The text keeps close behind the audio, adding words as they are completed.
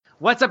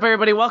What's up,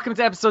 everybody? Welcome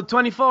to episode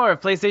 24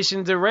 of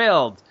PlayStation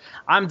Derailed.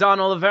 I'm Don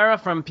Oliveira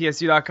from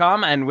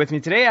PSU.com, and with me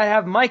today I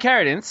have Mike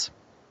Harridance.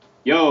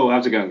 Yo,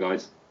 how's it going,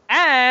 guys?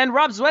 And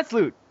Rob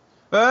Zwetsloot.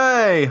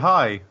 Hey,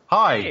 hi.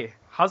 Hey,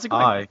 how's it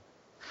going?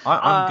 Hi.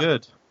 I'm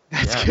good.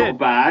 That's Yeah. good.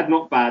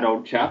 Not bad,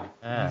 old chap.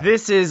 Yeah.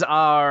 This is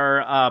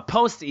our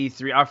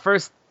post-E3, our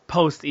first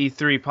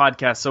post-E3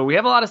 podcast, so we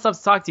have a lot of stuff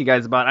to talk to you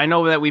guys about. I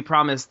know that we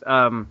promised,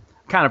 kind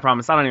of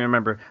promised, I don't even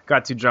remember,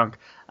 got too drunk.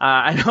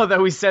 I know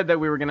that we said that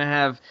we were going to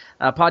have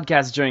a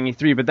podcast during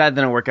E3, but that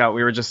didn't work out.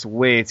 We were just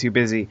way too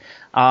busy.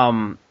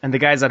 And the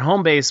guys at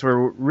Homebase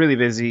were really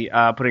busy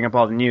putting up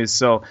all the news.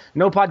 So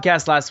no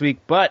podcast last week,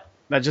 but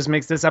that just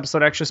makes this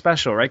episode extra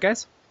special, right,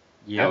 guys?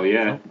 Hell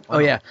yeah. Oh,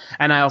 yeah.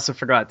 And I also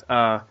forgot.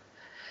 Hello,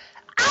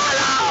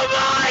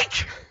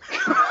 Mike!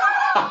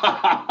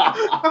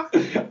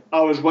 I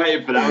was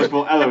waiting for that. I was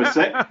thought, hello a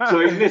sec. So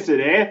he's missing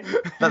here.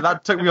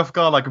 That took me off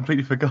guard. I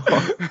completely forgot.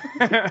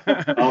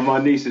 Oh, my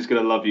niece is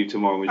going to love you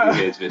tomorrow when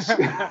she hears this.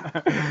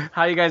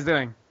 How you guys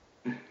doing?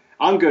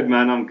 I'm good,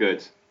 man. I'm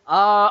good.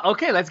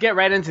 Okay, let's get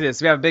right into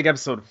this. We have a big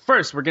episode.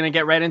 First, we're going to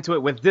get right into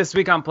it with This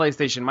Week on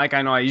PlayStation. Mike,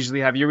 I know I usually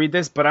have you read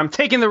this, but I'm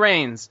taking the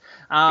reins.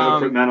 Go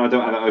for it, man. I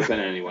don't have it open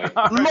anyway.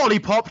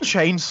 Lollipop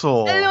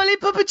chainsaw.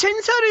 Lollipop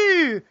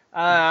Chainsaw!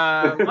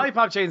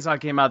 Lollipop Chainsaw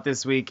came out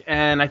this week,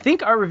 and I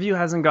think our review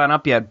hasn't gone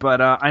up yet,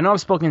 but I know I've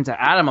spoken to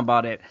Adam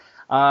about it.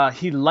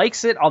 He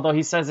likes it, although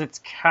he says it's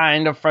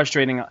kind of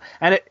frustrating.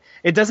 And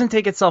it doesn't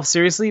take itself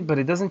seriously, but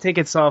it doesn't take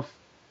itself...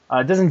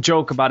 it doesn't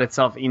joke about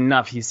itself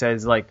enough, he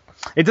says. Like,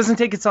 it doesn't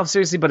take itself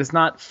seriously, but it's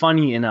not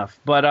funny enough.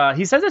 But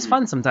he says it's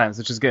fun sometimes,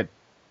 which is good.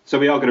 So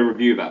we are going to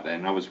review that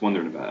then. I was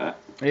wondering about that.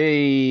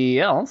 Hey,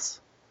 else?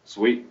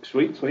 Sweet.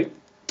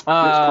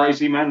 Looks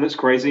crazy, man. Looks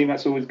crazy.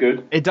 That's always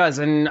good. It does,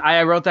 and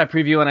I wrote that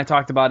preview and I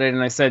talked about it,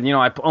 and I said,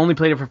 I only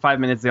played it for 5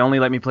 minutes. They only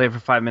let me play it for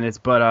 5 minutes,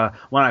 but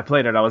when I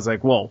played it, I was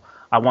like, whoa.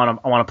 I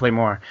want to play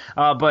more,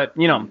 but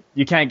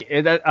you can't.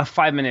 A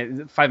 5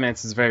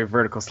 minutes is a very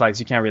vertical slice.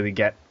 You can't really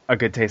get a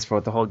good taste for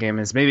what the whole game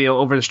is. Maybe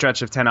over the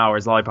stretch of 10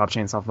 hours, Lollipop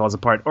Chainsaw falls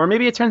apart, or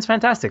maybe it turns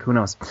fantastic. Who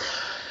knows?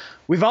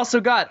 We've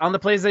also got on the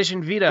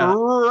PlayStation Vita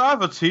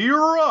Gravity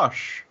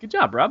Rush. Good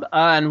job, Rob.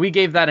 And we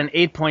gave that an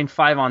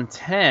 8.5 on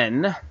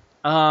 10.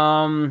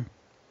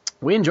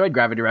 We enjoyed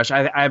Gravity Rush.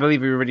 I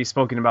believe we've already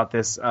spoken about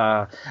this.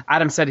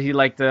 Adam said he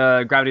liked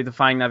the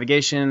gravity-defying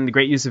navigation, the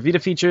great use of Vita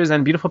features,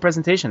 and beautiful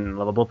presentation, and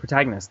lovable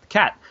protagonist.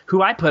 Cat,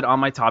 who I put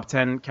on my top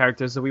 10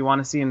 characters that we want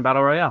to see in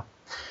Battle Royale.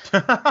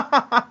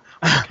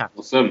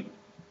 Awesome.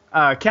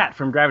 Cat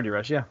from Gravity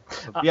Rush, yeah.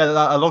 Yeah,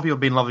 a lot of people have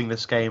been loving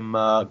this game.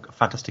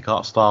 Fantastic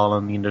art style,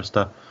 and just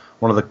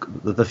one of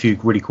the few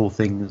really cool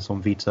things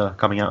on Vita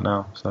coming out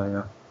now. So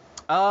yeah.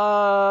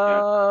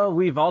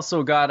 We've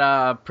also got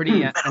a pretty...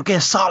 Metal Gear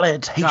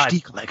Solid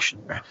HD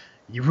collection.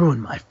 You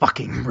ruined my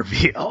fucking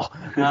reveal.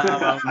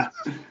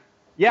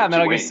 Yeah,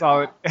 Metal Gear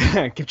Solid.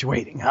 Kept you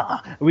waiting,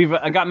 huh? We've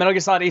got Metal Gear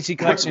Solid HD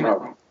collection.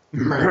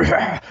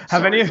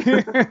 Have any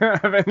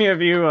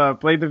of you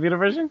played the Vita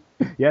version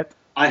yet?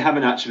 I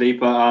haven't actually,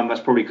 but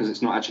that's probably because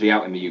it's not actually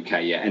out in the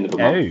UK yet. End of the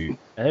month.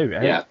 Oh.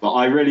 Yeah, but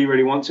I really,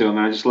 really want to. I mean,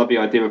 I just love the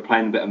idea of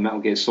playing a bit of Metal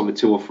Gear Solid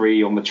 2 or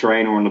 3 on the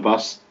train or on the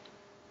bus.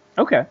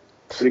 Okay.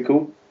 Pretty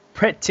cool.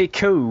 Pretty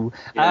cool.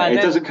 Yeah,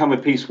 it doesn't come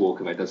with Peace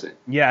Walker, though, does it?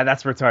 Yeah,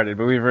 that's retarded,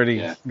 but we've already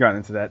gotten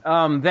into that.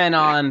 Then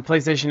on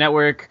PlayStation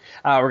Network,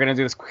 we're going to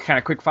do this kind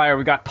of quick fire.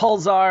 We got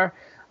Pulsar.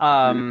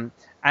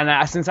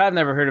 And since I've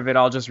never heard of it,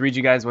 I'll just read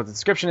you guys what the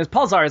description is.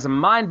 Pulsar is a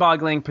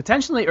mind-boggling,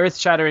 potentially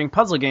earth-shattering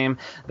puzzle game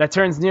that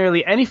turns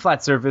nearly any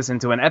flat surface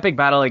into an epic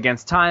battle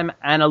against time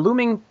and a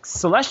looming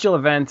celestial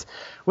event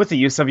with the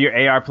use of your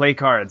AR play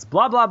cards.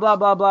 Blah, blah, blah,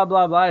 blah, blah,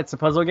 blah, blah. It's a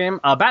puzzle game.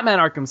 Batman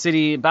Arkham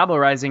City, Babel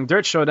Rising,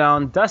 Dirt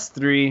Showdown, Dust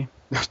 3...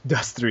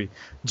 Dust 3.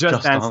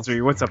 Just Dance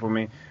 3. What's up with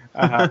me?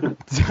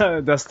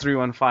 Dust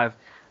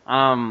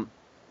 315.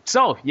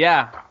 So,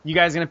 yeah. You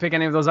guys going to pick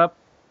any of those up?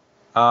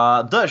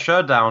 Dirt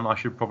Showdown, I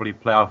should probably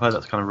play. I've heard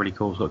that's kind of really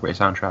cool. It's got a great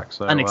soundtrack.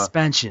 So an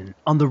expansion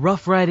on the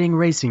rough riding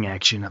racing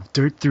action of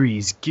Dirt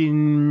 3's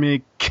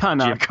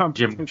Gymkhana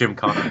competition.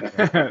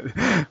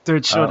 Gymkhana.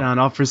 Dirt Showdown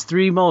offers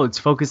 3 modes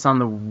focused on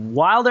the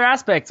wilder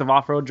aspects of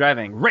off-road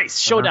driving: race,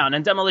 showdown,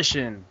 and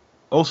demolition.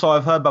 Also,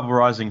 I've heard Babel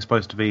Rising is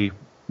supposed to be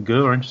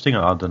good or interesting.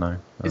 I don't know.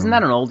 Isn't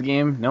that an old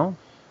game? No,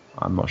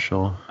 I'm not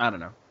sure. I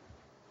don't know.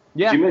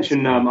 Yeah. Did you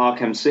mention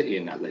Arkham City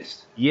in that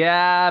list?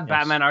 Yeah,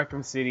 Batman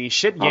Arkham City.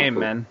 Shit game,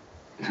 cool. man.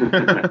 I'm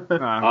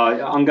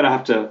going to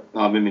have to...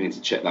 I've been meaning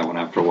to check that one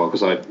out for a while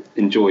because I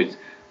enjoyed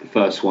the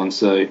first one.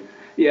 So,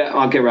 yeah,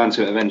 I'll get around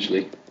to it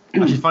eventually.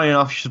 Actually, funny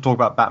enough, you should talk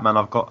about Batman.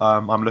 I've got.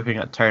 I'm looking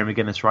at Terry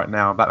McGinnis right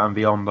now. Batman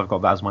Beyond. I've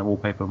got that as my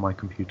wallpaper on my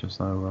computer.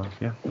 So,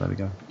 yeah, there we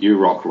go. You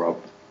rock,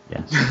 Rob.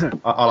 Yes.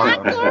 I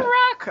like that.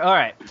 Rock. All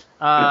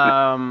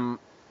right.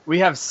 We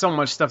have so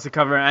much stuff to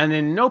cover, and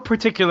in no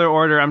particular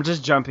order, I'm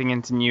just jumping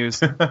into news.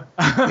 Yeah,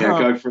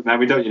 go for it, man.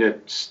 We don't need to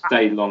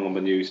stay long on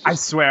the news. I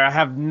swear, I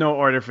have no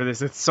order for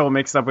this. It's so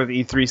mixed up with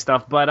E3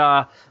 stuff.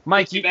 But,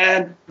 Mike, you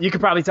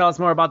could probably tell us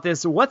more about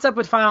this. What's up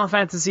with Final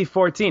Fantasy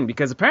XIV?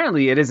 Because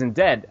apparently it isn't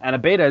dead, and a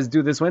beta is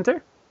due this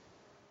winter?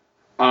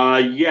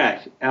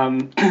 Yeah.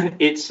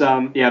 It's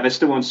they're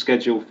still on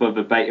schedule for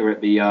the beta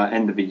at the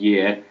end of the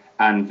year,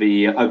 and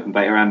the open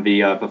beta and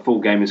the full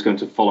game is going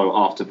to follow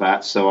after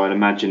that. So I'd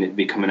imagine it'd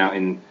be coming out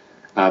in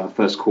the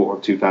first quarter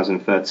of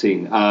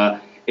 2013.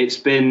 It's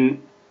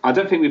been. I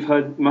don't think we've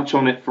heard much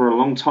on it for a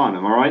long time.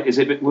 Am I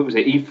right? What was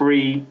it?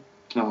 E3?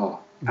 Oh.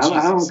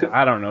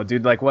 I don't know,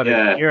 dude. Like, what,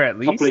 a year at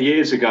least? A couple of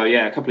years ago,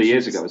 a couple of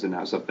years ago it was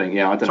announced, I think.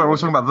 Yeah, I don't know. Sorry, we're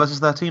talking about Versus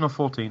 13 or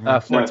 14? Yeah.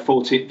 14. No,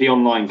 14, the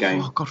online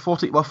game. Oh, God,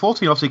 14. Well,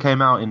 14 obviously came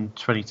out in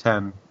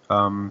 2010,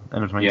 end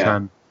of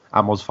 2010,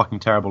 and was fucking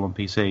terrible on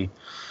PC.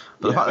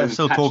 But the fact they're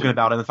still talking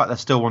about it, and the fact they're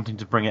still wanting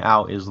to bring it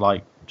out is,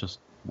 like, just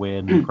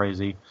weird and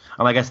crazy.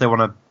 And I guess they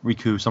want to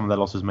recoup some of their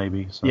losses,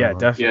 maybe. So, yeah,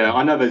 definitely. Yeah,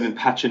 I know they've been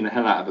patching the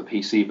hell out of a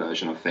PC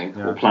version, I think,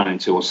 or planning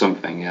to, or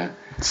something. Yeah.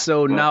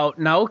 So now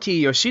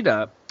Naoki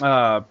Yoshida,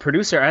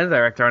 producer and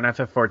director on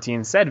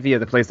FF14, said via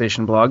the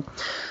PlayStation blog,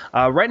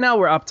 right now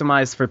we're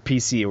optimized for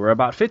PC. We're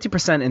about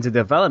 50% into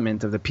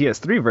development of the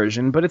PS3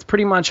 version, but it's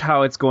pretty much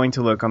how it's going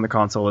to look on the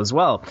console as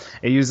well.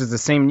 It uses the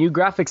same new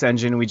graphics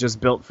engine we just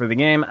built for the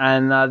game,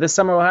 and this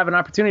summer we'll have an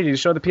opportunity to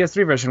show the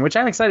PS3 version, which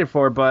I'm excited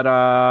for, but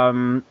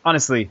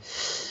honestly,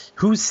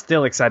 who's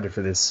still excited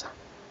for this?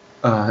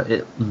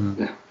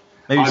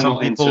 Maybe some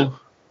people.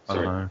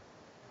 I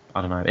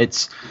don't know.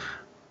 It's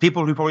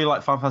people who probably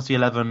like Final Fantasy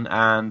 11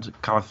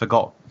 and kind of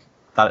forgot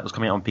that it was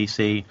coming out on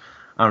PC and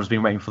have just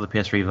been waiting for the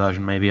PS3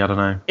 version. Maybe, I don't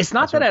know. It's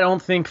not that I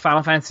don't think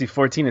Final Fantasy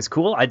 14 is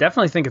cool. I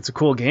definitely think it's a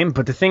cool game.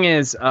 But the thing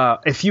is,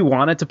 if you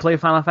wanted to play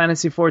Final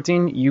Fantasy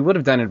 14, you would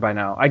have done it by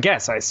now. I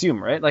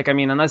assume, right? Like, I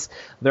mean, unless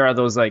there are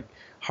those like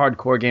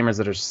hardcore gamers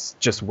that are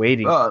just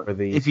waiting for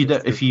the.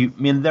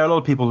 I mean, there are a lot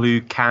of people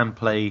who can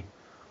play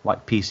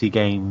like PC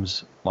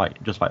games,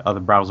 like just like other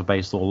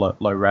browser-based or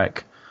low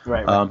rec.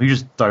 Right. Who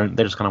just don't.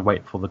 They just kind of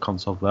wait for the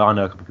console. I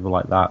know a couple of people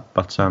like that,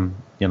 but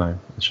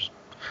that's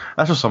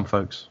just some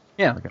folks.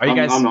 Yeah. Okay. Are you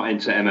guys? I'm not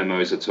into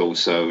MMOs at all,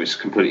 so it's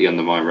completely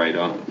under my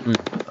radar.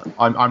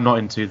 I'm not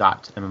into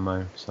that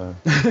MMO. So.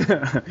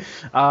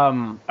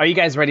 Are you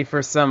guys ready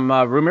for some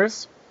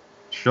rumors?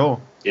 Sure.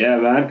 Yeah,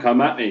 man,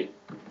 come at me.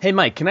 Hey,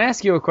 Mike, can I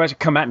ask you a question?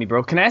 Come at me,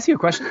 bro. Can I ask you a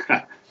question?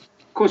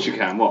 Of course you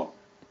can. What?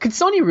 Could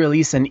Sony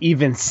release an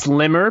even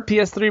slimmer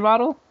PS3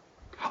 model?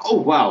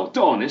 Oh, wow,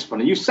 Don, it's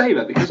funny you say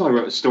that because I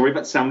wrote a story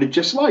that sounded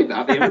just like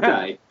that the other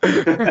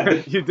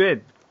day. You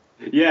did?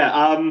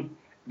 Yeah,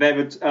 they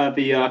would,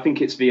 I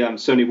think it's the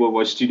Sony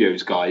Worldwide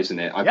Studios guy, isn't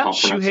it? I can't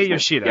pronounce his name.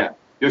 Yoshida. Yeah,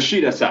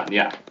 Yoshida-san,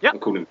 yeah. Yep. I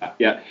call him that,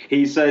 yeah.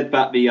 He said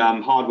that the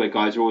hardware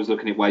guys are always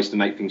looking at ways to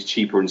make things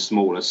cheaper and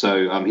smaller,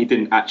 so he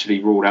didn't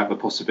actually rule out the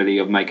possibility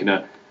of making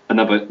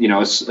another,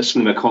 a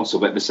slimmer console,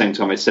 but at the same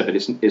time they said that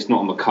it's not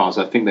on the cards.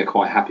 I think they're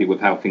quite happy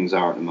with how things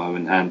are at the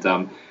moment, and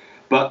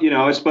but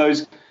I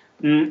suppose.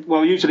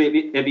 Well,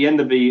 usually at the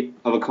end of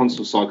a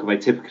console cycle, they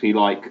typically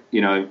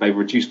they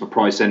reduce the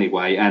price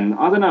anyway. And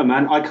I don't know,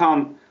 man. I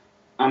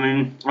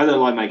don't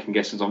like making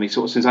guesses on these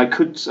sort of things. I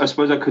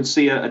suppose I could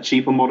see a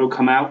cheaper model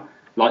come out,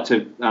 like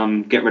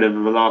to get rid of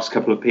the last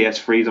couple of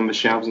PS3s on the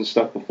shelves and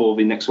stuff before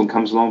the next one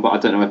comes along. But I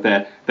don't know if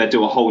they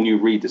do a whole new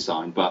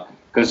redesign. But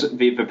because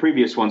the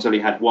previous ones only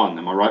had one,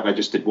 am I right? They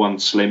just did one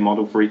slim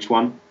model for each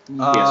one.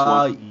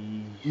 PS1.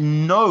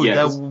 No,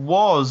 there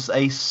was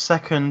a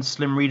second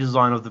slim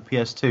redesign of the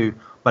PS2,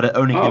 but it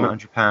only came out in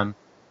Japan.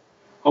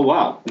 Oh,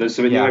 wow. There's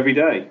something new every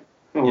day.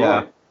 Oh,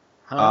 yeah.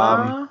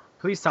 Right.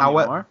 Please tell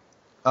me more.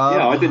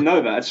 Yeah, I didn't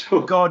know that.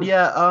 God,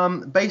 yeah.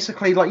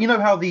 Basically,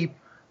 how the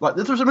when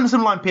the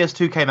Slimline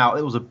PS2 came out,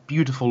 it was a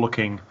beautiful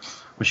looking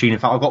machine. In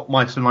fact, I've got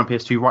my Slimline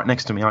PS2 right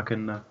next to me. I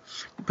can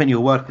print you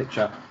a word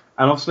picture.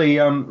 And obviously,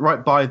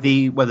 right by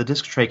where the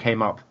disc tray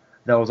came up,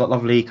 there was that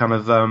lovely kind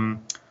of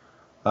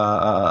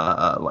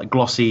like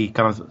glossy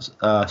kind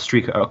of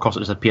streak across it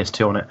that said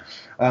PS2 on it.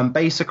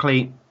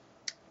 Basically,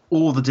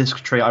 all the disc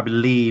tray, I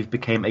believe,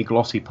 became a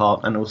glossy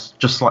part, and it was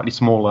just slightly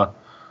smaller,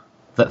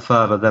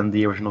 further than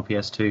the original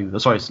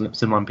PS2. Sorry,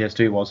 Slimline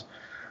PS2 was.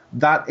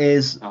 That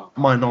is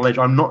my knowledge.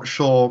 I'm not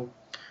sure.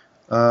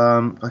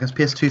 I guess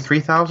PS2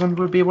 3000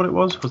 would be what it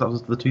was, because that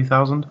was the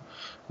 2000.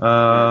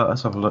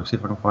 Let's have a look, see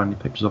if I can find any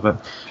pictures of it.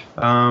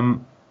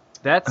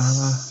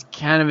 That's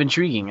kind of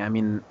intriguing. I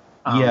mean,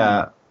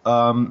 yeah.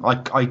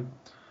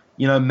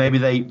 Maybe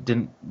they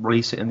didn't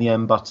release it in the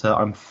end, but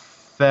I'm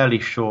fairly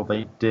sure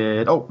they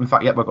did. Oh, in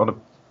fact, I've got a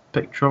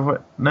picture of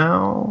it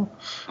now.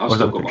 I've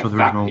still got my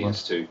fat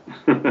PS2.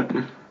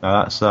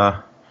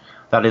 No,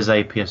 that is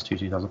a PS2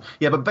 2000.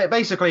 Yeah, but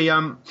basically,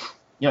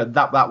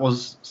 that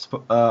was.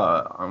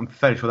 I'm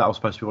fairly sure that was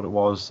supposed to be what it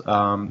was.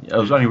 It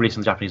was only released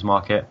in the Japanese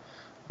market.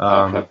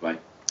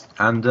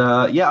 And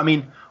I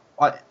mean,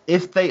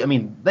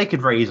 they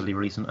could very easily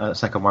release a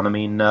second one. I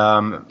mean,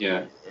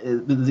 the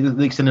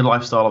extended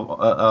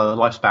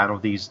lifespan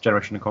of these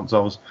generation of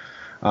consoles.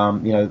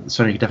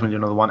 Sony could definitely do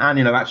another one, and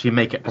actually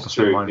make it a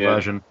Slimline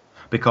version,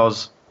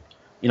 because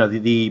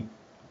the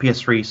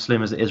PS3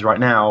 Slim as it is right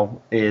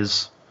now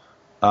is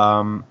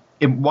in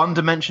one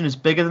dimension is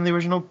bigger than the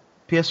original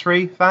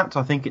PS3 Fat.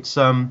 I think it's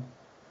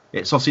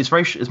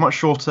obviously it's much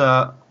shorter,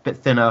 a bit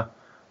thinner,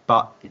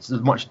 but it's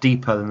much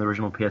deeper than the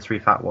original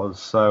PS3 Fat was.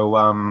 So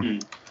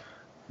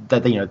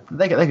they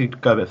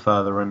could go a bit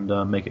further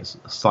and make it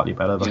slightly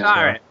better. But, all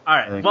right.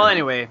 Well,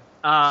 anyway.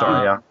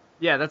 Sorry, yeah.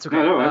 Yeah, that's okay.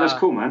 No, that's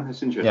cool, man.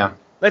 That's interesting. Yeah.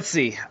 Let's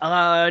see.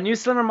 New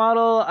slimmer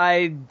model.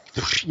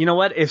 You know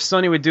what? If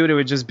Sony would do it, it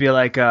would just be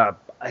like it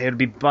would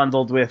be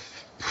bundled with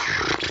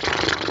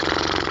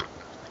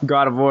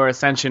God of War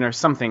Ascension or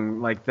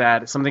something like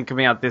that. Something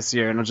coming out this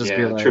year, and it'll just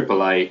be like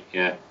AAA.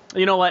 Yeah.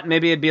 You know what?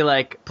 Maybe it'd be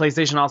like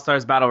PlayStation All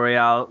Stars Battle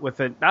Royale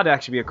with it. That'd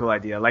actually be a cool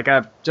idea. Like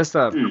just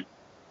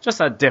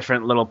a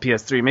different little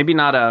PS3. Maybe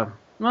not a.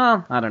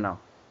 Well, I don't know.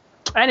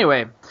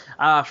 Anyway,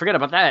 forget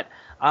about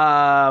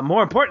that.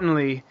 More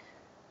importantly,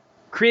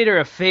 creator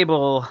of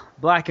Fable,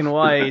 Black and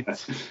White,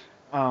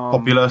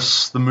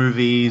 Populous, the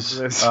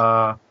movies,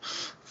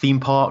 theme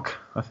park,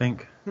 I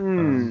think.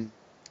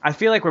 I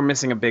feel like we're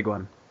missing a big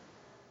one.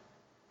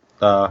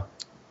 Are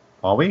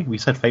we? We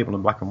said Fable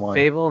and Black and White.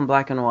 Fable and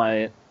Black and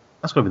White.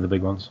 That's got to be the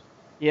big ones.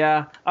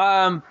 Yeah.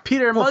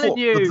 Peter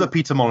Molyneux. The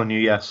Peter Molyneux,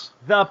 yes.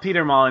 The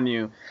Peter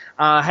Molyneux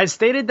has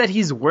stated that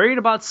he's worried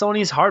about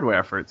Sony's hardware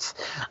efforts.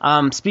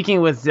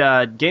 Speaking with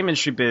Game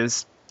Industry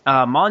Biz,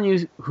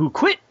 Molyneux, who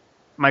quit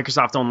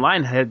Microsoft-owned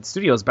Lionhead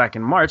Studios back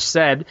in March,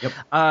 said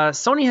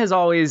Sony has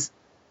always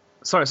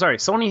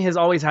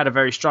had a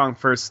very strong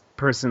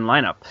first-person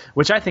lineup,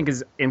 which I think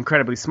is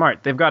incredibly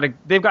smart. They've got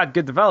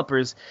good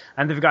developers,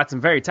 and they've got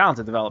some very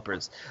talented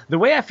developers. The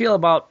way I feel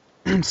with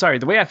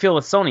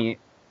Sony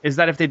is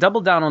that if they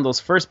double down on those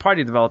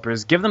first-party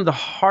developers, give them the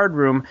hard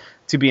room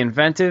to be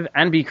inventive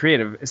and be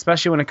creative,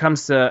 especially when it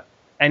comes to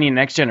any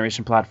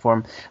next-generation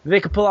platform, they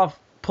could pull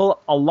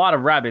a lot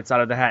of rabbits out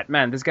of the hat.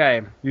 Man, this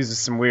guy uses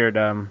some weird.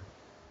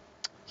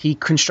 He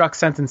constructs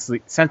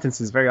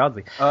sentences very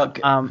oddly. It's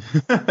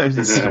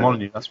Peter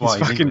Molyneux, that's why.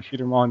 It's fucking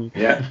Peter Molyneux.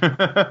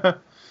 Yeah.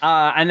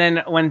 And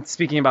then when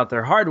speaking about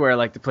their hardware,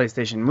 like the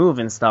PlayStation Move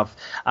and stuff,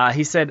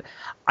 he said,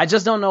 I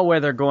just don't know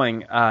where they're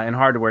going in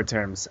hardware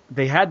terms.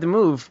 They had the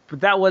Move, but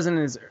that wasn't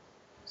as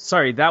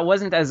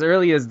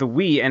early as the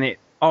Wii, and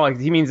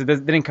he means it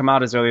didn't come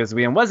out as early as the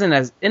Wii and wasn't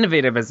as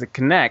innovative as the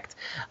Kinect.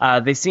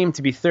 They seem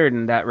to be third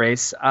in that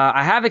race.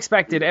 I have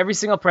expected every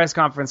single press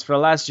conference for the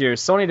last year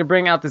Sony to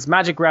bring out this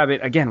magic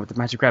rabbit, again with the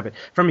magic rabbit,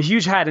 from a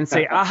huge hat and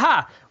say,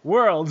 aha,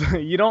 world,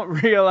 you don't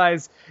really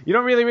realize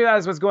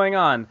what's going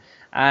on.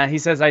 He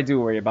says, I do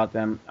worry about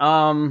them.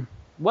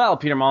 Well,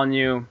 Peter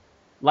Molyneux,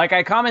 like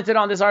I commented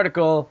on this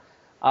article,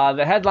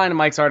 the headline of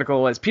Mike's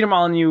article was Peter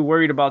Molyneux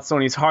worried about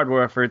Sony's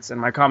hardware efforts, and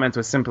my comment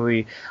was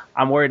simply,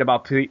 I'm worried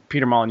about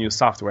Peter Molyneux's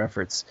software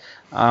efforts.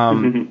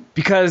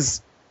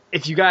 Because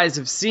if you guys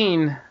have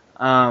seen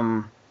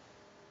Fable,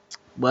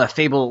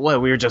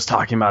 we were just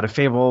talking about it,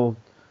 Fable...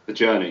 The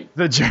Journey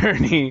at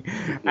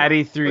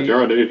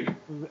E3.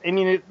 I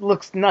mean, it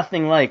looks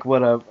nothing like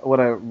what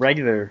a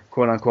regular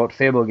quote-unquote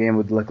Fable game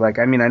would look like.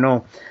 I mean, I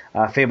know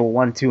Fable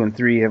 1, 2, and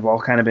 3 have all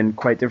kind of been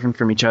quite different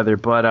from each other,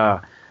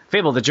 but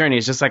Fable The Journey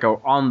is just like a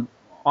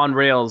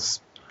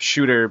on-rails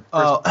shooter.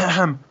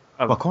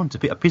 According to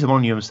Peter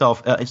Molyneux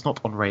himself, it's not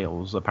on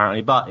rails,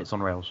 apparently, but it's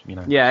on rails, you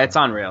know. Yeah, it's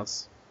on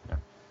rails. Yeah.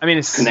 I mean,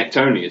 it's... Kinect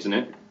only, isn't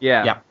it?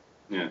 Yeah.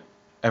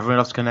 Everyone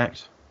else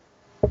Kinect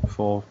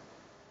for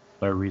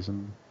no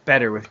reason.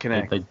 Better with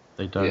Kinect.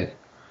 They don't.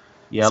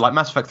 Yeah, like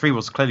Mass Effect 3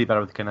 was clearly better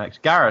with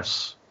Kinect.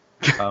 Garrus,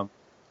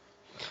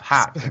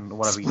 Hack, and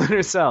whatever.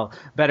 Splinter Cell,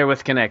 better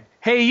with Kinect.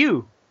 Hey,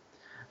 you!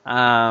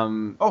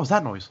 Was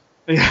that noise?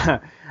 Yeah.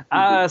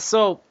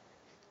 So,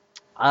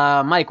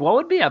 Mike, what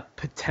would be a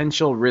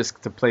potential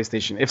risk to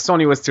PlayStation if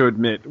Sony was to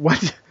admit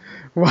what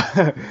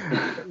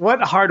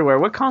hardware,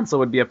 what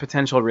console would be a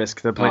potential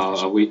risk to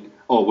PlayStation?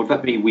 Would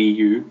that be Wii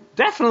U?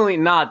 Definitely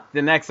not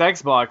the next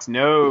Xbox.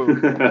 No.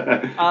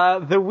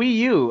 The Wii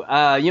U.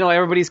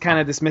 Everybody's kind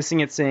of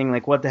dismissing it, saying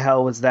like, "What the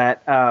hell was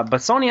that?" But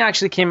Sony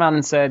actually came out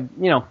and said,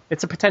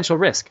 it's a potential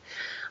risk.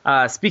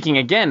 Speaking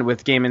again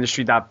with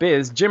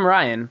GameIndustry.biz, Jim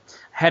Ryan,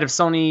 head of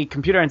Sony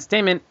Computer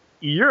Entertainment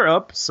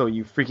Europe. So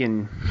you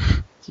freaking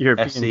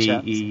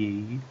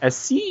European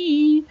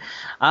SCE.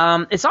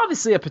 It's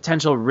obviously a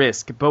potential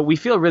risk, but we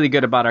feel really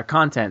good about our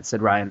content,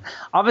 said Ryan.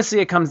 Obviously,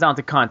 it comes down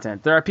to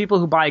content. There are people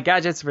who buy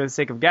gadgets for the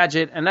sake of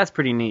gadget, and that's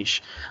pretty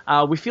niche.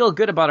 We feel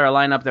good about our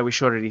lineup that we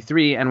showed at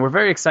E3, and we're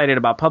very excited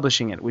about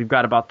publishing it. We've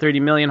got about 30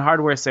 million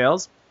hardware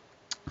sales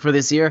for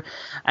this year,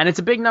 and it's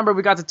a big number.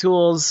 We got the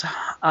tools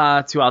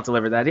to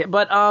out-deliver that.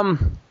 But,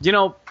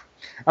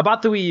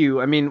 about the Wii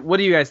U, I mean, what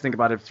do you guys think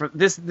about it?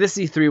 This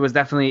E3 was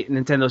definitely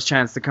Nintendo's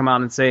chance to come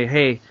out and say,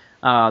 hey,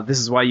 this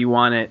is why you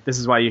want it. This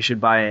is why you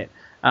should buy it.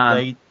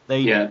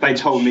 They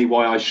told me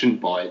why I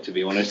shouldn't buy it, to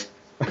be honest.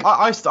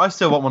 I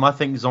still want one. I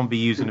think Zombie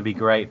U is going to be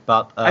great,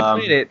 but I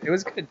played it. It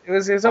was good. It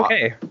was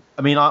okay.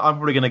 I mean, I'm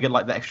probably going to get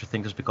like the extra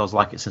thing just because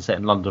like it's set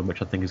in London,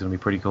 which I think is going to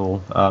be pretty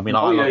cool.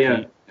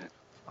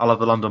 I love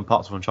the London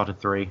parts of Uncharted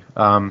 3.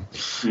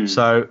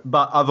 So,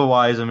 but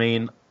otherwise, I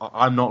mean,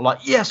 I'm not like,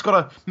 yes,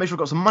 got to make sure I've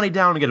got some money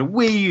down and get a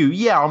Wii U.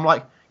 Yeah, I'm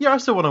like, I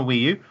still want a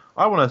Wii U.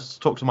 I want to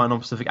talk to my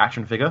non-Pacific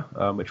action figure,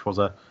 which was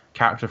a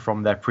character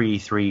from their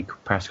pre-E3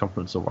 press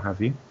conference or what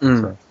have you.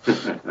 So,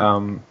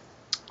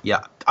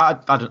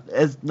 I don't.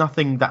 There's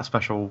nothing that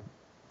special.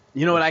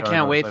 You know what I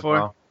can't wait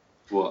for?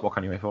 What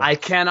can you wait for? I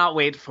cannot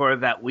wait for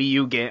that Wii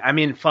U game. I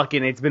mean,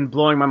 fucking, it's been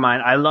blowing my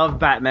mind. I love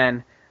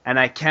Batman, and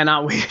I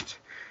cannot wait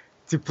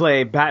to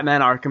play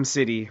Batman Arkham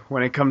City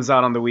when it comes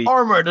out on the Wii.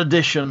 Armored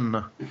Edition,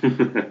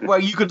 where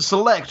you can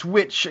select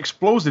which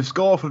explosives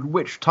go off at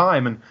which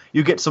time, and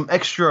you get some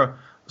extra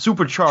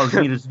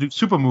supercharge needed to do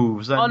super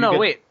moves. And oh no, you get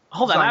wait,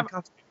 hold on.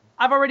 costume.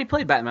 I've already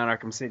played Batman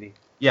Arkham City.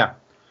 Yeah.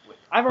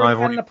 I've already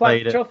already gotten a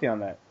platinum played it. trophy on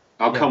that.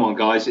 Oh, come on,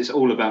 guys. It's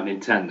all about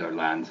Nintendo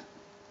Land.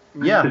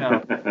 Yeah.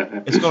 No.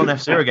 It's got an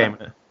F-Zero game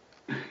in it.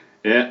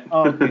 Yeah.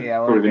 Oh, okay, yeah.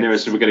 Well, Probably the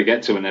nearest we're going to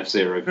get to an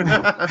F-Zero.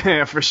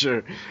 yeah, for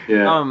sure.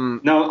 Yeah.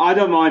 No, I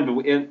don't mind,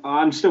 but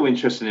I'm still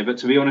interested in it. But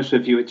to be honest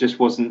with you, it just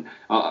wasn't.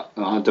 I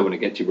don't want to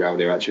get derailed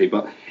here, actually,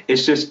 but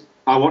it's just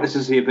I wanted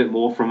to see a bit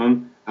more from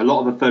them. A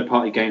lot of the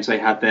third-party games they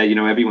had there,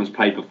 everyone's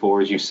played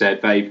before, as you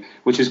said, Vave,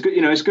 which is good.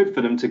 It's good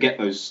for them to get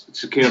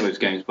secure those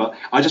games. But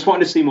I just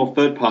wanted to see more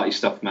third-party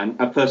stuff, man.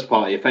 First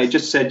party. If they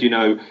just said,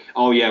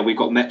 oh yeah, we've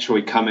got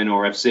Metroid coming,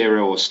 or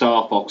F-Zero, or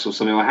Star Fox, or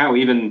something, or how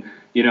even,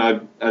 a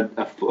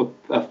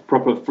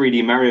proper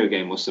 3D Mario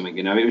game or something.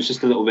 It was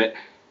just a little bit,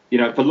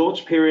 for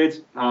launch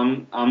period.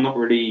 I'm not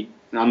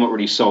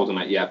really sold on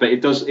it yet, but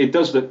it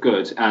does look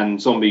good.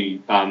 And Zombie,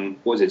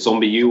 what is it,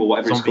 Zombie U or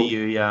whatever it's called?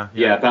 Zombie U, yeah.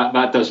 Yeah,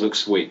 that does look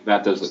sweet.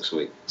 That does look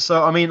sweet.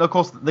 So, I mean, of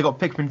course, they got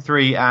Pikmin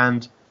 3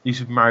 and New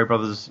Super Mario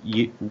Brothers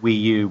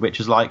Wii U, which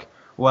is like,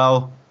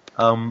 well,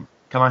 can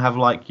I have,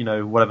 like,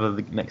 whatever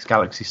the next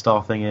Galaxy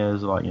Star thing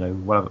is, like,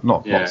 whatever,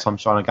 not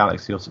Sunshine or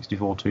Galaxy or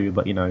 64 2,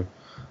 but, an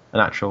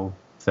actual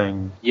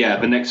thing. Yeah,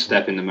 the next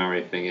step in the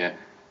Mario thing, yeah.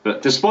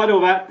 But despite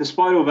all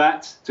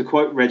that, to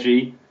quote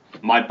Reggie,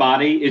 my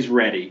body is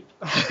ready.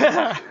 And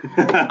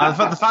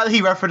the fact that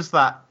he referenced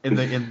that in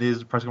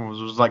his press conference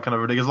was like kind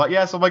of ridiculous. Like,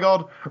 yes, oh my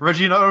god,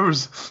 Reggie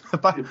knows.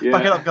 back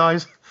it up,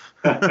 guys.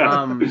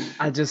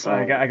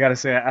 I gotta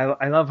say,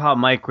 I love how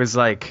Mike was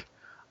like,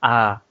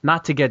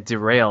 not to get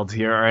derailed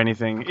here or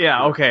anything.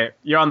 Yeah, okay,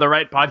 you're on the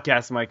right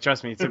podcast, Mike.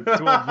 Trust me, to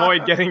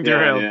avoid getting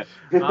derailed.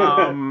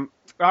 All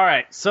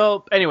right.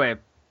 So anyway,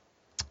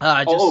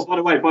 by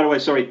the way,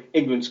 sorry,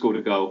 England scored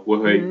a goal.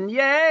 Woohoo!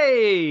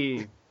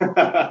 Yay!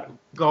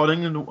 God,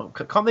 England,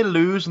 can't they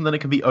lose and then it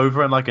can be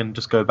over and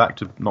just go back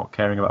to not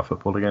caring about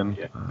football again?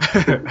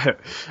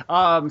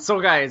 Yeah. So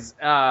guys,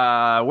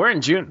 we're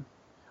in June.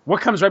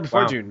 What comes right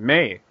before June?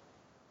 May.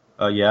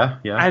 Yeah,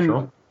 and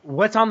sure.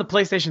 What's on the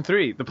PlayStation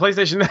 3? The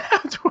PlayStation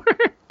Network.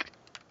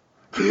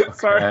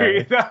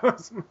 Sorry, that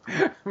was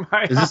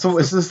my.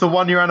 Is this the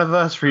 1 year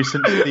anniversary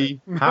since the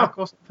hack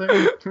or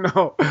something?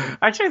 No,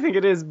 actually, I think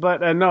it is.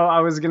 But no, I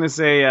was gonna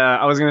say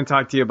I was gonna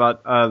talk to you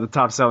about the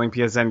top selling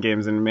PSN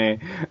games in May,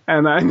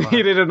 and I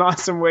needed an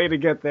awesome way to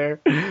get there,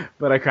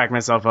 but I cracked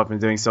myself up in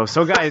doing so.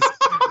 So, guys,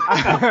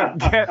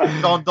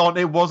 Don,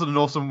 it wasn't an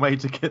awesome way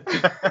to get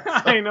there.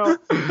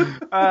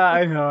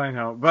 I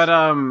know.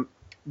 But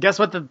guess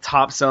what the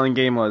top selling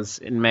game was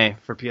in May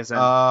for PSN?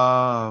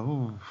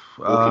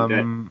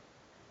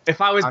 If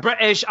I was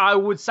British, I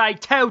would say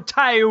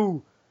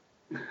Telltale.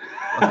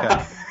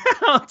 Okay.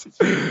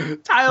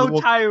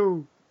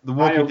 Telltale. The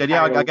Walking Dead.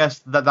 Yeah, I guess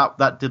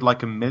that did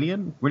like 1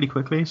 million really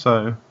quickly.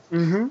 So.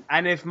 Mm-hmm.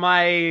 And if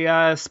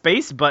my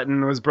space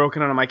button was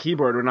broken on my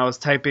keyboard when I was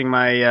typing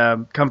my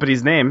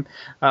company's name,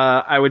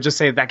 I would just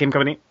say that game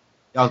company.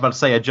 I was about to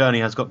say, A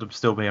Journey has got to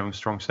still be having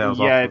strong sales.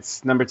 Yeah, afterwards.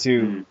 it's number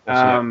 2.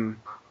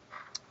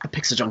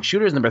 Pixel Junk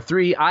Shooters number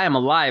 3. I Am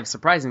Alive,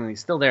 surprisingly,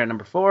 still there at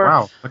number 4.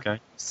 Wow. Okay.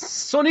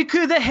 Sonic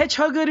the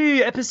Hedgehog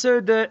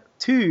episode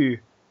 2.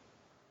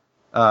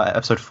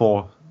 Episode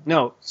 4.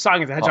 No,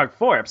 Sonic the Hedgehog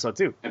 4, episode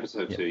 2.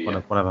 Episode 2,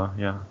 yeah. Whatever.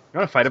 Yeah. You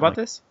want to fight about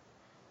this?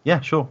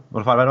 Yeah, sure.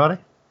 Want to fight about it?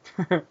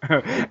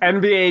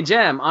 NBA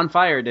Jam On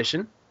Fire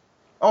edition.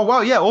 Oh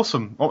wow, yeah,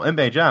 awesome. Oh,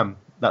 NBA Jam.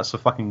 That's a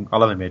fucking. I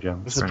love NBA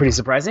Jam. This is pretty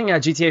surprising.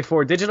 GTA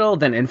 4 digital,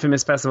 then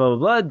Infamous Festival of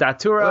Blood,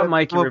 Datura,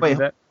 Mike, you reviewed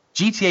that.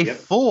 GTA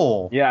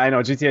 4. Yeah, I know,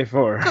 GTA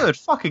 4. Good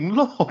fucking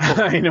lord.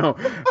 I know.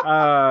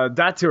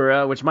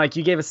 Datura, which Mike,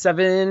 you gave a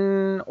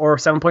 7 or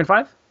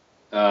 7.5?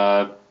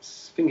 I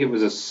think it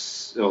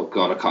was oh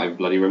god, I can't even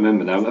bloody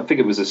remember now. I think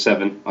it was a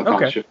 7. I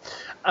can't. Okay.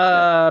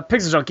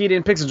 Pixel Junk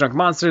Eden, Pixel Junk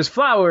Monsters,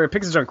 Flower,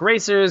 Pixel Junk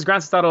Racers,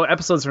 Grand Theft Auto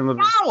episodes from the.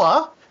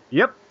 Flower.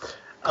 Yep.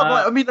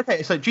 I mean,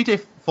 okay, so GTA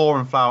 4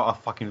 and Flower are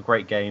fucking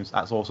great games.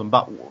 That's awesome.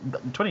 But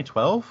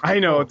 2012? I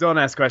know. Don't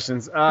ask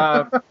questions.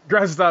 Grand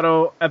Theft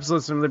Auto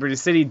episodes from Liberty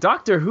City,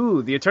 Doctor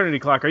Who, The Eternity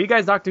Clock. Are you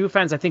guys Doctor Who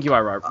fans? I think you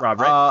are, Rob,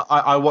 right?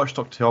 I watched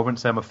Doctor Who. I wouldn't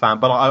say I'm a fan,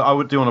 but I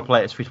would do want to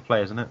play it. It's free to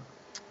play, isn't it?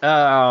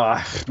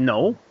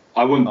 No.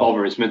 I wouldn't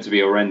bother. It's meant to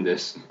be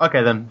horrendous.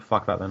 Okay, then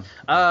fuck that then.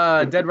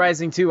 Dead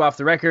Rising 2 Off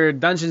the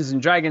Record, Dungeons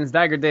and Dragons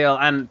Daggerdale,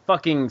 and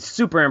fucking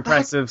super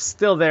impressive,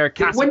 still there.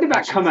 When did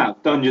that come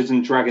out? Dungeons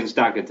and Dragons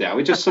Daggerdale.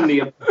 It just suddenly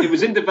it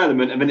was in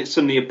development and then it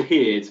suddenly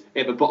appeared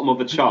at the bottom of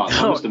the chart.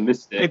 I must have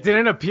missed it. It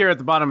didn't appear at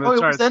the bottom of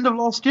the chart. It was the end of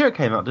last year it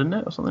came out, didn't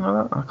it, or something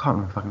like that? I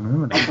can't fucking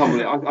remember.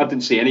 I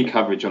didn't see any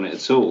coverage on it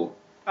at all.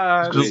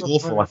 It's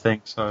awful, I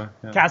think. So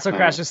yeah. Castle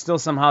Crash is still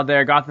somehow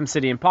there. Gotham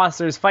City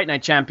Imposters, Fight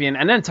Night Champion,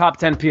 and then top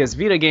 10 PS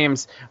Vita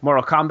games.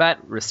 Mortal Kombat,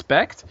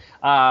 respect.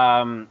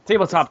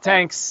 Tabletop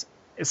Tanks,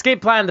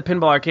 Escape Plan, The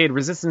Pinball Arcade,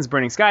 Resistance,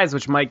 Burning Skies,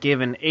 which Mike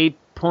gave an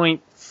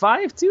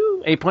 8.5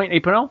 to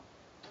 8.0.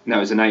 No, it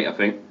was an 8, I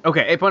think.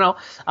 Okay,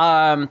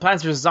 8.0.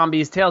 Plants vs.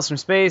 Zombies, Tales from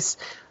Space,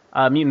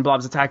 Mutant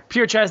Blobs Attack,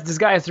 Pure Chess,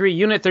 Disgaea 3,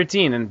 Unit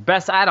 13, and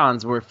best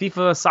add-ons were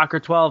FIFA, Soccer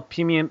 12,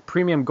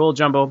 Premium Gold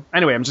Jumbo.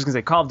 Anyway, I'm just going to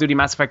say Call of Duty,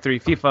 Mass Effect 3,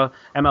 FIFA,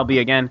 MLB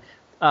again.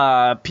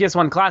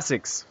 PS1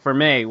 Classics for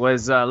May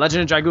was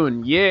Legend of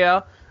Dragoon.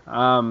 Yeah.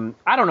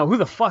 I don't know who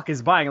the fuck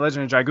is buying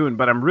Legend of Dragoon,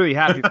 but I'm really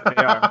happy that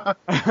they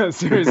are.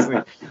 Seriously.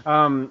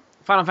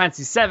 Final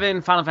Fantasy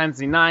 7, Final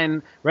Fantasy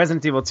 9,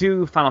 Resident Evil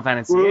 2, Final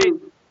Fantasy 8.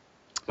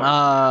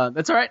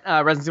 That's all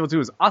right. Resident Evil 2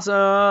 is awesome.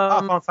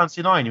 Final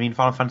Fantasy 9, you mean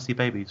Final Fantasy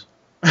Babies?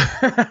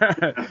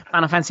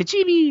 Final Fantasy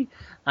Chibi.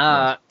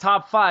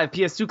 Top 5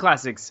 PS2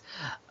 classics.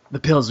 The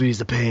Pills We Use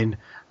the Pain.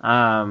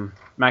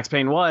 Max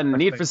Payne 1,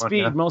 Need for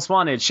Speed, Most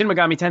Wanted, Shin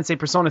Megami Tensei,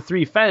 Persona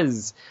 3,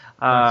 Fez,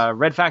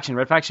 Red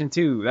Faction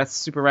 2, that's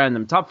super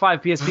random. Top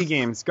 5 PSP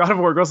games, God of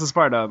War, Ghost of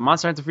Sparta,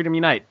 Monster Hunter Freedom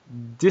Unite,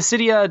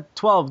 Dissidia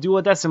 12,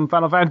 Duodecim,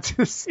 Final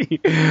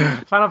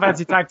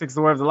Fantasy Tactics,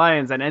 The War of the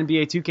Lions, and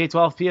NBA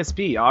 2K12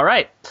 PSP. All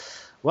right.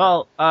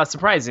 Well,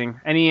 surprising.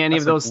 Any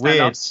of those stand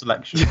weird out?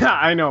 selection. Yeah,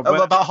 I know.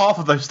 But about half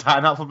of those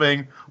stand out for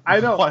being. I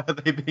know. Why are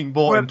they being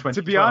bought in 2012?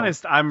 To be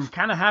honest, I'm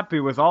kind of happy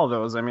with all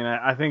those. I mean,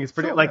 I think it's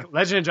pretty. Sure, like,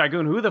 Legend of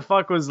Dragoon, who the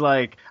fuck was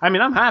like. I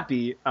mean, I'm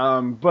happy,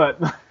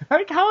 but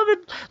like, how did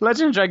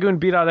Legend of Dragoon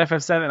beat out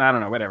FF7? I don't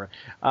know, whatever.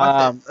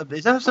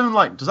 Is FF7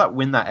 like. Does that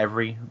win that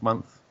every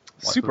month?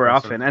 Like, super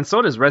often. And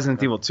so does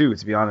Resident Evil 2,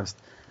 to be honest.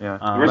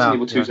 Yeah.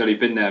 Resident Evil 2's only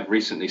been there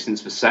recently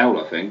since the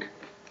sale, I think.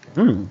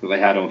 That they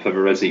had on for the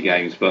Resi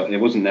games, but it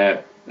wasn't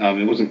there.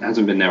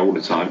 Hasn't been there all the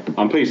time.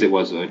 I'm pleased it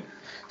was though.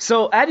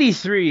 So at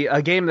E3,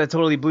 a game that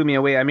totally blew me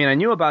away. I mean, I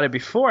knew about it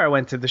before I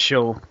went to the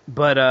show,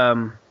 but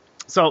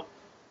so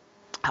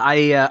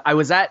I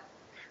was at.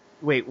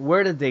 Wait,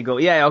 where did they go?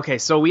 Yeah, okay.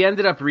 So we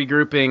ended up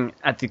regrouping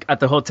at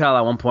the hotel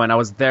at one point. I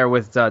was there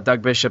with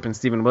Doug Bishop and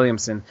Stephen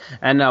Williamson,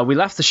 and we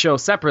left the show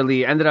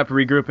separately. Ended up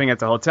regrouping at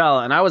the hotel,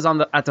 and I was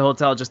at the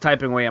hotel just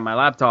typing away on my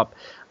laptop.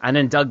 And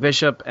then Doug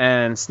Bishop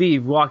and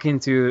Steve walk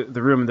into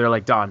the room, and they're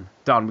like, Don,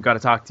 we got to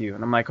talk to you.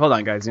 And I'm like, hold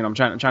on, guys. I'm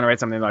trying to write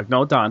something. They're like,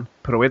 no, Don,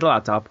 put away the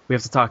laptop. We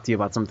have to talk to you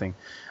about something.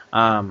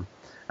 And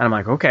I'm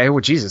like, okay,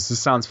 well, Jesus, this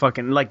sounds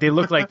fucking... Like, they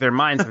look like their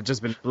minds have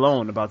just been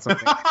blown about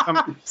something.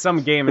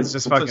 Some game is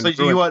just fucking... So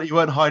you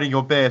weren't hiding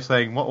your beer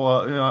saying, what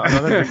I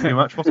don't drink too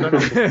much, what's going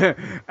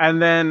on?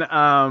 And then,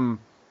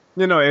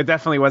 it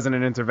definitely wasn't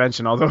an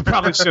intervention, although it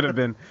probably should have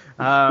been.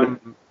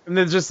 And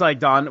they're just like,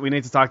 Don, we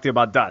need to talk to you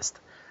about Dust.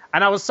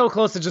 And I was so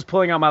close to just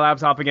pulling out my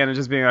laptop again and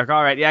just being like,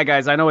 all right, yeah,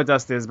 guys, I know what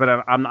Dust is, but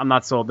I'm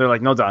not sold. They're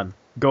like, no, Don,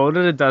 go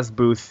to the Dust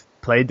booth,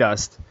 play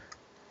Dust.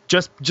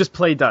 Just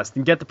play Dust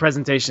and get the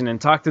presentation and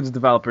talk to the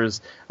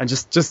developers and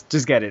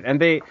just get it. And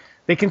they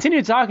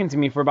continued talking to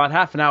me for about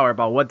half an hour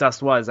about what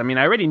Dust was. I mean,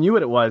 I already knew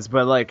what it was,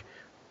 but like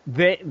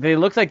they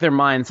looked like their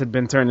minds had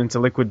been turned into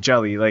liquid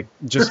jelly, like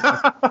just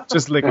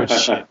liquid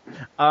shit.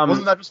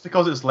 Wasn't that just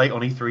because it's late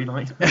on E3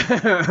 night?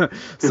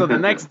 So the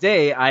next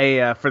day,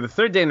 I for the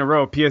third day in a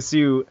row,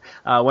 PSU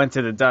went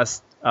to the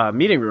Dust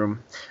meeting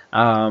room.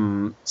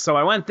 So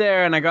I went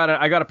there and I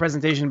got a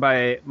presentation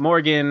by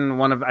Morgan,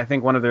 one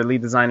of their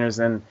lead designers,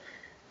 and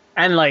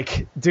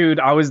like, dude,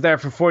 I was there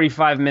for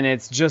 45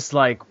 minutes, just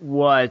like,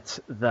 what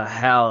the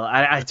hell?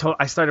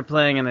 I started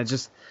playing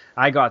and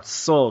I got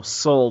so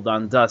sold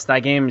on Dust. That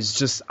game is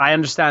just, I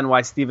understand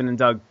why Steven and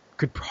Doug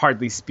could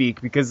hardly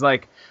speak, because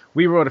like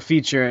we wrote a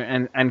feature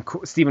and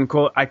Steven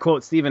I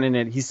quote Steven in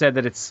it. He said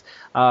that it's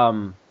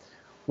one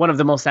of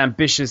the most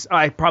ambitious,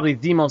 probably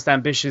the most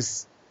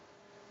ambitious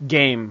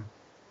game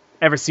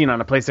ever seen on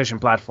a PlayStation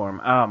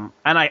platform.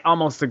 And I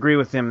almost agree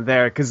with him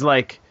there, because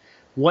like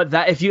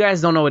if you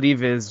guys don't know what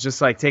EVE is,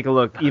 just like take a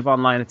look. EVE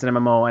Online, it's an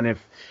MMO, and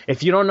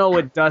if you don't know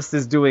what Dust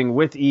is doing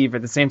with EVE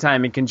at the same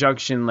time in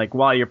conjunction, like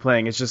while you're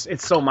playing,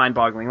 it's so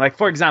mind-boggling. Like,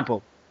 for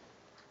example,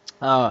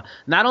 not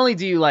only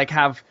do you like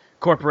have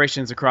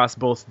corporations across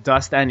both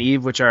Dust and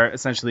EVE, which are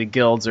essentially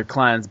guilds or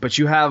clans, but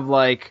you have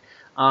like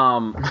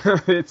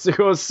it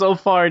goes so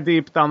far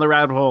deep down the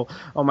rabbit hole.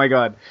 Oh my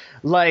god.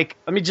 Like,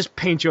 let me just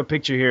paint you a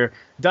picture here.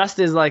 Dust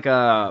is like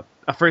a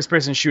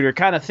first-person shooter,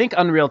 kind of think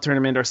Unreal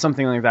Tournament or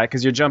something like that,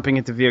 because you're jumping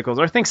into vehicles,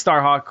 or think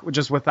Starhawk,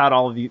 just without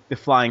all of the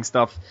flying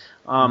stuff.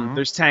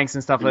 There's tanks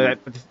and stuff like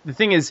that. But the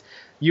thing is,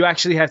 you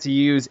actually have to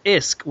use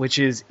ISK, which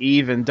is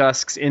EVE and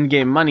Dusk's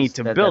in-game money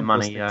to build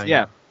money.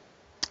 Yeah.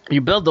 You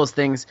build those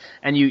things,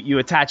 and you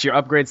attach your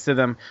upgrades to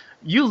them.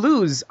 You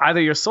lose either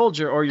your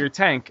soldier or your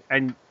tank,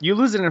 and you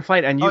lose it in a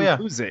fight, and you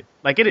lose it.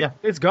 Like,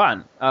 it's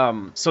gone.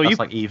 So that's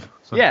like EVE.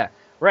 So. Yeah,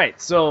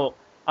 right. So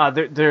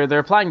they're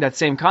applying that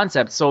same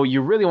concept. So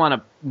you really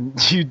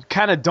you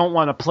kind of don't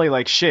want to play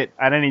like shit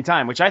at any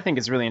time, which I think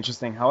is really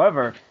interesting.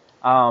 However,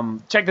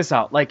 check this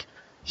out. Like,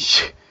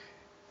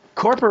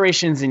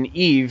 corporations in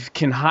EVE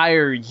can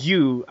hire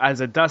you as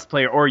a Dust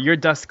player or your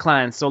Dust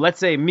clan. So let's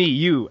say me,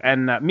 you,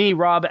 and me,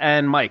 Rob,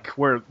 and Mike.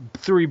 We're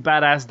 3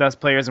 badass Dust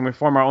players, and we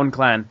form our own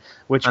clan.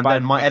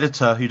 Then my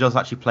editor, who does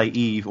actually play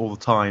EVE all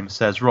the time,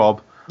 says,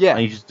 Rob, I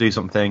need you to do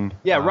something.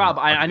 Yeah, Rob,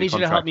 I need you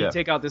to help me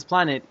take out this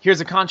planet.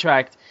 Here's a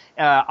contract.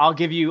 I'll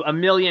give you 1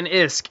 million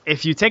ISK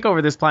if you take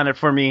over this planet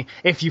for me.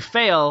 If you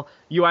fail,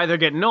 you either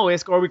get no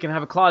ISK, or we can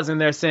have a clause in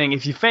there saying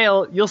if you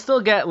fail, you'll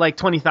still get like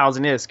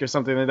 20,000 ISK or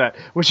something like that,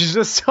 which is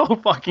just so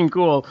fucking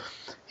cool.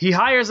 He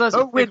hires us.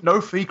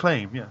 No free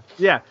claim, yeah.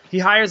 Yeah, he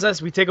hires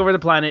us. We take over the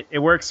planet. It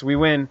works. We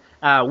win.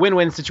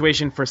 Win-win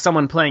situation for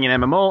someone playing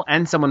an MMO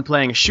and someone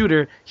playing a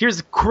shooter. Here's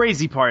the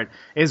crazy part,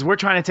 is we're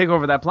trying to take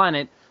over that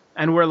planet,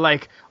 and we're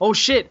like, oh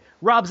shit,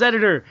 Rob's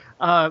editor,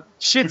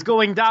 shit's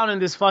going down in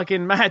this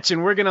fucking match,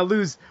 and we're gonna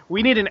lose.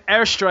 We need an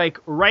airstrike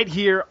right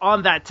here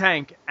on that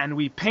tank, and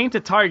we paint a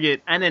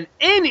target, and then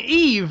in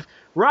EVE,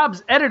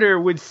 Rob's editor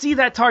would see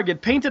that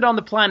target painted on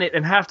the planet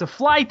and have to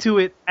fly to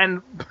it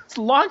and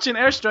launch an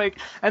airstrike,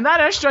 and that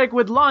airstrike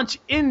would launch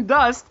in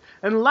dust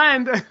and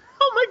land.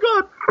 Oh my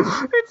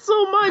god, it's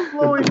so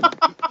mind-blowing.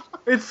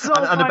 It's so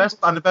and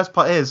the best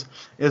part is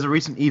a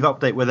recent EVE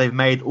update where they've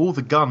made all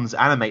the guns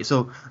animate.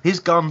 So his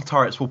gun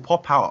turrets will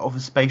pop out of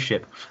his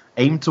spaceship,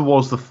 aim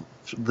towards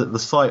the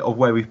site of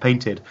where we've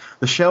painted.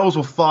 The shells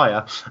will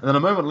fire, and then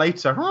a moment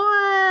later,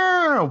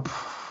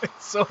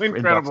 it's so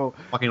incredible.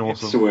 Fucking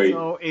awesome. It's sweet.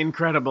 So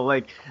incredible.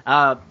 Like,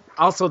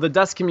 also the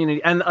Dust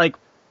community, and like,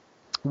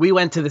 we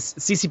went to the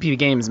CCP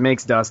Games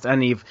makes Dust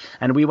and EVE,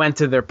 and we went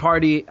to their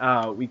party.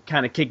 We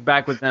kind of kicked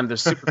back with them. They're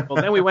super cool.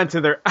 Then we went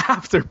to their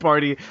after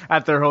party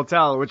at their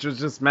hotel, which was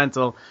just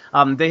mental.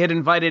 They had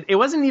invited. It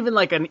wasn't even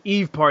like an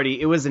EVE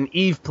party. It was an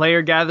EVE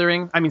player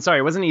gathering. I mean, sorry,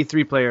 it wasn't an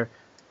E3 player.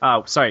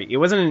 It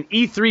wasn't an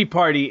E3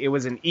 party. It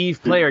was an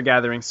EVE player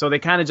gathering. So they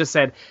kind of just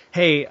said,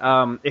 hey,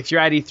 if you're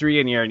at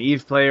E3 and you're an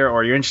EVE player,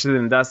 or you're interested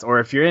in Dust, or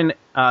if you're in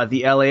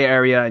the LA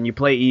area and you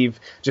play EVE,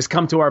 just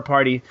come to our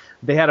party.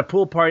 They had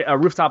a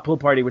rooftop pool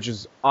party, which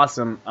is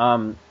awesome.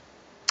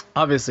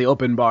 Obviously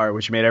open bar,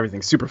 which made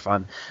everything super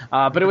fun.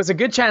 But it was a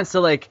good chance to,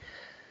 like,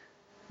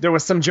 there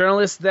was some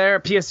journalists there.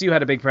 PSU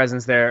had a big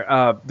presence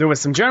there. There was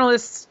some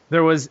journalists,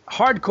 there was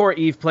hardcore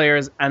EVE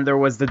players, and there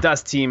was the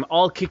Dust team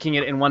all kicking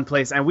it in one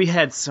place. And we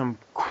had some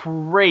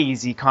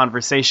crazy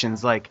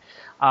conversations, like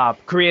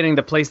creating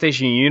the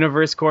PlayStation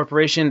Universe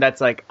Corporation.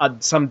 That's like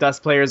some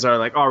Dust players are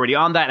like already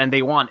on that, and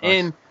they want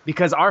in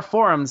because our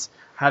forums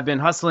have been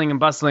hustling and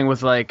bustling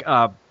with like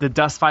the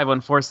Dust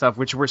 514 stuff,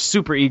 which we're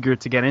super eager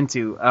to get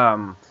into.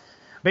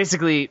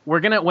 Basically,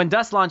 when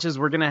Dust launches,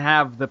 we're gonna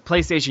have the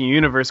PlayStation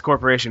Universe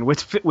Corporation,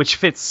 which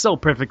fits so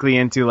perfectly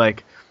into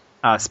like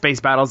space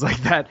battles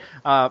like that.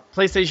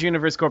 PlayStation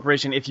Universe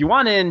Corporation. If you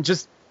want in,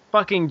 just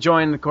fucking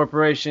join the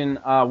corporation.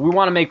 We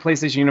want to make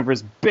PlayStation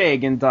Universe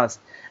big in Dust,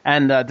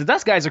 and the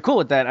Dust guys are cool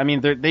with that. I mean,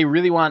 they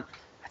really want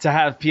to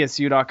have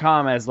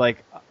PSU.com as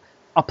like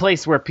a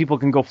place where people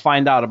can go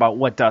find out about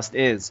what Dust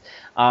is.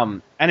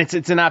 And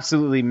it's an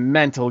absolutely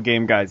mental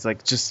game, guys.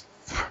 Like, just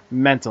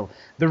mental.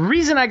 The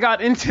reason I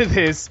got into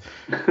this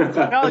to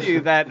tell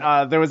you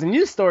that there was a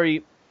news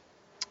story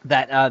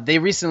that they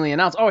recently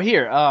announced. Oh,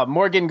 here,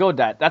 Morgan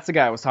Godat. That's the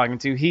guy I was talking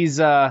to. He's,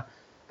 well,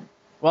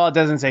 it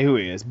doesn't say who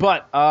he is.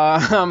 But,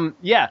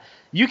 yeah,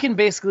 you can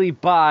basically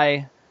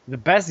buy the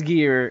best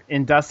gear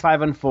in Dust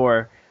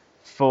 514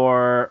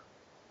 for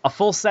a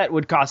full set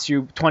would cost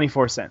you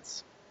 24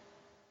 cents.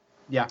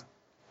 Yeah.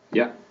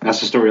 Yeah,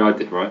 that's the story I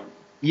did, right?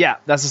 Yeah,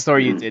 that's the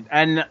story you did.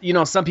 And, you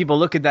know, some people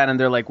look at that and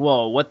they're like,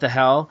 whoa, what the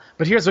hell?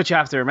 But here's what you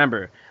have to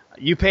remember.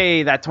 You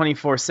pay that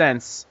 24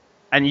 cents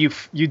and you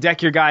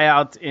deck your guy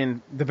out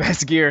in the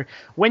best gear.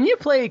 When you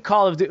play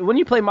when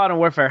you play Modern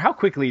Warfare, how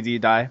quickly do you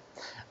die?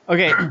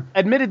 Okay,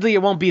 admittedly,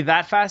 it won't be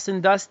that fast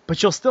in Dust,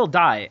 but you'll still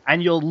die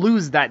and you'll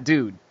lose that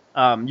dude.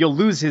 You'll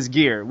lose his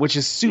gear, which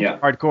is super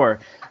hardcore.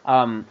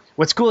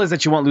 What's cool is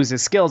that you won't lose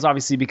his skills,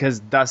 obviously, because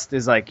Dust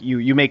is like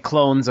you make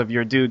clones of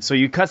your dude. So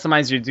you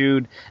customize your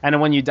dude, and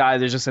then when you die,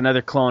 there's just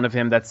another clone of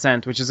him that's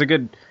sent, which is a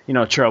good, you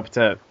know, trope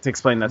to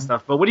explain that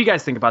stuff. But what do you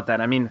guys think about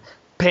that? I mean,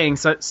 paying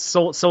such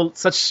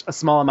a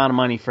small amount of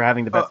money for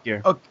having the best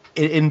gear.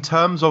 In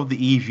terms of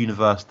the EVE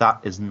universe, that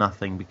is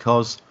nothing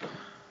because,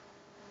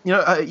 you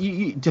know, have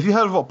you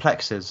heard of what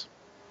Plex is?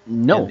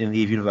 No. In the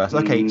EVE universe.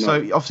 Okay, so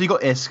obviously you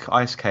got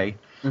ISK.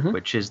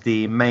 Which is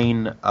the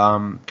main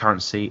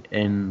currency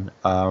in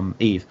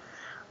EVE.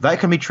 That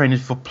can be traded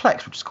for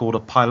Plex, which is called a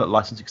pilot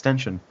license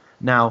extension.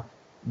 Now,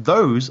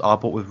 those are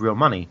bought with real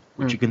money,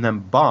 which you can then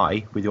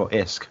buy with your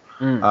ISK.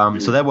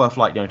 So they're worth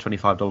like, you know,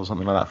 $25 or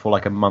something like that for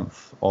like a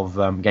month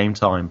of game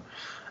time.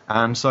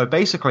 And so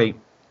basically,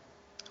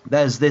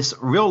 there's this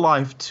real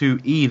life to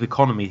EVE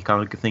economy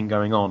kind of thing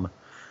going on.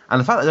 And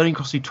the fact that it only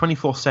costs you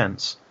 24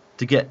 cents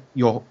to get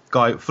your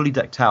guy fully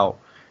decked out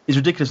is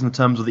ridiculous in the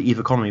terms of the EVE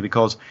economy,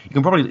 because you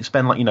can probably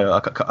spend like, you know,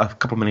 a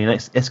couple million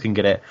ISK and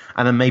get it,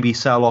 and then maybe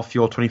sell off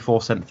your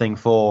 24 cent thing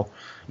for,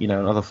 you know,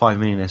 another 5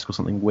 million ISK or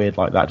something weird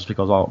like that, just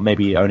because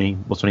maybe it only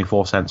was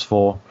 24 cents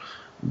for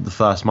the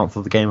first month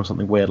of the game or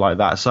something weird like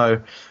that.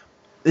 So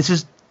this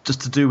is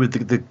just to do with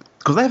the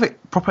because they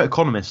have proper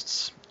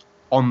economists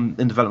in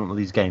development of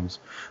these games,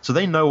 so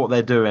they know what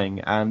they're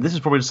doing, and this is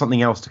probably just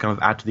something else to kind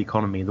of add to the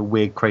economy, the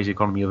weird, crazy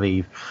economy of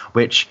EVE,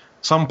 which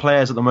some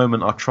players at the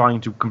moment are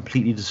trying to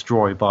completely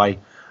destroy by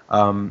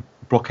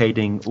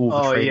blockading all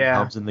the trading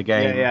hubs in the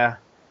game. Yeah.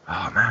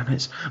 Oh man,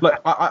 it's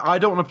look. I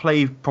don't want to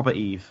play proper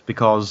Eve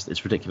because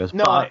it's ridiculous.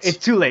 No, but it's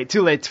too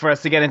late for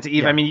us to get into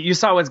Eve. Yeah. I mean, you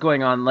saw what's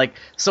going on. Like,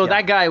 so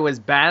that guy was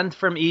banned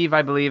from Eve,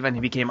 I believe, and he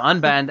became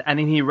unbanned, and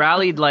then he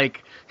rallied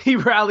like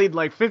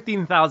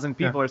 15,000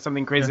 people or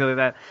something crazy like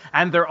that,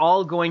 and they're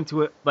all going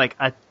to like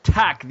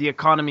attack the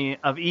economy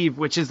of Eve,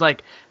 which is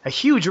like a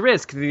huge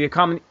risk to the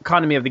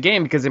economy of the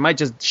game because it might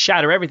just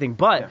shatter everything.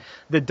 But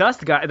the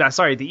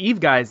the Eve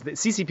guys, the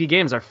CCP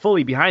Games are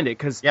fully behind it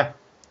because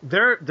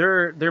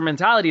their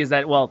mentality is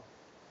that, well,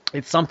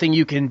 it's something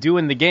you can do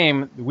in the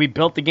game. We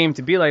built the game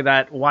to be like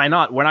that. Why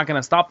not? We're not going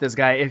to stop this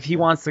guy. If he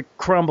wants to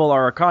crumble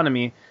our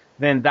economy,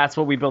 then that's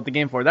what we built the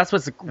game for. That's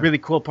what's the really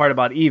cool part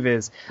about Eve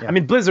is. Yeah. I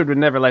mean, Blizzard would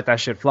never let that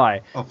shit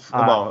fly.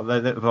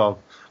 Well,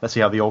 let's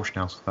see how the auction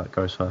house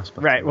goes first.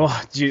 But, right. Well,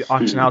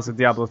 auction house of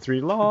Diablo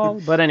 3,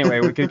 lol. But anyway,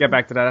 we could get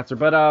back to that after.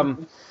 But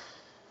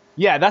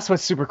yeah, that's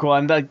what's super cool.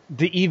 And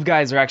the Eve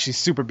guys are actually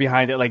super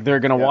behind it. Like, they're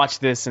going to watch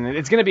this, and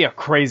it's going to be a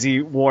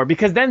crazy war.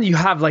 Because then you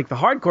have, like, the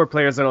hardcore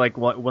players that are like,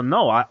 well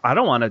no, I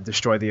don't want to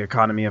destroy the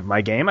economy of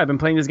my game. I've been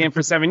playing this game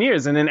for 7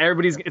 years. And then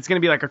it's going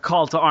to be like a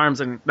call to arms,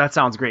 and that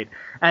sounds great.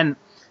 And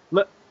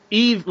look,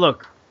 Eve,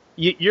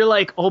 you're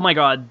like, oh my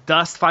god,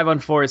 Dust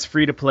 514 is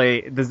free to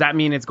play. Does that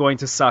mean it's going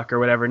to suck or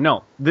whatever?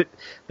 No.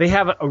 They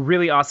have a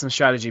really awesome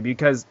strategy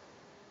because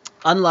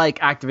unlike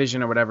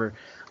Activision or whatever,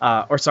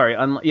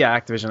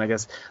 Activision, I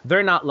guess,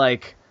 they're not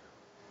like,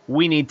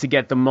 we need to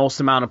get the most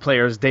amount of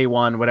players day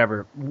one,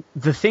 whatever.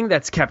 The thing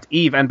that's kept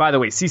Eve, and by the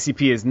way,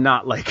 CCP is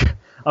not like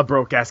a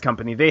broke-ass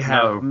company. They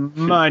have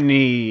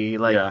money,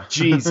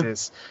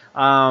 Jesus.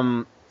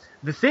 The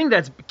thing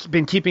that's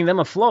been keeping them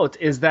afloat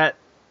is that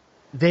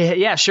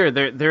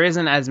there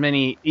isn't as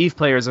many Eve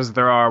players as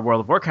there are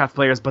World of Warcraft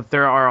players, but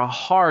there are a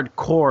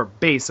hardcore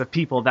base of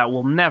people that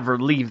will never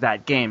leave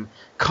that game,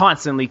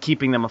 constantly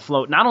keeping them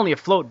afloat. Not only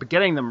afloat, but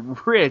getting them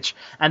rich,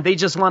 and they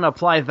just want to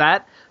apply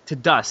that to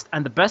Dust.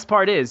 And the best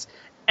part is,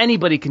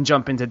 anybody can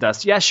jump into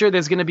Dust. Yeah, sure,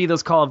 there's going to be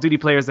those Call of Duty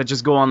players that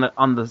just go on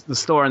the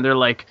store and they're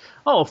like,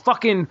 oh,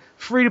 fucking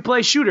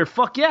free-to-play shooter.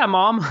 Fuck yeah,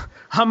 Mom.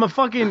 I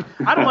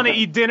don't want to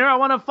eat dinner. I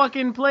want to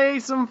fucking play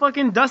some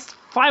fucking Dust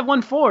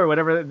 514 or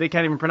whatever. They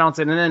can't even pronounce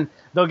it. And then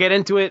they'll get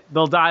into it,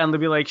 they'll die, and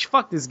they'll be like,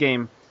 fuck this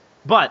game.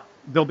 But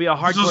there'll be a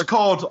hardcore... This is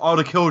COD, I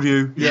would have killed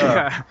you.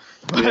 Yeah.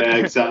 Yeah,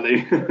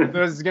 exactly.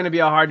 There's going to be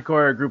a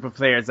hardcore group of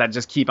players that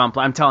just keep on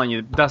playing. I'm telling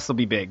you, Dust will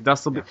be big.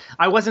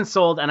 I wasn't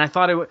sold, and I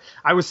thought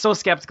I was so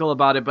skeptical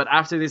about it, but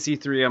after this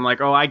E3, I'm like,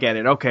 oh, I get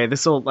it. Okay,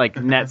 this will like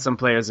net some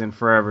players in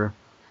forever.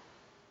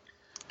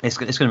 It's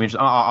going to be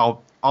interesting.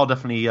 I'll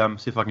definitely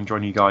see if I can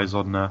join you guys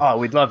on.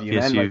 We'd love you,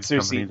 man. Like,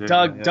 seriously,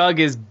 company, Doug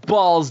is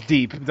balls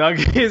deep.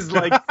 Doug is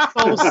like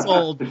so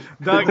sold.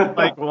 Doug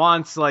like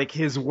wants like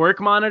his work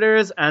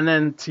monitors, and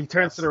then he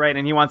turns to the right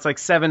and he wants like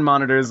 7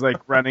 monitors like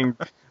running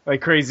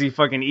like crazy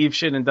fucking Eve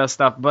shit and Dust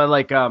stuff. But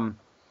like and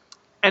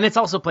it's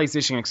also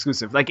PlayStation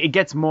exclusive. Like, it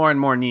gets more and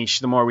more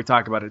niche the more we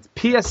talk about it.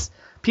 It's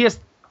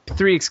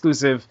PS3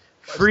 exclusive,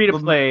 free to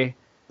play.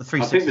 I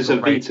think there's a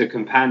Vita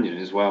companion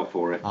as well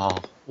for it. Oh.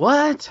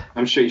 What?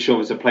 I'm sure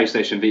there's a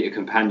PlayStation Vita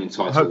companion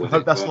title. I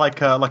hope that's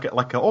like a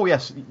oh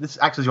yes, this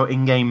acts as your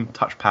in-game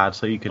touchpad,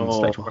 so you can.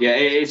 Yeah,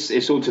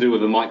 it's all to do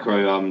with the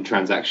micro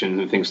transactions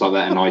and things like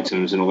that, and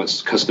items and all that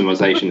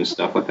customization and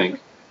stuff. I think.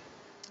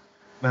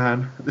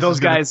 Man, those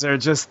guys are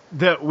just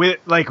we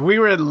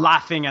were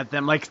laughing at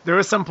them. Like, there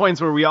were some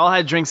points where we all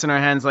had drinks in our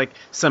hands, like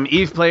some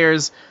Eve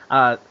players.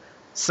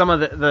 Some of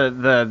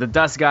the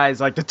Dust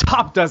guys, like the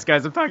top Dust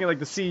guys, I'm talking like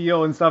the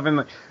CEO and stuff, and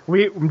like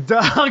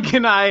Doug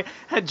and I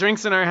had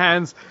drinks in our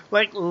hands,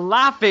 like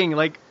laughing,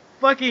 like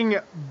fucking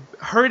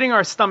hurting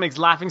our stomachs,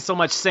 laughing so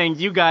much, saying,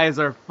 you guys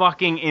are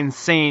fucking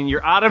insane,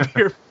 you're out of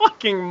your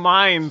fucking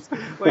minds.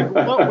 Like,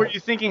 what were you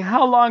thinking?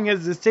 How long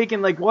has this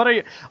taken? Like, what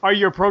are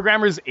your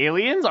programmers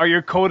aliens? Are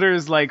your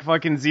coders like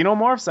fucking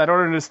xenomorphs? I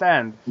don't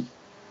understand.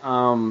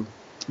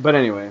 But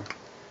anyway,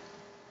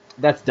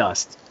 that's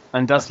Dust,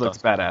 and Dust looks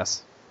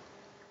badass.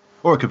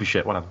 Or it could be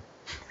shit, whatever.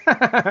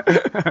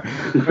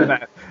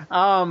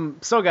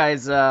 So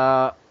guys,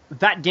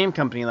 that game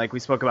company, like we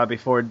spoke about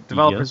before,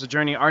 developers of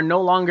Journey, are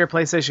no longer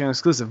PlayStation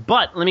exclusive.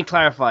 But let me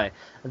clarify.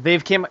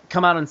 They've come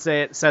out and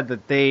said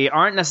that they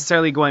aren't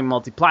necessarily going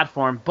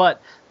multi-platform,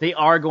 but they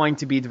are going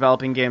to be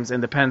developing games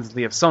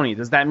independently of Sony.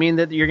 Does that mean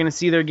that you're going to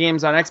see their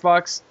games on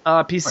Xbox,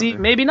 PC?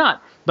 Maybe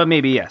not, but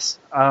maybe yes.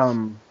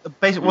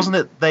 Basically, wasn't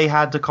it they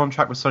had the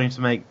contract with Sony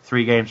to make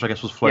 3 games, which I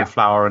guess was Flow,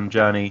 Flower, and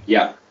Journey?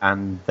 Yeah.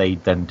 And they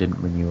then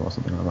didn't renew or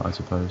something like that, I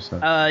suppose. So.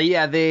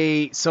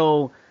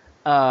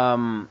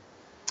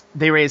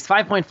 They raised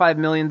 $5.5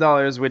 million,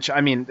 which, I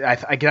mean,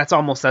 I that's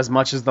almost as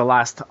much as the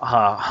last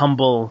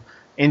humble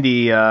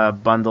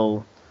indie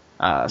bundle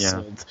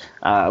sold,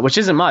 which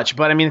isn't much.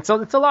 But, I mean, it's a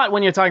lot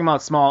when you're talking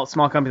about small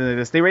companies like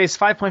this. They raised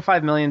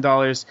 $5.5 million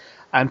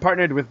and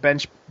partnered with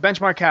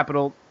Benchmark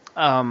Capital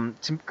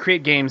to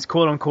create games,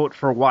 quote-unquote,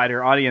 for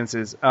wider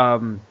audiences,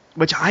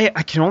 which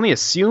I can only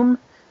assume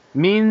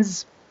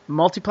means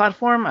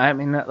multi-platform. I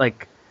mean,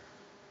 like...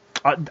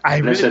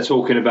 Unless they're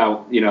talking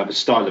about, the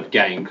style of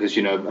game, because,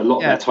 a lot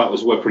of their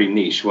titles were pretty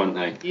niche, weren't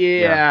they?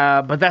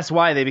 Yeah, but that's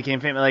why they became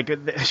famous. Like,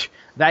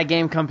 that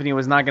game company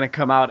was not going to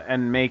come out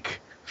and make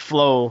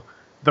Flow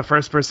the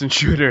first-person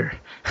shooter.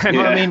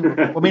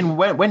 I mean,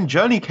 when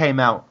Journey came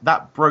out,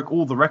 that broke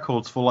all the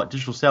records for like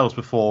digital sales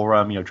before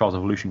Trials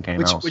Evolution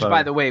came out. Which,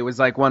 by the way, was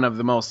like one of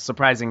the most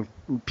surprising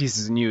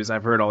pieces of news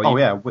I've heard all year. Oh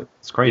yeah,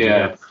 it's crazy.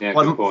 Yeah,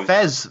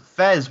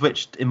 Fez,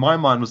 which in my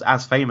mind was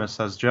as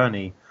famous as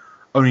Journey,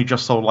 only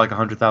just sold like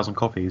 100,000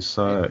 copies.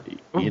 So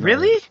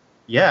really?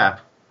 Yeah.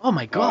 Oh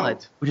my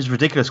god. Which is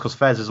ridiculous because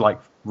Fez is like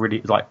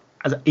really like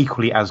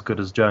equally as good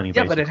as Journey.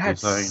 Yeah, but it had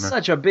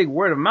such a big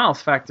word of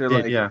mouth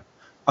factor. Yeah.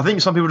 I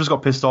think some people just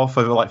got pissed off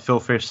over like Phil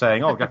Fish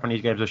saying, "Oh,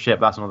 Japanese games are shit."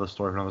 But that's another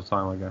story for another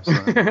time, I guess. So.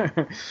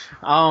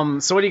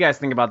 So what do you guys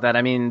think about that?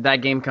 I mean, that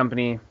game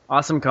company,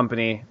 awesome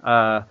company.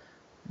 What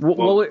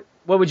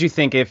would you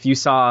think if you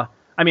saw?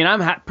 I mean,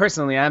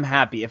 personally, I'm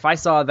happy if I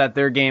saw that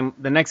their game,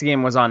 the next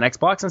game, was on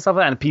Xbox and stuff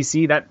like that, and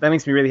PC. That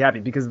makes me really happy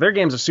because their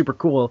games are super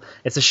cool.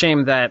 It's a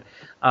shame that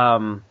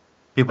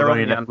people with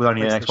only an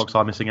Xbox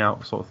are missing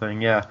out, sort of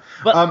thing. Yeah,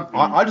 but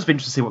I'd just be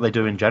interested to see what they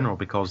do in general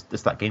because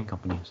it's that game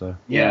company. So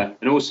yeah,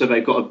 and also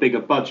they've got a bigger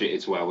budget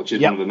as well, which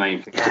is one of the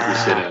main things to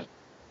consider.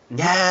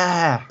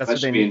 Yeah, that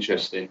should be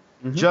interesting.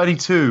 Mm-hmm. Journey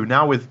 2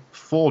 now with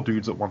 4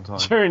 dudes at one time.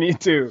 Journey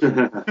 2,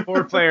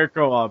 4-player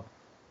co-op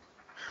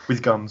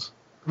with guns.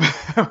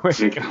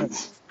 With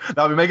guns.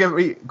 That would make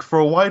it for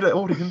a wider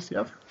audience.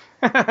 Yeah.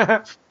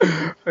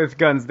 With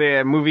guns,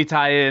 the movie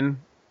tie-in.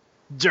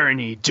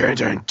 Journey. Dun,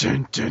 dun,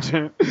 dun, dun,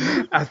 dun.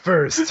 At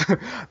first,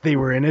 they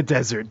were in a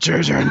desert.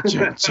 Dun, dun,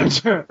 dun,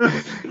 dun,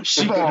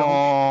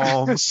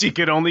 dun. She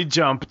could only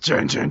jump.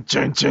 Dun, dun,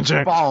 dun, dun,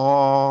 dun.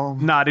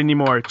 Not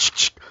anymore.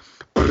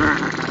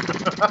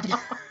 That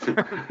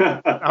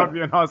would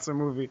be an awesome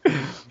movie.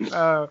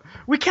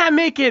 We can't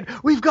make it.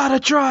 We've got to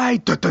try.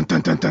 Dun, dun,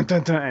 dun, dun, dun,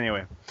 dun, dun.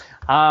 Anyway.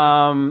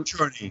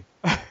 Journey.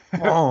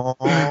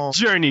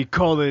 Journey,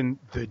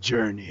 the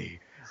journey.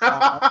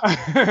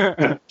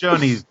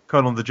 Journey's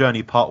the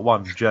Journey Part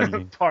 1.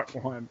 Journey. Part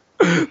 1.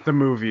 The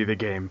movie, the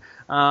game.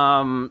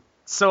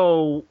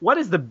 So, what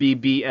is the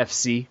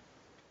BBFC?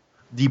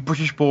 The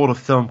British Board of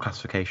Film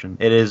Classification.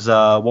 It is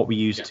what we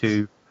use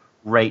to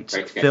rate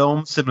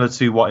film, similar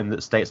to what in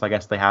the States, I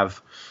guess, they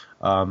have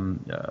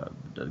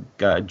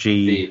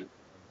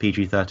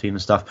PG-13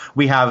 and stuff.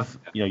 We have,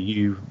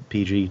 U,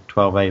 PG,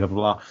 12A, blah, blah,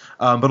 blah.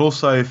 But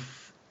also,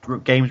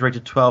 games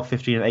rated 12,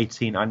 15, and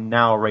 18 are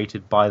now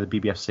rated by the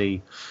BBFC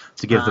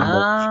to give them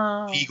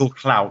more legal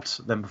clout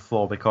than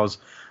before, because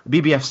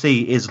the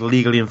BBFC is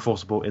legally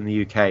enforceable in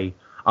the UK,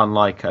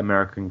 unlike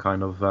American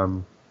kind of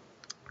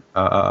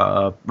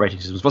rating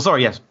systems. But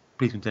sorry, yes,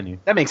 please continue.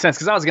 That makes sense,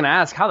 because I was going to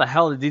ask, how the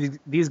hell did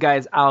these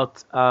guys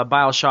out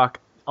BioShock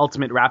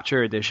Ultimate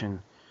Rapture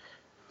Edition?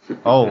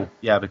 Oh,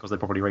 yeah, because they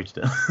probably rated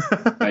it.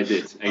 I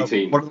did,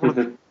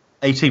 18.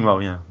 18,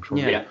 well, yeah, I'm sure.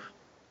 Yeah.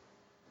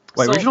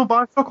 Wait, original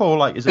BioShock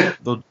or is it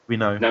we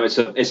know? No,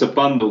 it's a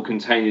bundle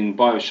containing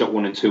BioShock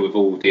 1 and 2 with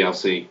all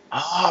DLC.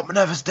 Oh,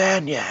 Minerva's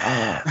Den,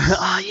 yeah.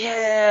 Oh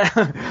yeah.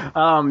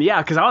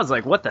 Yeah, because I was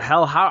like, what the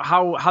hell?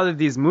 How did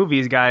these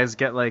movies guys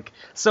get like?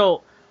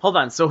 So hold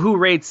on. So who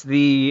rates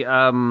the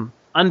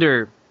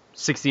under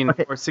 16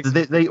 or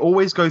 16? They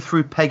always go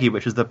through PEGI,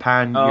 which is the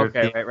Pan. Oh,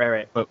 okay,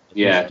 right.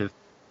 Yeah.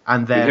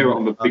 And then you hear it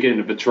on the beginning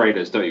of the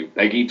trailers, don't you?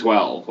 PEGI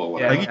 12 or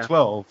whatever. PEGI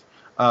 12.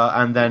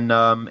 And then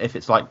if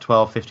it's like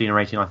 12, 15, or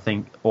 18, I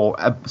think, or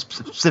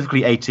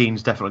specifically 18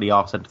 is definitely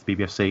are sent to the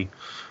BBFC.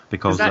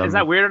 Because is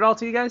that weird at all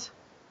to you guys?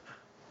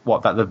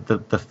 What,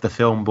 that the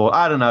film board?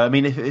 I don't know. I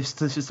mean, if it's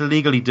to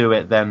legally do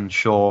it, then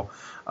sure.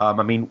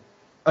 I mean,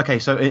 okay,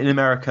 so in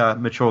America,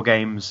 mature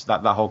games,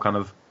 that whole kind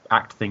of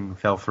act thing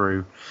fell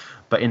through.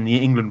 But in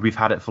England, we've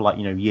had it for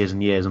years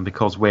and years, and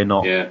because we're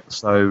not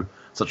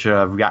such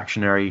a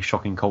reactionary,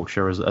 shocking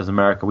culture as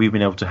America, we've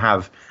been able to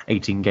have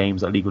 18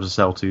 games that are legal to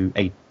sell to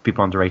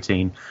people under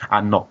 18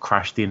 and not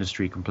crash the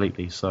industry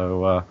completely.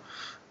 So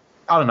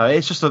I don't know.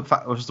 It's just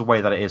the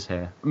way that it is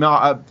here. I mean,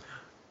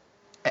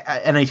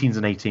 an 18's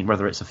an 18,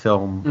 whether it's a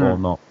film or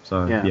not.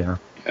 So yeah.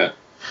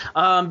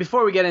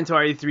 Before we get into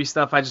our E3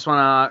 stuff, I just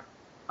want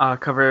to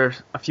cover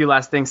a few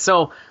last things.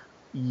 So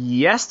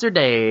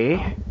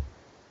yesterday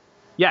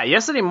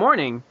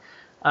morning,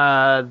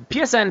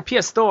 PSN,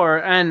 PS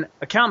Store, and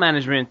account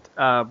management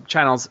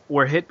channels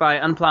were hit by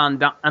unplanned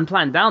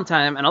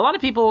downtime, and a lot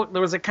of people,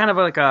 there was a kind of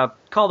like a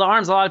call to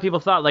arms. A lot of people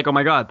thought like, oh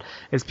my god,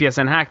 is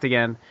PSN hacked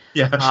again?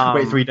 Yeah,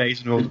 wait 3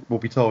 days and we'll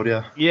be told,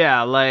 yeah.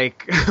 Yeah,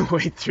 like,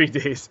 wait 3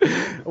 days.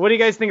 What do you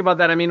guys think about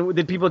that? I mean,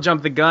 did people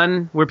jump the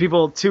gun? Were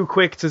people too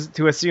quick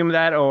to assume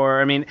that?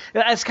 Or, I mean,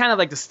 that's kind of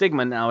like the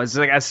stigma now. It's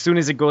like as soon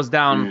as it goes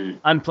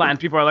down unplanned,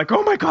 people are like,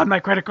 oh my god,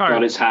 my credit card.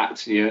 God, it's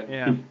hacked,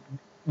 yeah.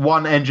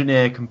 One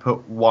engineer can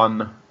put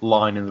one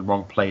line in the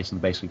wrong place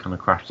and basically kind of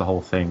crash the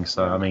whole thing.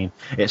 So I mean,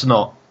 it's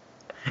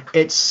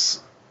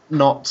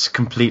not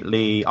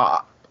completely.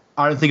 I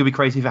don't think it'd be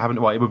crazy if it happened.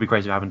 Well, it would be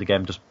crazy if it happened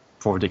again, just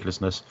for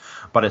ridiculousness.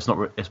 But it's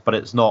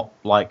not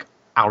like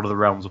out of the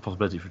realms of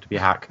possibility for it to be a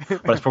hack,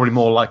 but it's probably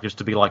more likely just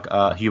to be like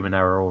a human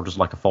error or just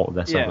like a fault of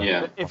their server.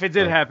 Yeah. If it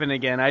did happen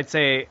again, I'd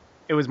say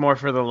it was more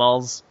for the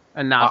lulls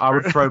and not. I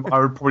would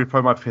probably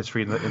throw my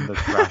PS3 in the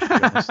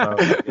trash. So.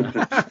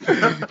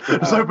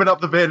 Just open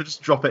up the bin and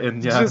just drop it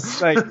in. Yeah.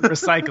 Just like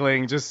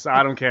recycling. Just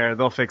I don't care.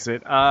 They'll fix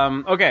it.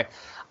 Okay.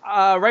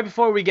 Right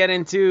before we get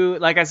into,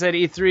 like I said,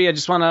 E3, I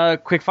just want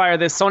to quick fire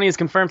this. Sony is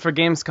confirmed for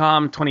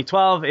Gamescom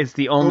 2012. It's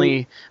the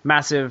only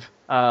massive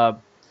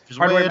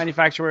hardware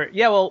manufacturer.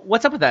 Yeah, well,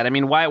 what's up with that? I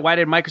mean, why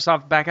did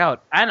Microsoft back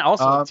out? And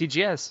also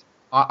TGS.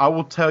 I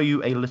will tell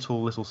you a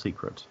little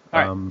secret.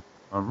 All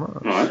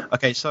right.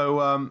 Okay,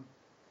 so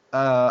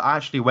I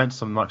actually went to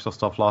some Microsoft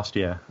stuff last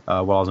year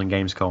while I was in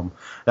Gamescom.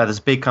 They had this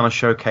big kind of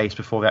showcase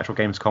before the actual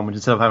Gamescom, and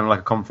instead of having like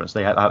a conference,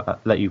 they had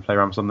let you play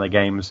around with some of their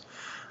games.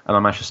 And I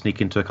managed to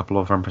sneak into a couple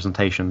of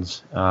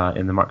presentations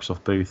in the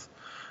Microsoft booth.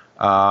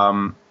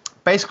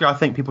 Basically, I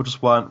think people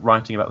just weren't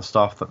writing about the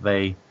stuff that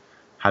they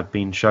had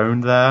been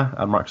shown there,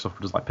 and Microsoft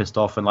was just like pissed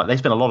off. And like they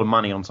spent a lot of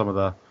money on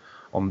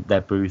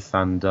their booth,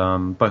 and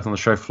both on the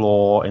show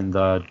floor, in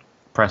the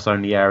press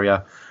only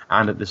area,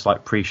 and at this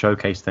like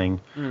pre-showcase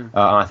thing. And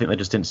I think they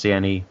just didn't see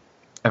any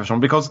effort on,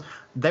 because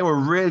they were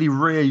really,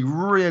 really,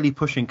 really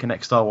pushing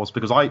Kinect Star Wars,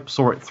 because I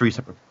saw it three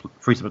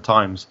separate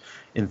times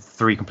in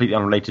 3 completely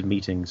unrelated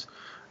meetings.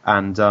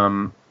 And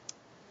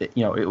it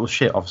was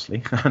shit,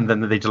 obviously. And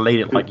then they delayed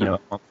it the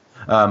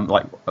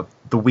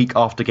week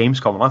after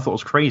Gamescom, and I thought it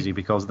was crazy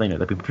because they've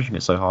been pushing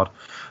it so hard.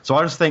 So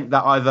I just think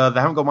that either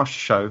they haven't got much to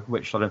show,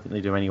 which I don't think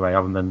they do anyway,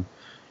 other than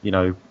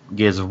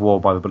Gears of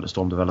War by the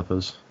Bulletstorm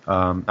developers.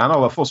 And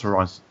Forza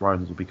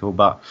Horizons would be cool,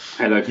 but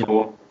Halo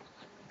 4.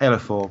 Halo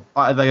 4,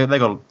 they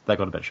got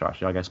a bit shy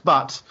actually, I guess.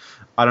 But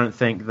I don't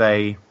think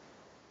they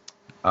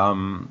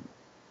won't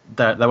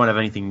have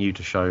anything new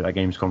to show at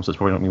Gamescom, so it's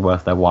probably not going to be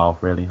worth their while,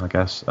 really, I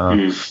guess.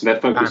 They're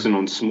focusing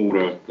on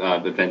smaller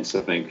events,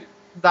 I think.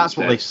 That's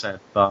what they said,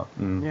 but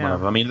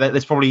whatever. I mean,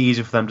 it's probably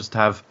easier for them just to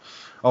have,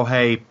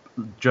 hey,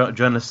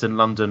 journalists in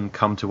London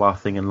come to our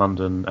thing in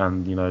London,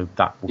 and,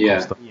 that will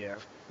cost them. Yeah.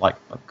 Like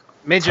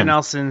Major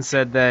Nelson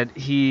said that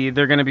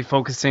they're going to be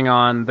focusing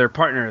on their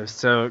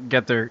partners to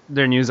get their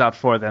news out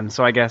for them.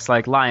 So I guess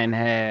like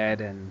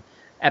Lionhead and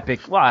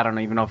Epic. Well, I don't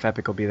even know if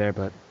Epic will be there,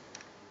 but...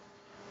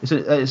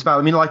 It's about,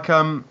 obviously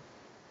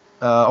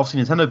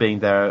Nintendo being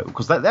there,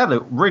 because they had a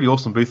really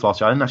awesome booth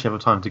last year. I didn't actually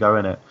have time to go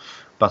in it,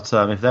 but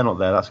if they're not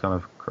there, that's kind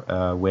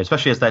of weird,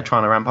 especially as they're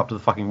trying to ramp up to the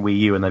fucking Wii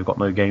U and they've got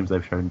no games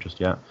they've shown just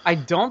yet. I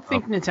don't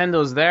think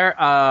Nintendo's there.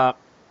 I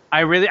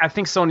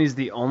think Sony's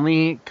the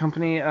only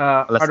company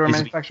hardware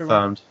manufacturer.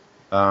 Confirmed.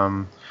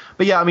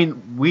 But yeah, the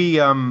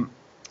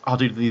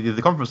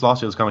conference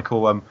last year was kind of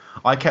cool.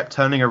 I kept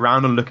turning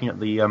around and looking at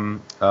the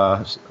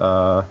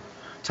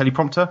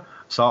teleprompter.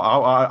 So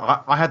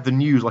I had the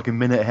news like a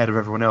minute ahead of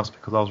everyone else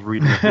because I was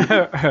reading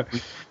it.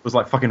 It was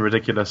like fucking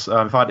ridiculous.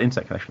 If I had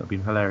internet connection, that'd be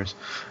hilarious.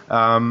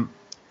 No,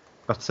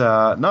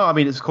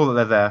 it's cool that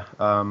they're there.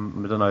 I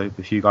don't know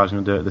if you guys are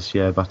going to do it this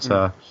year, but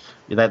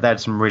they had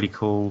some really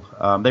cool...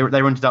 They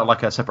rented out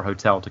like a separate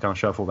hotel to kind of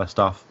show off all their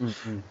stuff,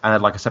 and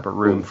had like a separate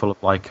room full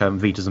of like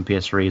Vitas and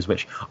PS3s,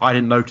 which I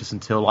didn't notice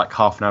until like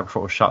half an hour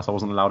before it was shut, so I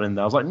wasn't allowed in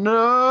there. I was like,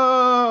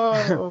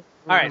 no!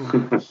 All right.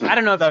 I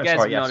don't know if you guys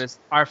have noticed,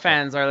 our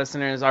fans, our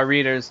listeners, our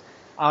readers.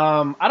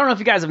 I don't know if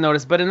you guys have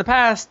noticed, but in the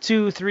past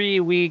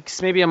 2-3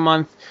 weeks, maybe a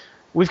month,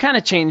 we've kind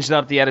of changed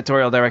up the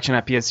editorial direction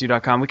at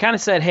PSU.com. We kind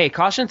of said, hey,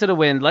 caution to the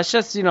wind. Let's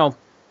just,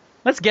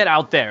 let's get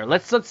out there.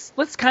 Let's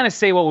kind of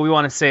say what we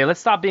want to say. Let's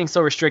stop being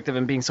so restrictive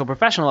and being so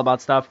professional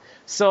about stuff.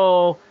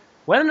 So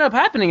what ended up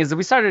happening is that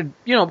we started,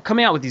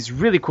 coming out with these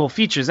really cool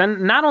features,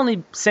 and not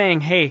only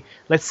saying, hey,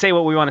 let's say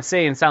what we want to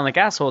say and sound like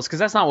assholes, because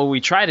that's not what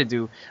we try to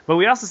do, but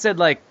we also said,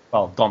 like,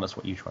 well, Don, that's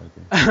what you try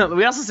to do.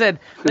 We also said,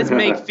 let's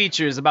make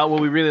features about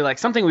what we really like,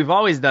 something we've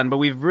always done, but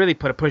we've really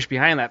put a push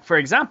behind that. For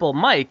example,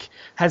 Mike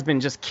has been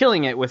just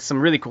killing it with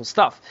some really cool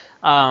stuff.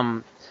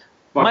 Well,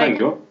 Mike, thank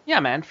you. Yeah,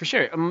 man, for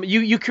sure.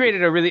 You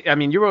created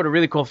you wrote a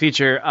really cool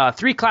feature,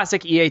 3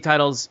 classic EA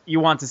titles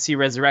you want to see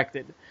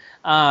resurrected.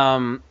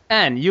 And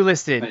you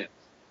listed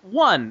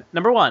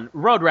number 1,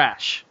 Road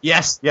Rash.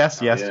 Yes.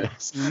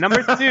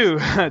 Number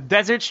 2,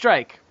 Desert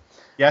Strike.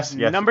 Yes.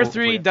 Number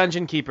 3,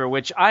 Dungeon Keeper,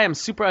 which I am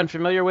super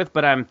unfamiliar with,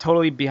 but I'm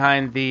totally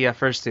behind the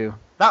first 2.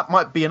 That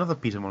might be another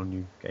Peter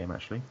Molyneux game,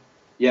 actually.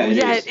 Yeah,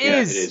 it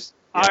is.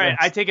 All right,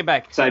 I take it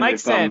back. Mike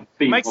said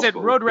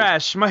Road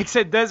Rash. Mike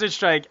said Desert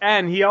Strike,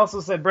 and he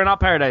also said Burnout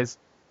Paradise.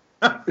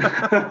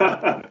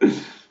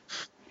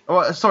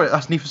 Oh, sorry,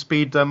 that's Need for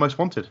Speed Most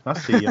Wanted.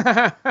 That's the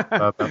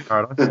Burnout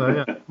Paradise. So,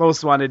 yeah.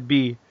 Most Wanted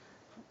B.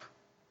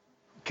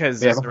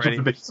 Because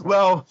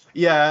well,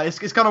 yeah, it's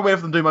kind of weird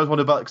for them to do Most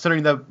Wanted, but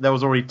considering there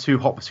was already 2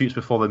 Hot Pursuits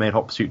before they made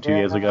Hot Pursuit 2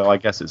 years ago, I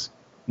guess it's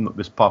not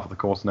this part of the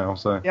course now.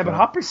 So yeah, but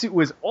Hot Pursuit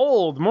was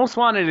old. Most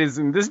Wanted is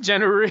in this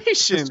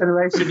generation.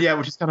 Yeah,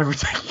 which is kind of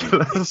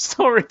ridiculous.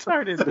 So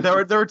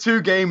retarded. There are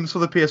 2 games for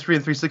the PS3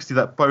 and 360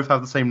 that both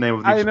have the same name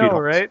of the I know,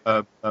 right?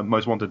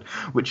 Most Wanted,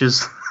 which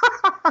is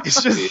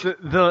It's just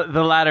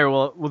the latter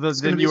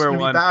the newer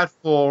one. Be bad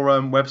for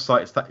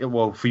websites that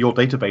for your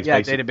database. Yeah,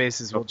 basically.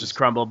 databases will just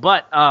crumble.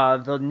 But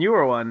the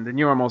newer one, the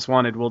newer Most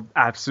Wanted, will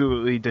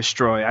absolutely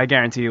destroy. I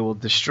guarantee it will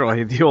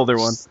destroy the older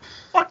one.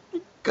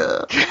 Fucking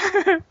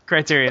good.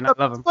 Criterion, I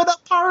love them. But that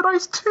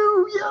Paradise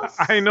 2, yes.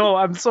 I know,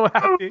 I'm so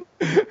happy.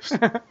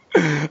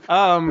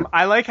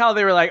 I like how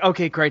they were like,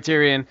 okay,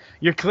 Criterion,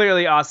 you're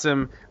clearly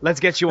awesome. Let's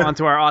get you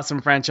onto our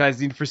awesome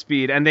franchise, Need for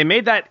Speed. And they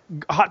made that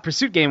Hot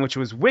Pursuit game, which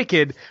was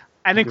wicked.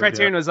 And then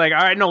Criterion was like, all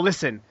right, no,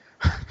 listen.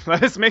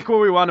 Let us make what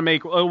we want to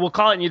make. We'll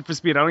call it Need for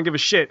Speed. I don't give a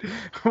shit.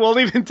 We'll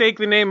even take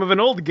the name of an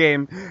old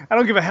game. I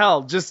don't give a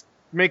hell. Just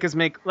let us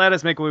make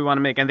what we want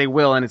to make. And they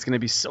will, and it's going to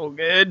be so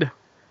good.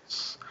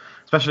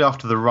 Especially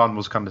after the Run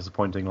was kind of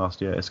disappointing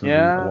last year. It's going to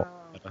be a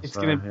lot better. It's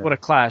going to what a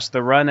clash.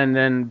 The Run and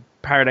then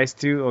Paradise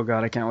 2. Oh,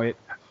 God, I can't wait.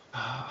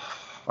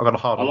 I got a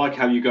hard I like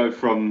how you go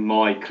from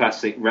my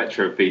classic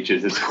retro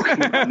features and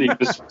talking about Need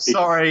for Speed.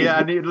 Sorry,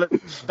 yeah.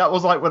 That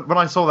was like when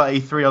I saw that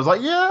E3, I was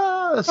like,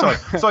 yeah. Sorry.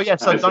 So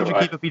Dungeon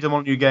Keeper Peter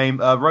Molyneux game.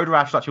 Road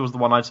Rash actually was the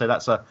one I'd say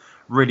that's a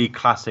really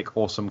classic,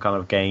 awesome kind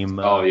of game.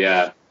 Oh,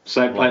 yeah.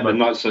 So playing the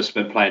nights I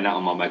spent playing that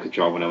on my Mega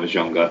Drive when I was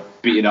younger,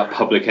 beating up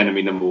Public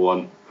Enemy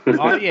 #1.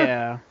 Oh,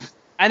 yeah.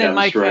 And then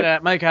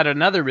Mike had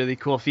another really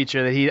cool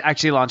feature that he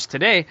actually launched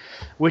today,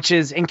 which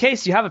is in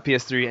case you have a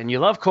PS3 and you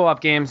love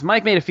co-op games,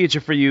 Mike made a feature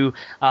for you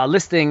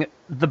listing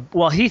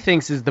he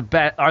thinks is the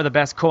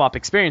best co-op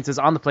experiences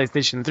on the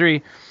PlayStation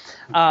 3.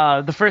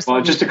 The first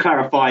one, just to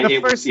clarify,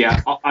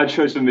 I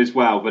chose them as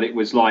well, but it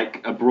was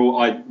like I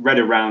read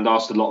around,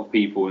 asked a lot of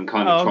people, and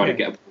kind of tried to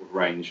get a broad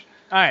range.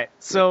 All right,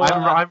 so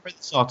I read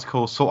this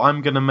article, so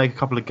I'm going to make a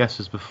couple of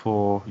guesses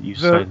before you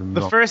say them.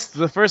 The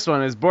first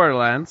one is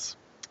Borderlands.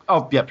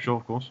 Oh, yep, sure,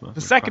 of course.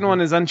 The second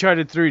one is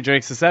Uncharted 3: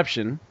 Drake's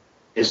Deception.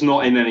 It's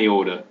not in any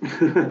order.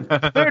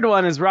 Third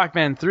one is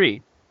Rockman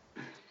 3.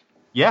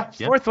 Yeah.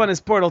 Fourth one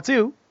is Portal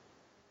 2.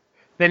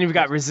 Then you've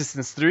got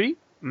Resistance 3,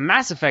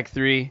 Mass Effect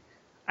 3,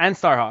 and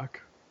Starhawk.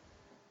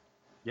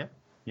 Yeah.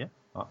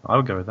 I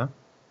would go with that.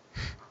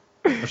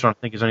 I'm trying to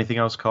think, is there anything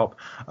else, Cop?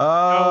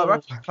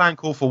 Ratchet Clank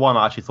Call for One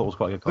I actually thought was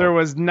quite a good call. There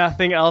was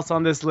nothing else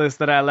on this list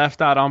that I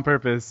left out on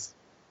purpose.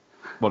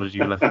 What did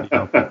you left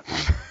out?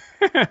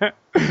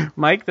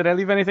 Mike, did I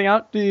leave anything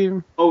out?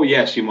 Oh,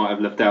 yes, you might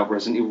have left out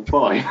Resident Evil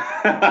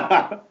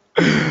 5.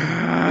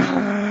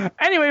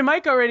 Anyway,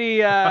 Mike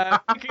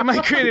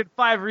created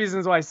 5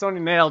 reasons why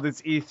Sony nailed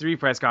its E3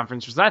 press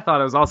conference, which I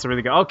thought it was also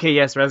really good. Okay,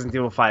 yes, Resident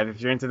Evil 5,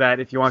 if you're into that,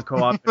 if you want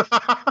co-op,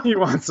 if you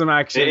want some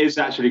action. It is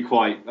actually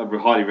quite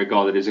highly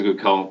regarded as a good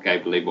co-op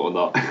game, believe it or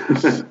not.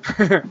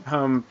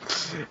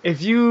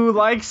 If you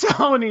like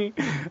Sony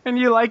and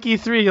you like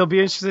E3, you'll be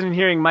interested in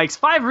hearing Mike's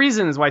 5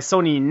 reasons why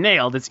Sony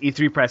nailed its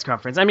E3 press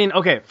conference. I mean,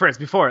 okay,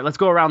 let's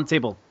go around the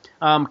table.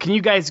 Can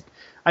you guys...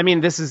 I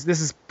mean, this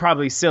is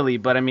probably silly,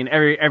 but I mean,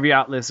 every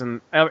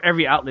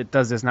outlet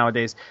does this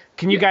nowadays.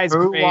 Can you guys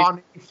who grade...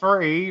 won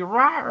E3?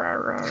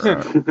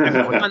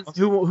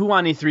 who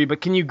won E3?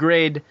 But can you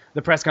grade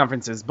the press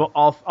conferences? But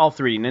all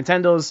 3: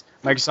 Nintendo's,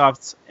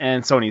 Microsoft's,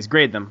 and Sony's.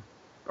 Grade them.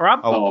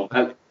 Rob?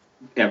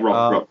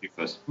 Rob, you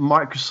first.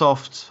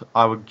 Microsoft,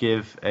 I would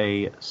give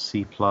a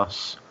C+.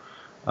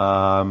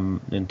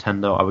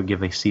 Nintendo, I would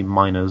give a C-, and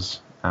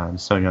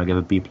Sony, I'd give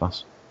a B+.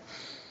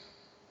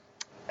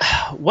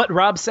 What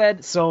Rob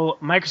said, so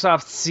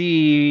Microsoft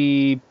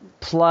C+,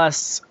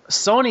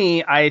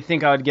 Sony, I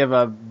think I would give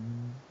a,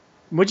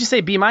 would you say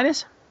B-? B+.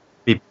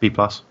 A B+.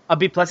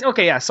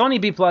 Okay, yeah,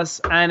 Sony B+,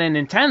 and then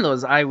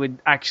Nintendo's, I would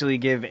actually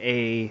give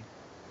a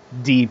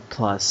D+.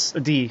 A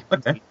D.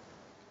 Okay.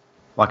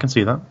 Well, I can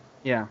see that.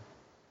 Yeah.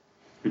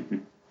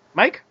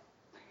 Mike?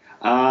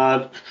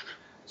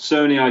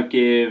 Sony, I'd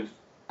give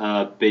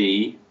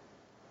B.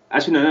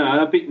 Actually,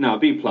 no,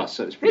 B+.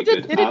 So it's pretty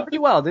good. They did pretty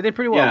well.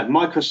 Yeah,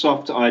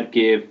 Microsoft, I'd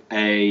give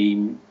a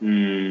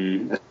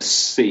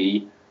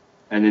C,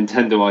 and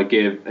Nintendo, I'd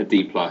give a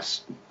D+.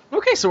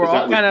 Okay, so we're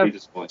all kind of...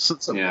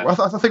 Yeah.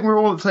 I think we're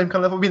all at the same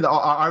kind of level. I mean,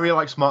 I really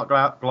like Smart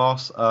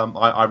Glass.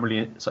 I'm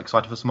really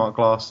excited for Smart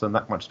Glass, and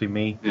that might just be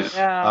me.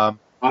 Yeah.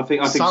 I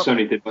think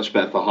Sony did much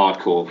better for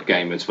hardcore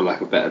gamers, for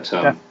lack of a better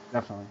term.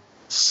 Definitely.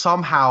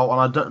 Somehow,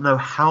 and I don't know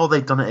how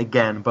they've done it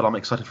again, but I'm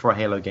excited for a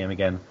Halo game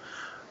again.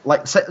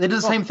 Like, they did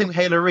the same thing with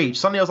Halo Reach.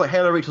 Suddenly I was like,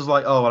 Halo Reach was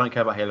like, oh, I don't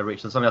care about Halo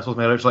Reach. And suddenly I saw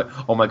Halo Reach, like,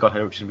 oh my god,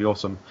 Halo Reach is going to be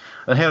awesome.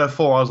 And Halo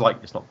 4, I was like,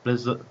 it's not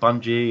Blizzard,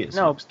 Bungie, it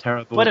looks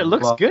terrible. But it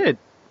looks good.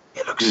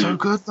 It looks so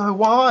good, though.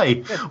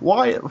 Why?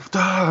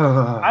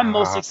 I'm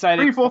most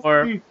excited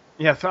for...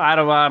 Yeah,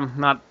 I'm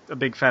not a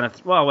big fan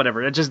of... Well,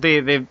 whatever. It just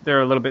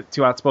they're a little bit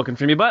too outspoken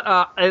for me. But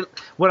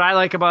what I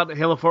like about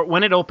Halo 4,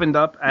 when it opened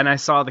up and I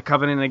saw the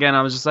Covenant again,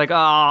 I was just like,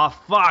 oh,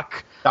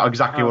 fuck. That's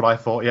exactly what I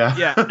thought, yeah.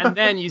 Yeah, and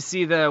then you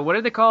see what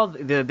are they called?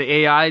 The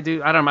AI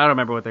dude? I don't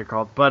remember what they're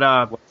called. But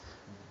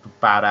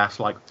badass,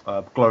 like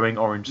glowing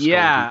orange.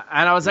 Yeah,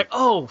 and I was like,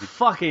 oh,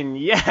 fucking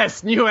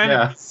yes, new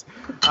enemies.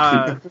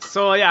 Yeah.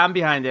 So yeah, I'm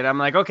behind it. I'm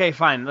like, okay,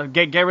 fine,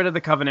 get rid of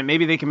the Covenant.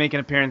 Maybe they can make an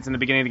appearance in the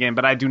beginning of the game,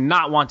 but I do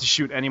not want to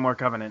shoot any more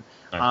Covenant.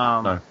 No.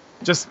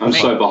 I'm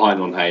so behind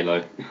on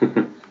Halo.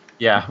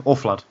 Yeah, or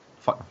Flood.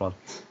 Fuck the Flood.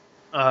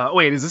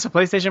 Wait, is this a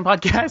PlayStation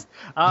podcast?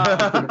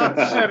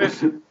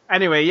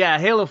 Anyway, yeah,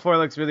 Halo 4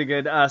 looks really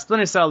good.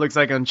 Splinter Cell looks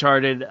like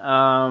Uncharted.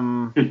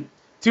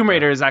 Tomb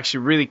Raider is actually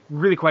really,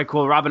 really quite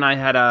cool. Rob and I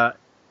had a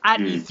at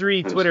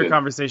E3 Twitter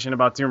conversation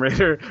about Tomb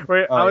Raider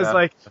where I was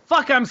like,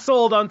 fuck, I'm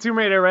sold on Tomb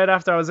Raider right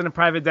after I was in a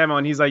private demo,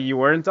 and he's like, you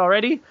weren't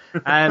already?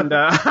 And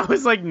I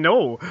was like,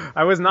 no,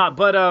 I was not.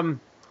 But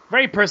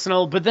very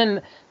personal. But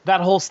then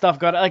that whole stuff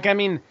got, like, I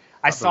mean,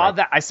 I saw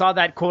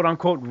that quote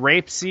unquote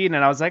rape scene,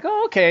 and I was like,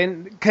 oh, okay.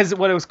 Because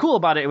what was cool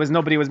about it was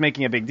nobody was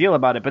making a big deal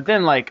about it. But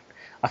then, like,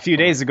 a few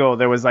days ago,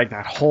 there was like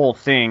that whole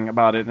thing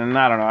about it, and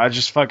I don't know.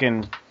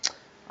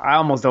 I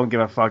almost don't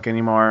give a fuck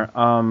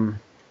anymore.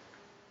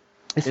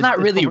 It's not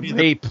really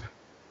rape.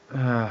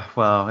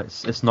 Well,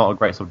 it's not a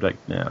great subject.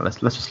 Yeah, let's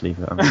just leave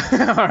it.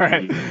 All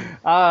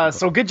right.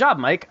 So good job,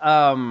 Mike.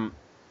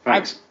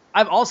 Thanks.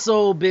 I've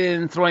also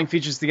been throwing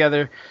features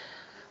together.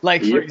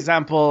 Like, for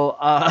example,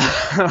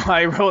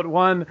 I wrote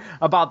one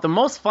about the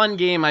most fun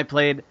game I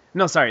played.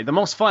 No, sorry, the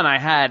most fun I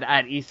had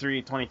at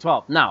E3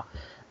 2012. Now,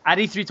 at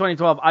E3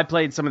 2012, I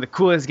played some of the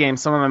coolest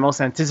games, some of my most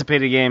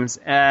anticipated games,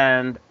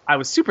 and I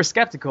was super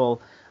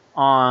skeptical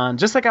on,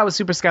 just like I was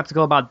super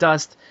skeptical about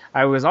Dust,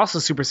 I was also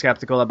super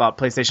skeptical about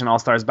PlayStation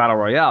All-Stars Battle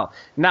Royale.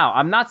 Now,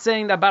 I'm not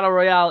saying that Battle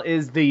Royale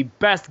is the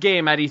best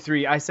game at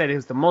E3. I said it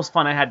was the most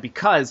fun I had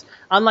because,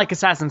 unlike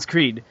Assassin's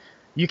Creed,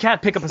 you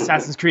can't pick up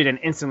Assassin's Creed and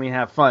instantly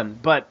have fun.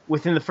 But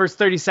within the first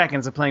 30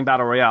 seconds of playing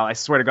Battle Royale, I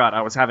swear to God,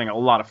 I was having a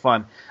lot of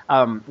fun.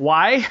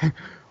 Why?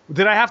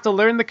 Did I have to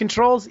learn the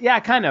controls? Yeah,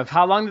 kind of.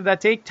 How long did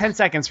that take? 10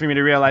 seconds for me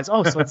to realize,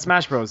 oh, so it's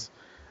Smash Bros.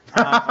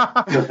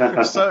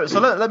 So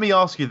let me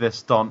ask you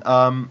this,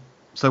 Don.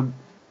 So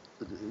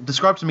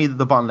describe to me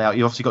the button layout.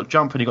 You obviously got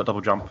jump and you got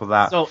double jump for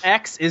that. So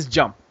X is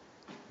jump.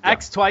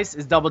 X twice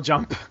is double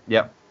jump.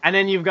 Yep. And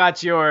then you've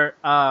got your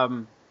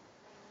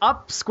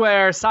up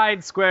square,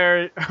 side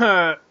square,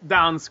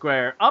 down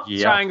square, up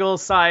triangle,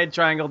 side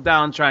triangle,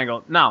 down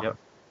triangle. Now,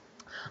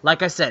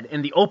 like I said,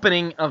 in the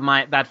opening of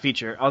that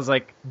feature, I was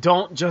like,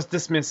 don't just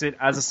dismiss it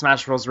as a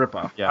Smash Bros.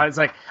 Ripoff. I was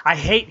like, I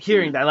hate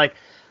hearing that. Like,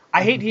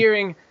 I hate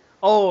hearing,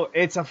 oh,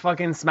 it's a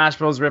fucking Smash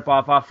Bros.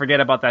 Ripoff. Oh, forget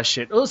about that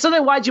shit. So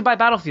then why'd you buy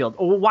Battlefield?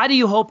 Why do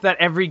you hope that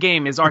every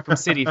game is Arkham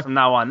City from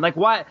now on? Like,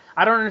 why?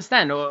 I don't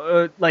understand.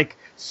 Like,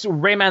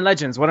 Rayman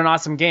Legends, what an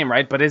awesome game,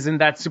 right? But isn't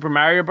that Super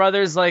Mario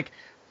Brothers? Like,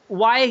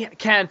 why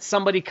can't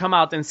somebody come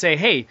out and say,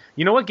 hey,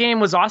 you know what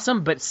game was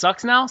awesome but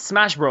sucks now?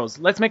 Smash Bros.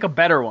 Let's make a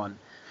better one.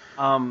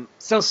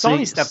 So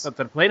Sony steps up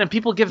to the plate, and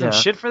people give them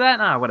shit for that?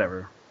 Nah,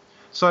 whatever.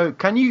 So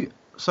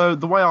So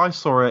the way I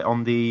saw it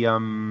on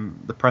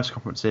the press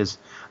conference is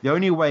the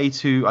only way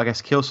to, I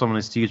guess, kill someone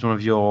is to use one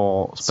of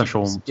your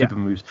special super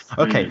moves.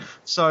 Okay,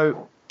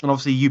 so and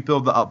obviously you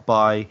build that up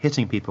by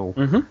hitting people.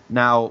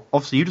 Now,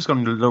 obviously you just got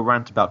into a little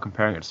rant about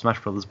comparing it to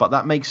Smash Brothers, but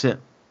that makes it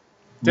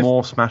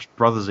more Smash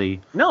Brothers-y.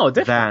 No,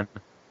 different.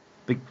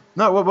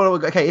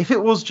 Okay, if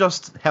it was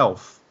just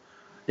health,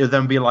 it would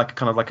then be like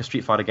kind of like a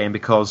Street Fighter game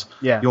because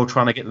you're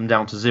trying to get them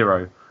down to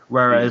 0.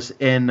 Whereas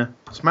in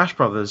Smash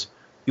Brothers,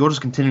 you're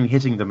just continually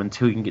hitting them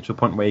until you can get to a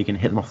point where you can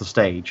hit them off the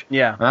stage.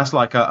 Yeah. And that's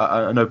like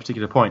a no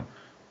particular point.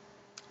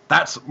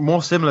 That's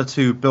more similar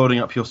to building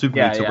up your super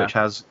meter, which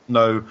has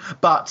no...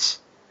 But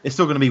it's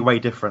still going to be way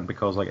different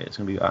because like it's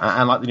going to be...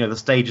 And like, you know, the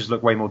stages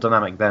look way more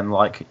dynamic than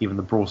like even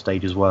the Brawl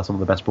stages were. Some of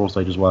the best Brawl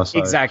stages were. So,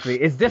 exactly.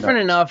 It's different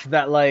enough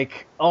that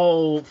like,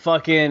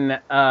 fucking...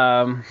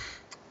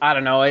 I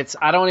don't know.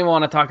 I don't even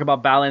want to talk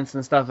about balance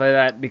and stuff like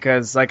that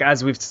because, like,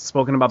 as we've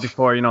spoken about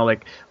before, you know,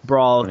 like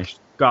Brawl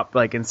got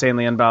like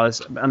insanely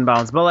unbalanced.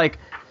 But like,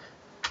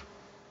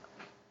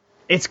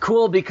 it's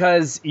cool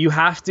because you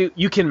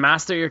can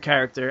master your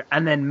character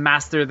and then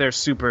master their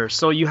super.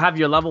 So you have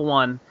your level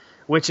 1,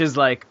 which is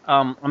like,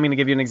 I'm gonna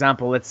give you an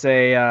example. Let's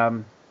say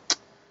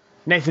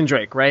Nathan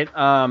Drake, right?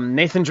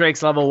 Nathan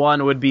Drake's level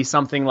 1 would be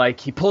something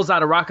like he pulls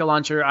out a rocket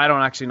launcher. I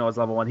don't actually know his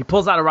level 1. He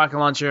pulls out a rocket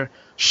launcher,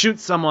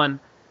 shoots someone.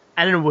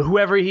 And then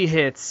whoever he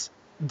hits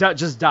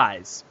just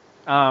dies.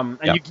 And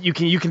you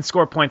can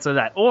score points of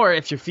that. Or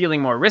if you're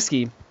feeling more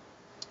risky,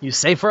 you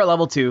save for a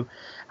level 2,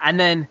 and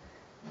then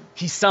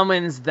he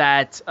summons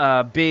that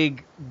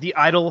the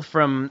idol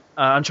from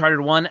Uncharted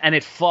 1, and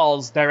it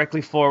falls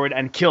directly forward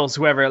and kills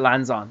whoever it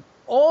lands on.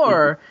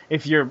 Or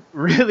if you're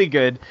really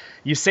good,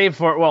 you save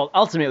for, well,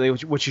 ultimately,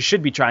 which you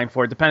should be trying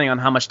for, depending on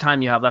how much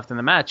time you have left in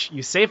the match,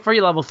 you save for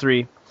your level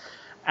 3,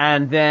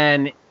 and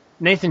then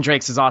Nathan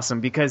Drake's is awesome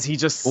because he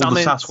just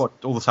summons...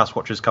 All the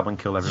Sasquatches come and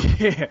kill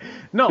everyone.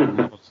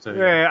 No.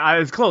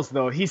 It's close,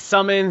 though. He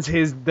summons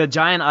the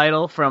giant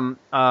idol from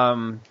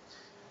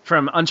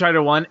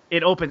Uncharted 1.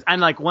 It opens...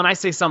 And, like, when I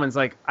say summons,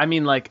 like, I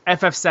mean, like,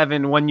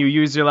 FF7, when you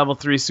use your level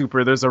 3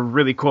 super, there's a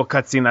really cool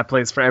cutscene that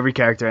plays for every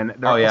character, and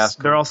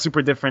they're all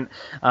super different.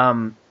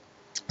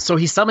 So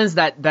he summons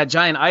that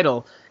giant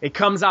idol. It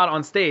comes out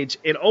on stage.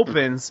 It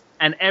opens,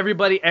 and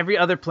every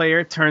other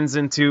player turns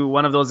into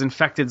one of those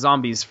infected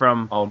zombies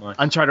from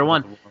Uncharted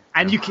 1.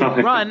 And you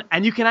can run,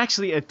 and you can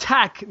actually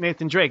attack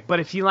Nathan Drake.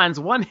 But if he lands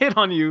one hit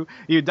on you,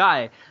 you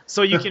die.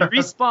 So you can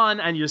respawn,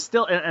 and you're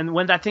still. And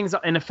when that thing's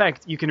in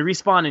effect, you can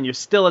respawn, and you're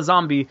still a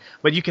zombie,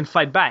 but you can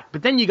fight back.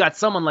 But then you got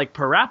someone like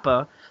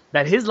Parappa,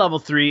 that his level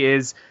 3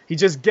 is he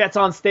just gets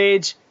on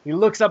stage, he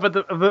looks up at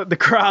the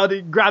crowd,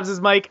 he grabs his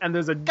mic, and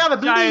there's a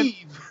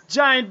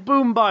giant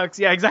boombox.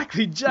 Yeah,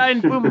 exactly.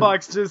 Giant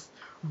boombox just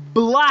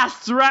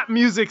blasts rap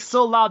music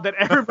so loud that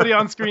everybody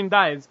on screen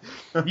dies.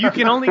 You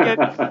can only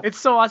it's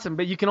so awesome,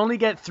 but you can only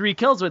get 3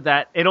 kills with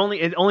that. It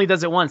only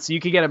does it once, so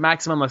you could get a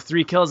maximum of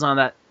 3 kills on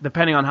that,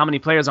 depending on how many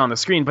players are on the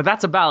screen. But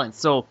that's a balance.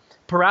 So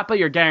Parappa,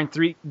 you're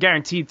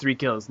guaranteed 3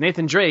 kills.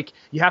 Nathan Drake,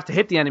 you have to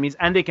hit the enemies,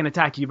 and they can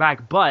attack you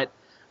back, but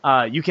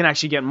you can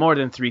actually get more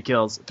than 3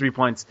 kills, 3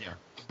 points. Yeah.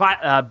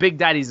 But Big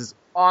Daddy's is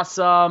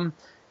awesome.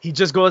 He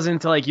just goes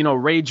into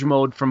rage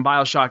mode from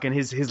BioShock, and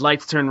his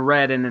lights turn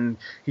red, and then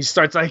he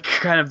starts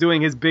kind of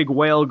doing his big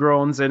whale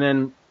groans, and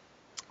then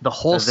the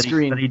whole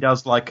screen. Then he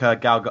does like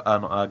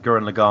Gurren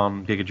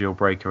Lagann Giga Drill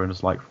Breaker, and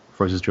just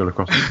throws his drill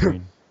across the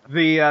screen.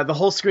 The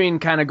whole screen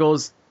kind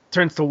of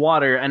turns to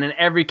water, and then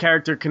every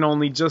character can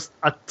only just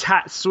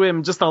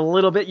swim just a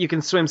little bit. You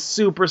can swim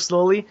super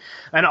slowly,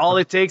 and all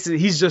it takes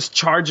is he's just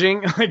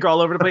charging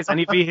all over the place, and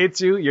if he hits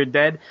you, you're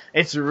dead.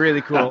 It's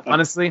really cool,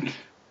 honestly.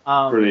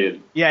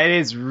 Brilliant. Yeah, it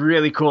is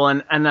really cool,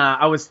 and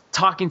I was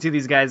talking to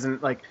these guys, and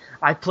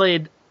I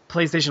played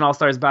PlayStation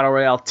All-Stars Battle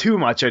Royale too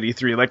much at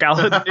E3.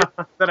 I'll admit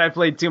that I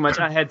played too much.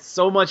 I had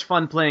so much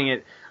fun playing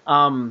it.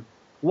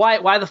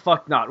 Why the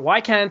fuck not? Why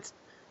can't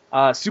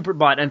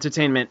Superbot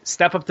Entertainment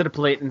step up to the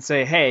plate and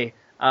say, hey,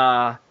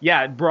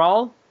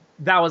 Brawl,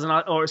 that was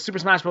or Super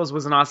Smash Bros.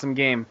 Was an awesome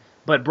game,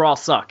 but Brawl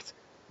sucked.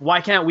 Why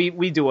can't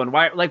we do one?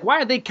 Why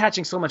are they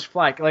catching so much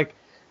flack?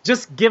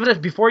 Just give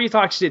it before you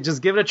talk shit,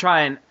 just give it a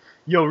try, and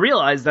you'll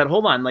realize that,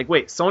 hold on,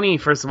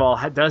 Sony, first of all,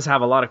 does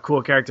have a lot of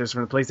cool characters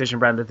from the PlayStation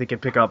brand that they can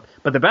pick up.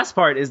 But the best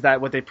part is that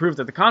what they proved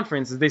at the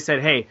conference is they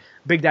said, hey,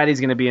 Big Daddy's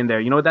going to be in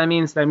there. You know what that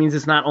means? That means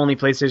it's not only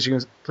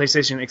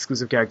PlayStation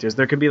exclusive characters.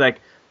 There could be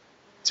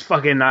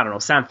fucking, I don't know,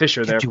 Sam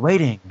Fisher there. Kept you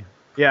waiting.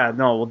 Yeah,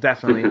 no, well,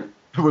 definitely.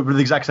 With the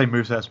exact same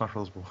moveset as Smash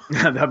Bros.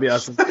 That'd be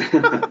awesome.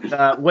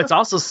 What's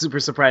also super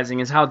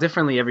surprising is how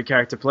differently every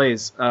character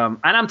plays. And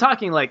I'm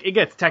talking, it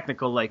gets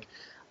technical,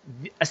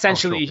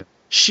 essentially... Sure.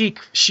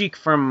 Sheik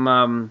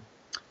from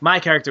my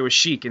character was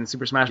Sheik in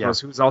Super Smash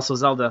Bros., who's also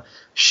Zelda.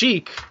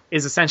 Sheik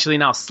is essentially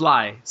now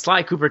Sly.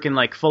 Sly Cooper can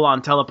full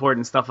on teleport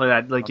and stuff like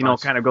that,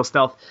 nice. Kind of go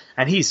stealth,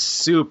 and he's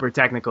super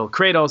technical.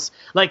 Kratos,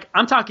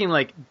 I'm talking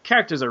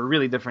characters are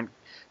really different.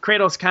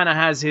 Kratos kind of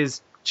has his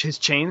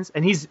chains,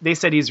 and they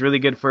said he's really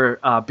good for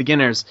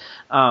beginners.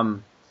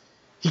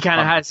 He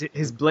kind of has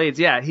his blades.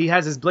 Yeah, he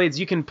has his blades.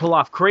 You can pull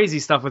off crazy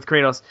stuff with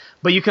Kratos,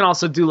 but you can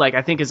also do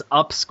I think his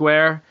up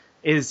square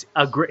is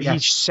he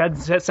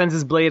sends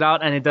his blade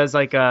out, and it does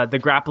the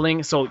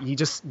grappling, so he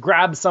just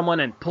grabs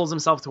someone and pulls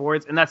himself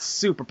towards, and that's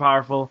super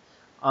powerful.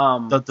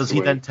 Does he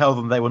then tell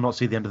them they will not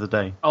see the end of the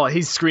day? Oh,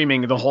 he's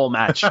screaming the whole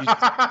match.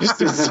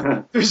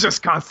 There's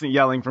just constant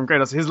yelling from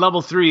Kratos. His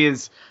level 3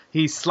 is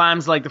he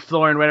slams the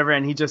floor and whatever,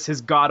 and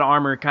his god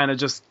armor kind of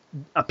just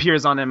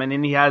appears on him, and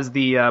then he has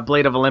the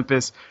Blade of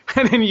Olympus,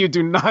 and then you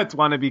do not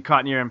want to be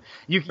caught near him.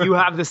 You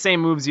have the same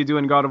moves you do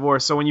in God of War,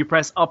 so when you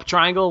press up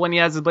triangle when he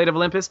has his Blade of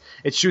Olympus,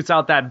 it shoots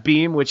out that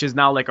beam, which is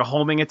now a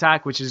homing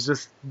attack, which is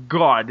just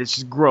it's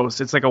just gross.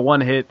 It's a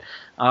one hit.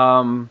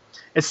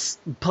 It's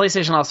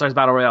PlayStation All-Stars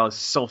Battle Royale is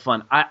so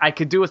fun. I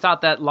could do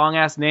without that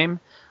long-ass name.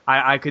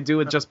 I could do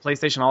with just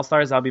PlayStation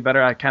All-Stars. That'll be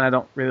better. I kind of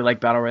don't really like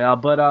Battle Royale,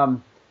 but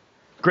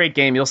great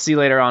game. You'll see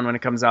later on when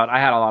it comes out. I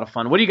had a lot of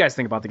fun. What do you guys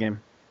think about the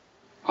game?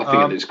 I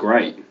think it's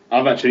great.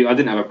 I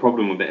didn't have a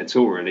problem with it at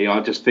all, really. I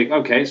just think,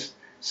 okay, it's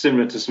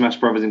similar to Smash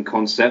Brothers in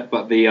concept,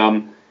 but the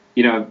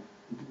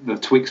the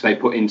tweaks they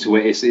put into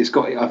it, it's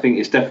got. I think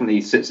it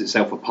definitely sets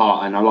itself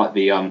apart, and I like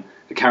the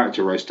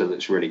character roster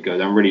that's really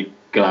good. I'm really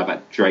glad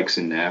that Drake's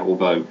in there,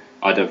 although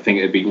I don't think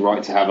it'd be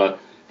right to have a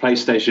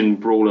PlayStation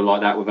brawler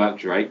like that without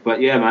Drake.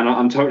 But yeah, man,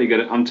 I'm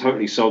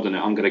totally sold on it.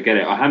 I'm gonna get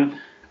it. I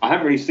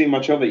haven't really seen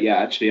much of it yet,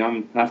 actually.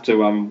 I have to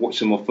watch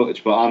some more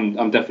footage, but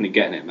I'm definitely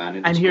getting it,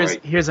 man. And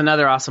here's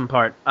another awesome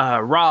part.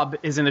 Rob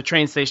is in the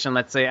train station,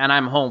 let's say, and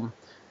I'm home,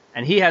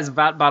 and he has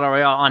Battle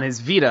Royale on his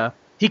Vita.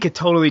 He could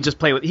totally just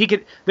play with.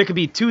 There could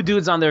be 2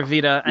 dudes on their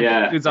Vita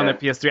and 2 dudes on their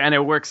PS3, and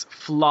it works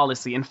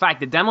flawlessly. In fact,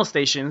 the demo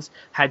stations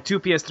had 2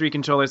 PS3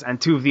 controllers and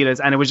 2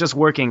 Vitas, and it was just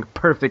working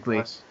perfectly.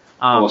 Nice.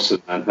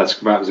 Awesome, man.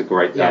 That was a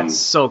great. It's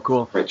so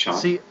cool. Great chance.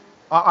 See,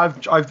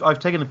 I've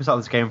taken the piss out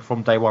of this game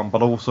from day one,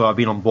 but also I've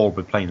been on board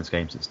with playing this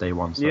game since day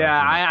one. So,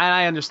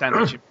 I understand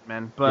what you mean,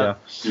 man. But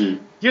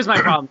here's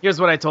my problem.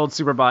 Here's what I told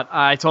Superbot.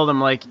 I told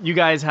him you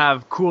guys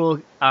have cool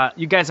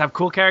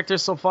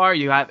characters so far.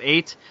 You have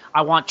 8.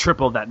 I want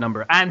triple that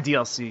number and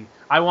DLC.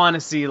 I want to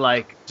see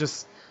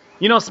just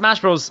Smash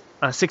Bros.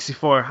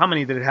 64. How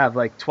many did it have?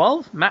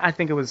 12? I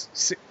think it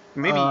was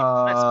maybe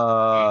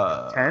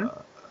 10.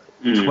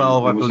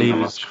 12, I believe,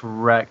 is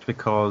correct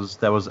because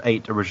there was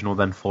 8 original,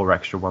 then 4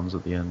 extra ones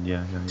at the end.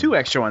 Yeah. 2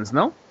 extra ones,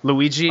 no?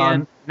 Luigi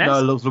and Ness? No,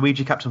 it was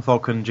Luigi, Captain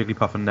Falcon,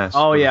 Jigglypuff, and Ness.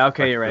 Oh, yeah,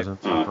 okay, you're right.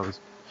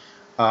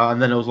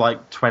 And then it was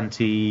like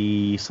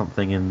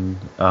 20-something in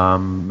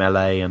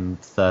Melee and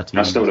 30.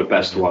 That's still the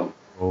best one.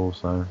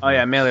 Also. Oh,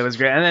 yeah, Melee was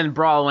great. And then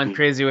Brawl went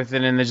crazy with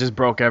it, and it just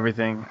broke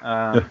everything.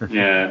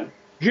 Yeah.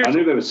 I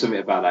knew there was something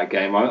about that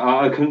game.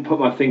 I couldn't put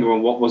my finger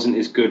on what wasn't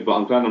as good, but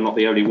I'm glad I'm not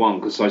the only one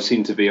because I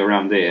seem to be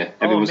around here.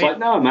 Everyone was like,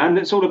 "No, man,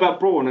 it's all about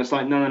Brawl," and it's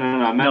like, "No,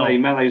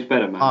 Melee's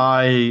better, man."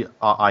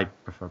 I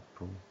prefer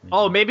Brawl.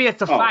 Oh, maybe it's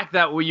the fact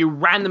that you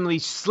randomly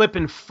slip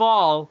and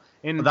fall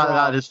in Brawl.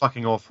 That is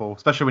fucking awful,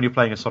 especially when you're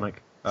playing a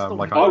Sonic. I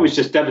was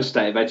just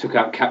devastated they took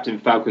out Captain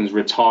Falcon's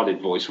retarded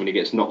voice when he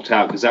gets knocked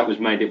out because that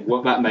made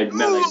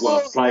Melee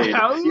worth playing.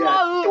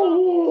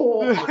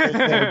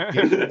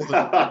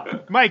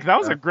 Mike, that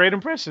was a great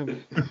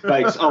impression.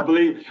 Thanks.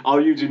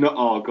 You do not.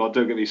 Oh God,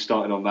 don't get me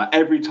started on that.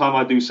 Every time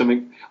I do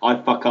something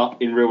I fuck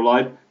up in real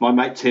life, my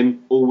mate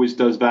Tim always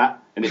does that.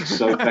 And it's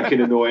so fucking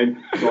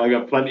annoying. So I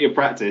got plenty of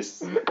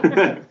practice.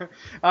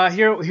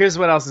 Here's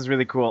what else is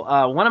really cool.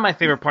 One of my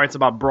favorite parts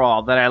about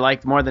Brawl that I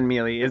liked more than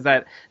Melee is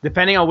that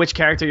depending on which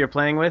character you're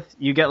playing with,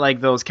 you get like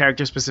those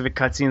character-specific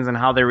cutscenes and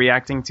how they're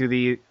reacting to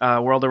the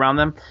world around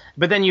them.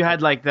 But then you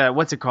had like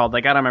what's it called?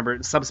 Like I don't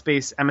remember.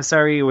 Subspace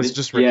Emissary. It was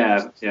just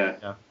ridiculous.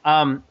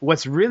 Yeah.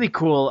 What's really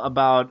cool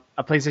about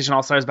a PlayStation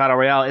All-Stars Battle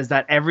Royale is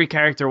that every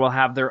character will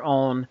have their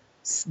own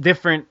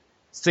different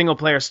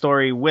single-player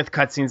story with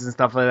cutscenes and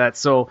stuff like that.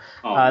 So,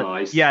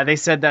 nice. Yeah, they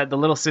said that the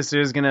little sister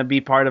is going to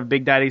be part of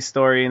Big Daddy's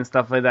story and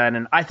stuff like that,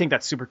 and I think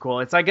that's super cool.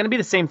 It's like going to be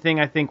the same thing,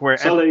 I think, where...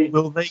 Sully.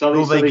 Will they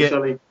get...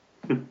 Sully.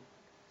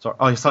 Sorry.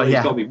 Oh, sorry,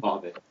 yeah. He's got to be part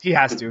of it. He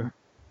has to.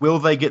 Will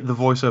they get the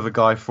voiceover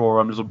guy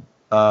for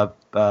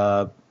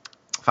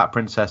Fat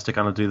Princess to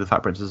kind of do the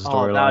Fat Princess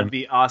storyline? That would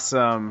be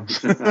awesome.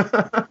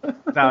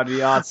 That would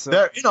be awesome.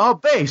 They're in our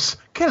base,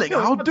 killing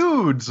our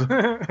dudes! All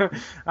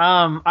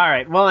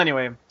right, well,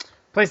 anyway...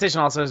 PlayStation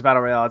All-Stars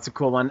Battle Royale, it's a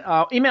cool one.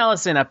 Email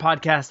us in at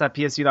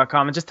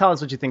podcast@psu.com and just tell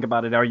us what you think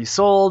about it. Are you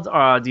sold?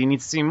 Do you need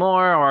to see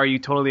more? Or are you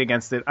totally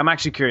against it? I'm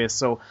actually curious.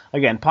 So,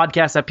 again,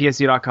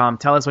 podcast@psu.com.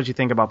 Tell us what you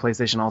think about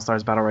PlayStation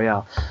All-Stars Battle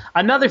Royale.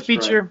 Another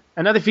feature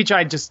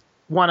I just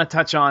want to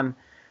touch on,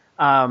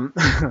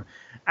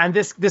 and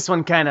this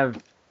one kind of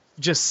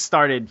just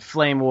started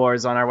flame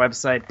wars on our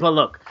website. But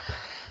look,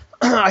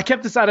 I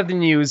kept this out of the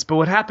news, but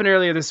what happened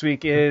earlier this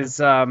week is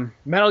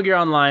Metal Gear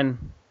Online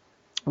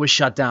was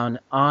shut down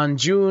on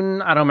June.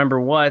 I don't remember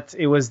what.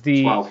 It was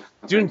the 12th,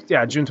 June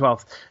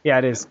 12th. Yeah,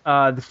 it is.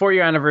 The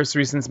 4-year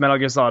anniversary since Metal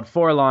Gear Solid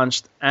 4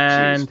 launched,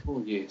 and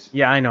 4 years.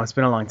 Yeah, I know it's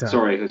been a long time.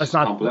 Sorry,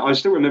 I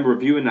still remember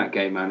reviewing that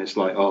game, man. It's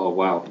like, oh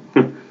wow.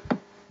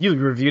 You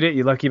reviewed it,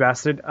 you lucky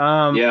bastard.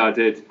 Yeah, I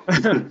did.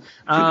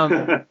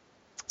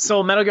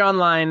 So Metal Gear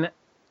Online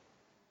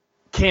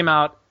came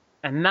out,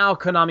 and now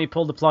Konami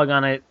pulled the plug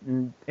on it.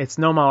 And it's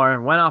no more.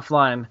 Went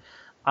offline.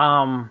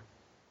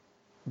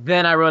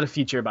 Then I wrote a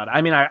feature about it.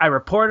 I mean, I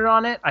reported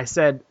on it. I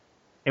said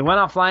it went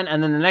offline,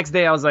 and then the next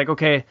day I was like,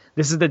 okay,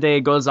 this is the day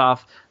it goes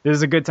off. This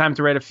is a good time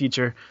to write a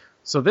feature.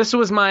 So this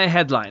was my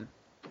headline.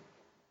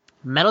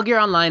 Metal Gear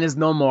Online is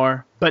no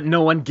more, but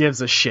no one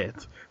gives a shit.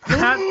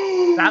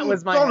 That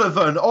was my...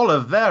 Donovan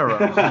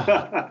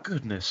Oliveira.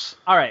 Goodness.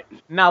 All right,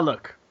 now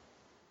look.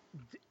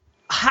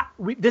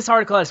 This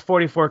article has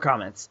 44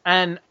 comments,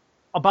 and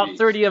about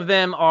 30 of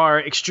them are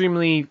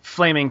extremely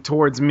flaming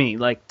towards me,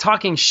 like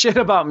talking shit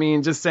about me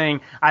and just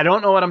saying I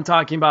don't know what I'm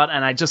talking about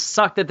and I just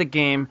sucked at the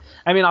game.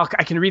 I mean, I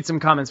can read some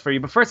comments for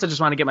you, but first I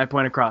just want to get my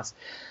point across.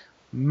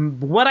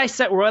 What I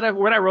said, what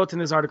I wrote in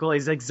this article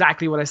is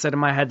exactly what I said in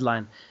my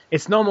headline.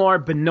 It's no more,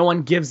 but no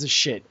one gives a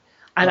shit.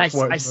 And I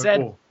said,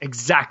 cool.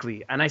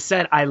 Exactly. And I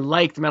said I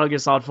liked Metal Gear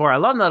Solid 4. I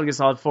love Metal Gear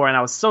Solid 4, and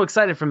I was so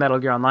excited for Metal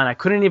Gear Online. I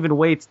couldn't even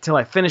wait till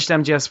I finished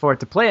MGS4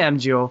 to play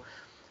MGO,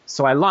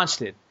 so I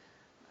launched it.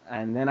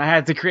 And then I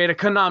had to create a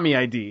Konami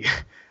ID.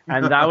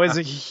 And that was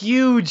a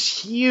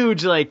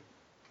huge, like,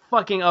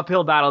 fucking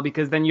uphill battle,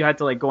 because then you had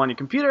to, like, go on your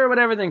computer or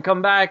whatever, then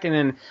come back, and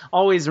then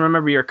always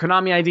remember your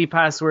Konami ID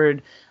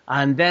password.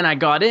 And then I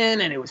got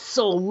in, and it was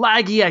so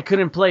laggy I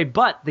couldn't play.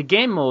 But the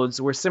game modes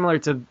were similar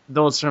to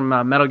those from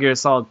Metal Gear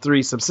Solid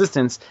 3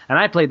 Subsistence, and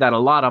I played that a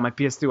lot on my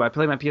PS2. I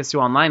played my PS2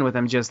 online with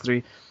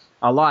MGS3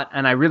 a lot,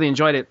 and I really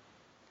enjoyed it.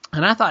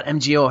 And I thought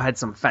MGO had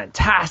some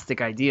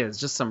fantastic ideas,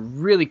 just some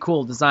really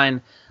cool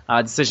design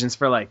decisions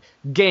for like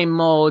game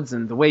modes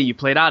and the way you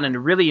played out, and it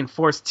really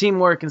enforced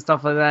teamwork and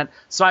stuff like that.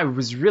 So I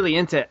was really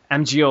into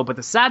MGO, but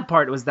the sad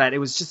part was that it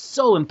was just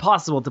so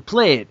impossible to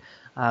play it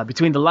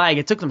between the lag.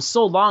 It took them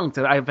so long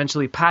to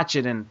eventually patch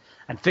it and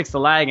fix the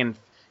lag, and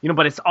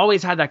but it's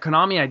always had that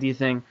Konami ID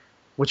thing,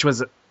 which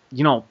was a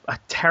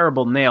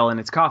terrible nail in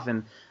its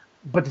coffin.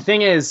 But the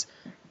thing is,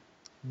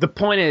 the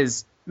point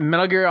is,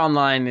 Metal Gear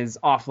Online is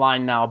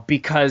offline now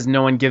because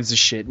no one gives a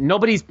shit.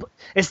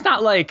 It's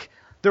not like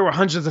there were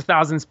hundreds of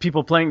thousands of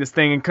people playing this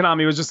thing, and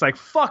Konami was just like,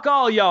 fuck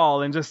all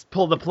y'all, and just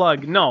pulled the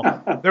plug. No,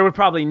 there were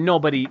probably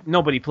nobody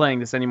playing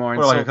this anymore.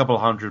 And like a couple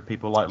of hundred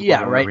people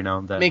every now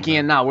and then. Making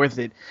it not worth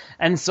it.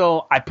 And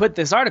so I put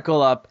this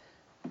article up,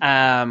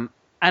 and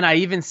I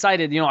even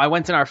cited, I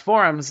went in our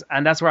forums,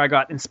 and that's where I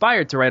got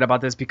inspired to write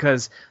about this,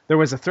 because there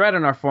was a thread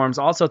in our forums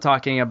also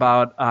talking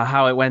about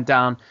how it went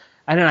down.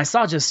 And then I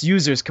saw just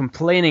users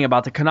complaining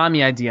about the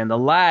Konami idea and the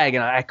lag,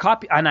 and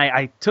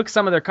I took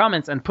some of their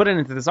comments and put it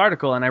into this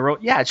article, and I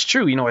wrote, yeah, it's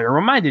true. It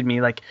reminded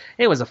me, like,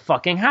 it was a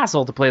fucking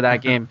hassle to play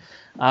that game,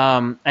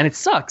 and it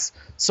sucks.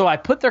 So I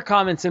put their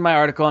comments in my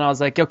article, and I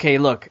was like, okay,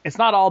 look, it's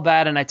not all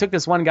bad. And I took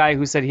this one guy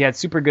who said he had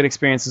super good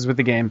experiences with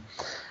the game,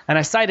 and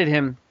I cited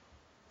him,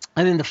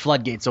 and then the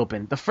floodgates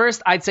opened.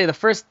 I'd say the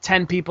first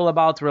 10 people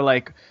about were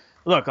like,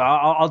 look,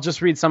 I'll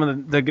just read some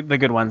of the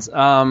good ones.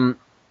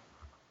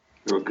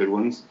 There were good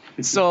ones.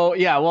 So,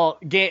 yeah, well,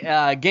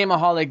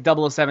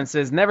 Gameaholic 007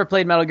 says, never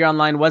played Metal Gear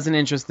Online, wasn't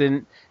interested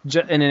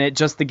in it,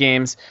 just the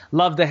games.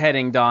 Love the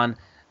heading, Don.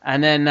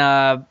 And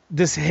then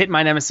this hit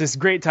my nemesis,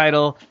 great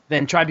title.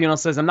 Then Tribunal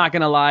says, I'm not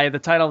going to lie, the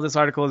title of this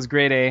article is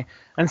grade A.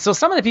 And so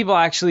some of the people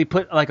actually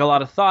put like a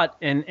lot of thought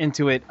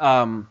into it,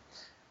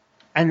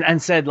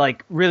 and said,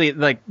 like, really,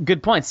 like,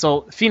 good points.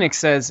 So Phoenix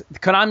says,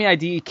 Konami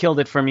ID killed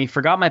it for me,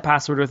 forgot my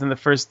password within the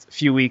first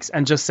few weeks,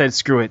 and just said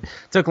screw it.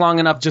 Took long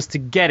enough just to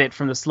get it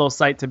from the slow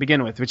site to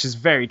begin with, which is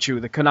very true.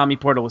 The Konami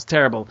portal was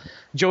terrible.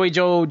 Joey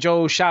Joe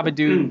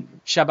Shababadu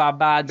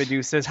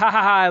says, ha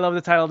ha ha, I love the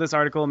title of this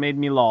article, made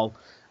me lol.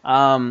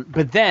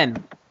 But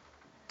then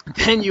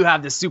you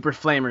have the super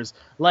flamers,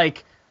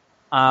 like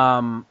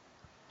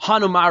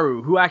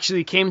Hanumaru, who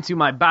actually came to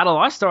my Battle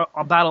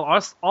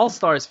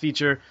All-Stars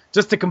feature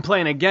just to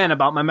complain again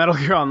about my Metal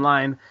Gear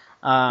Online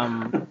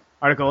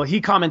article. He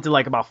commented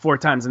like about 4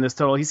 times in this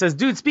total. He says,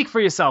 dude, speak for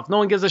yourself. No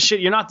one gives a shit.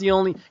 You're not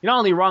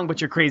only wrong,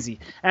 but you're crazy.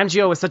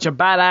 MGO is such a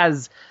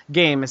badass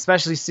game,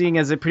 especially seeing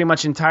as it pretty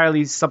much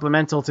entirely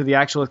supplemental to the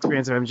actual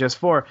experience of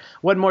MGS4.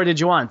 What more did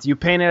you want? You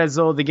painted as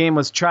though the game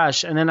was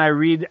trash, and then I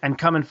read and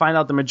come and find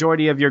out the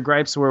majority of your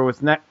gripes were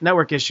with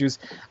network issues,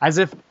 as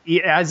if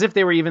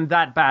they were even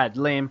that bad.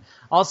 Lame.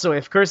 Also,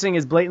 if cursing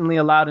is blatantly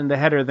allowed in the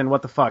header, then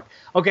what the fuck?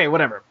 Okay,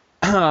 whatever.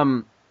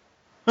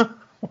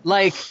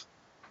 Like,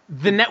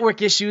 the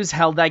network issues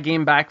held that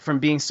game back from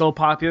being so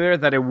popular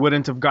that it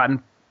wouldn't have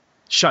gotten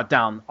shut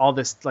down all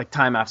this like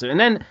time after. And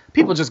then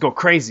people just go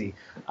crazy,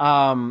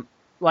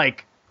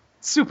 like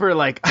super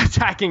like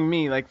attacking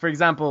me. Like, for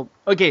example,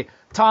 okay,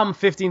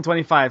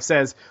 Tom1525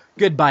 says,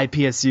 goodbye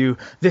PSU.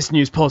 This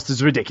news post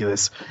is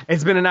ridiculous.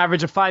 It's been an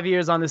average of 5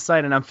 years on this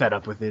site, and I'm fed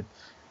up with it.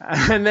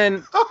 And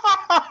then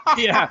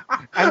yeah,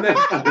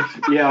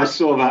 I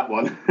saw that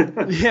one.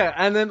 Yeah,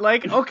 and then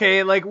like,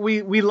 okay, like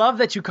we love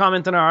that you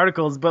comment on our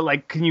articles, but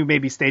like, can you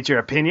maybe state your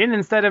opinion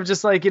instead of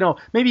just like,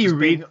 maybe you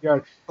read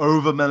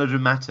over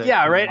melodramatic.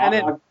 Yeah, right. And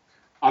then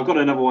I've got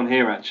another one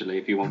here actually,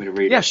 if you want me to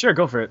read it. Yeah, sure,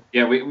 go for it.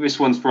 Yeah, this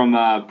one's from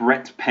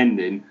Brett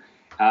Pendin.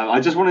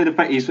 I just wanted to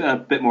thank, he's a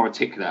bit more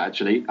articulate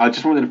actually. I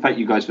just wanted to thank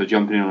you guys for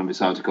jumping in on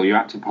this article. Your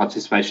active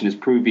participation has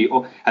proven the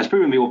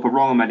author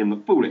wrong and made him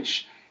look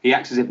foolish. He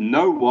acts as if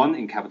no one,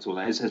 in capital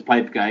letters, has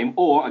played the game,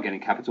 or, again in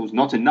capitals,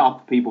 not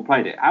enough people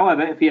played it.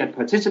 However, if he had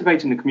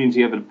participated in the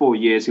community over the 4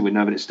 years, he would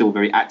know that it's still a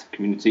very active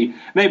community.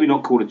 Maybe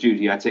not Call of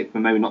Duty-atic, but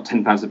maybe not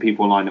 10,000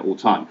 people online at all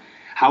time.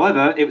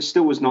 However, it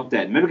still was not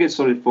dead. Metal Gear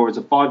Solid 4 is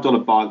a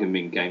 $5 bargain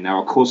bin game.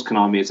 Now, of course,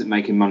 Konami isn't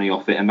making money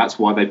off it, and that's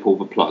why they pull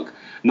the plug.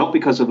 Not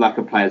because of lack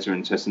of players or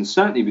interest, and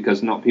certainly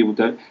because not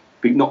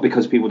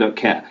because people don't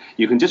care.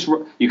 You can't just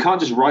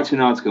write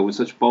an article with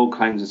such bold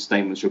claims and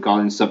statements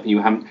regarding something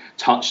you haven't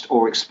touched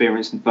or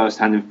experienced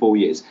firsthand in 4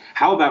 years.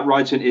 How about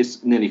writing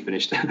is nearly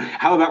finished?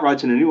 How about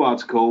writing a new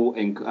article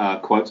in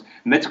quote,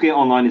 Metal Gear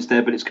Online is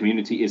dead, but its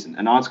community isn't.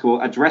 An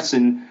article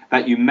addressing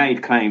that you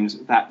made claims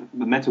that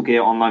the Metal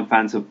Gear Online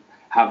fans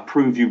have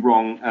proved you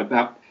wrong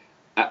about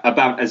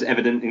as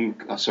evident in.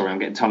 Oh, sorry, I'm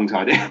getting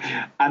tongue-tied.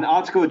 An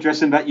article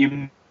addressing that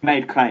you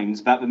made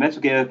claims that the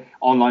Metal Gear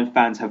Online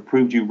fans have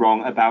proved you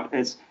wrong about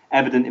as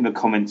evident in the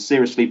comments.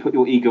 Seriously, put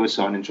your ego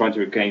aside and try to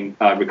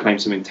reclaim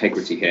some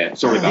integrity here.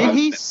 Sorry about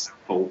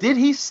that. Did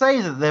he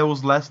say that there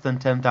was less than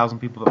 10,000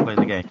 people that played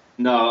the game?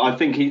 No, I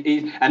think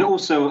he and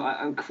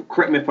also,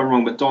 correct me if I'm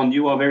wrong, but Don,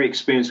 you are very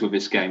experienced with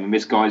this game, and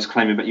this guy's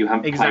claiming that you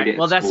haven't played it.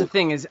 Well, that's the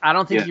thing is, I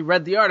don't think he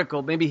read the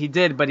article. Maybe he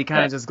did, but he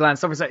kind of just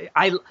glanced over. So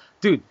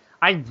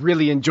I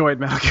really enjoyed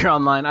Metal Gear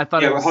Online. I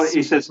thought it was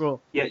super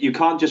cool. Yeah, you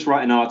can't just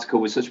write an article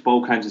with such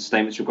bold claims and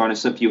statements regarding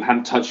something you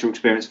haven't touched or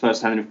experienced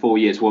firsthand in 4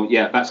 years. Well,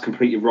 yeah, that's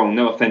completely wrong.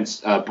 No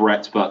offense,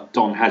 Brett, but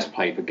Don has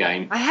played the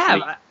game. I have.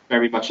 He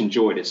very much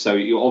enjoyed it. So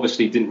you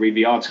obviously didn't read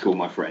the article,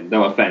 my friend.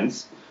 No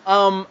offense.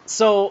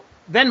 So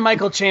then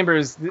Michael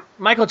Chambers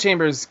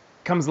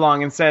comes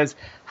along and says,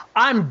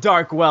 I'm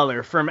Dark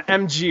Weller from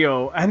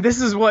MGO, and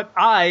this is what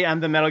I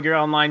and the Metal Gear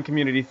Online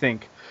community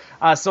think.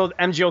 So the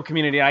MGO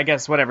community, I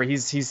guess, whatever.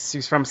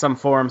 He's from some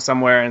forum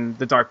somewhere in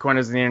the dark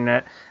corners of the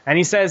internet. And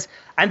he says,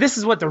 and this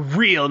is what the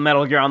real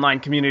Metal Gear Online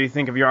community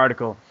think of your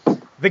article.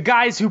 The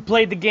guys who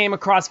played the game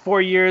across 4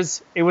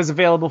 years, it was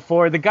available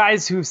for. The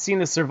guys who've seen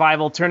the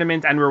survival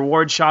tournament and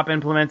reward shop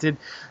implemented.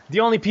 The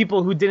only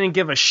people who didn't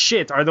give a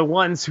shit are the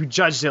ones who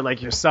judged it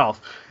like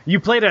yourself. You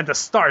played at the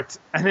start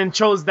and then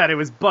chose that it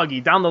was buggy.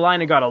 Down the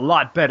line, it got a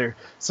lot better.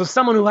 So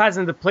someone who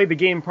hasn't played the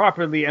game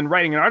properly and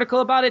writing an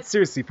article about it,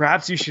 seriously,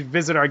 perhaps you should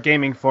visit our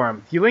gaming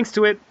forum. He links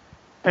to it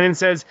and then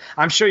says,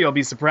 I'm sure you'll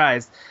be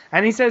surprised.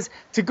 And he says,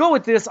 to go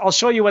with this, I'll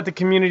show you what the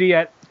community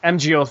at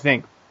MGO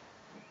think.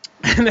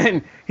 And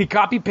then he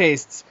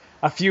copy-pastes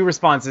a few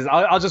responses.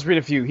 I'll just read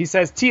a few. He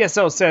says,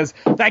 TSO says,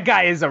 that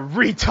guy is a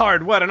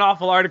retard. What an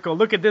awful article.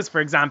 Look at this,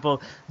 for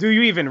example. Do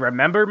you even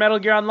remember Metal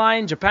Gear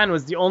Online? Japan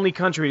was the only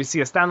country to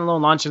see a standalone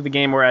launch of the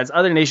game, whereas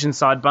other nations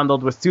saw it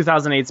bundled with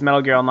 2008's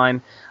Metal Gear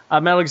Online,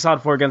 Metal Gear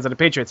Solid 4 Guns of the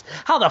Patriots.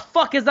 How the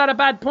fuck is that a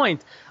bad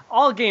point?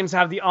 All games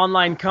have the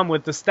online come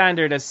with the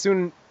standard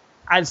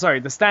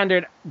the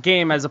standard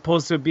game as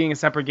opposed to it being a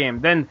separate game.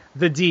 Then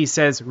the D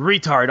says,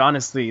 retard,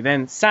 honestly.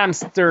 Then Sam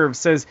Sturv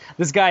says,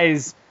 this guy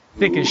is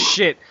thick as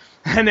shit.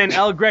 And then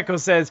El Greco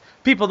says,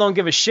 people don't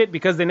give a shit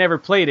because they never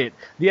played it.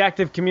 The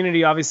active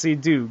community obviously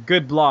do.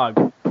 Good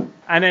blog.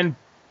 And then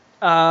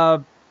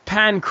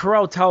Pan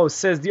Kroto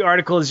says the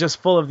article is just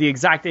full of the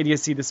exact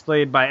idiocy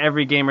displayed by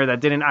every gamer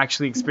that didn't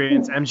actually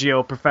experience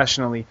MGO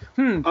professionally.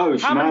 Oh,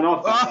 man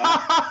off.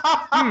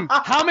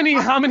 How many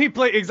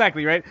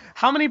exactly, right?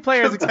 How many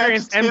players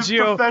experienced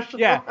MGO?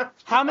 Yeah.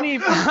 How many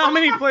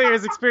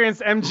players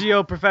experienced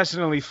MGO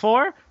professionally?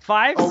 4?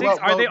 5? 6?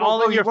 Are they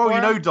all in your 4? Well,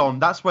 you know, Don,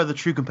 that's where the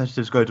true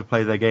competitors go to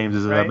play their games,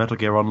 is right? Metal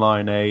Gear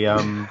Online,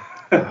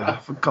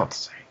 for God's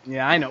sake.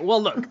 Yeah, I know.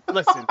 Well,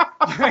 listen.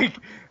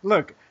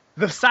 Look,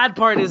 the sad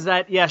part is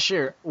that, yeah,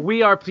 sure,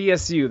 we are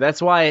PSU.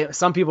 That's why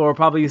some people were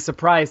probably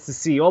surprised to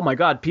see, oh my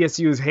God,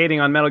 PSU is hating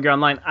on Metal Gear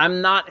Online.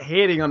 I'm not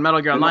hating on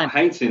Metal Gear Online. Not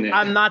hating it.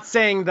 I'm not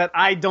saying that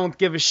I don't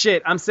give a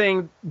shit. I'm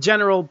saying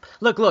general,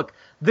 look,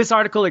 this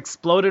article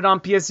exploded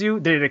on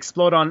PSU. Did it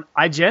explode on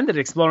IGN? Did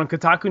it explode on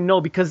Kotaku? No,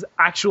 because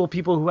actual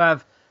people who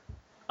have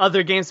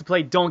other games to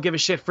play don't give a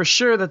shit. For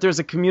sure that there's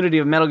a community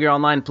of Metal Gear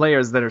Online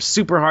players that are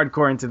super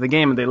hardcore into the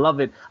game and they love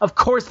it. Of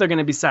course they're going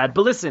to be sad.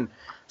 But listen,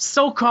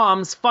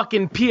 SOCOM's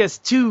fucking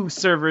PS2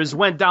 servers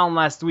went down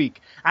last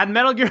week, and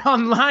Metal Gear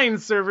Online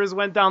servers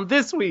went down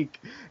this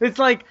week. It's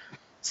like,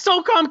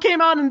 SOCOM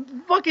came out and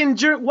fucking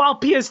while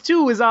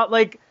PS2 is out,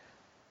 like,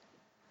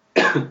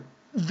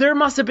 there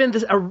must have been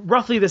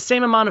roughly the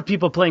same amount of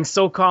people playing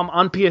SOCOM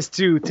on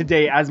PS2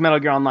 today as Metal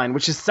Gear Online,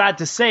 which is sad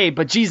to say,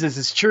 but Jesus,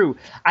 is true.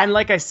 And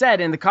like I said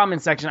in the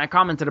comment section, I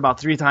commented about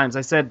 3 times.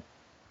 I said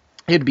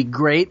it'd be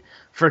great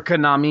for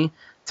Konami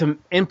to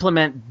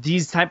implement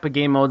these type of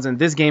game modes and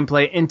this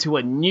gameplay into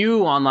a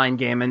new online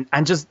game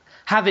and just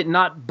have it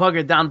not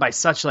buggered down by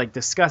such like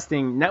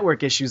disgusting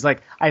network issues.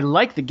 Like, I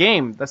like the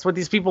game. That's what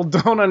these people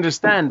don't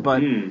understand.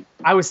 But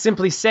I was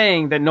simply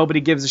saying that nobody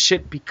gives a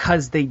shit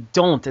because they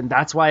don't, and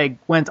that's why I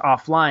went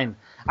offline.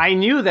 I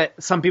knew that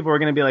some people were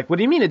going to be like, what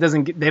do you mean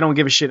they don't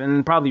give a shit?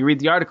 And probably read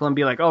the article and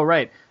be like, oh,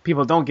 right,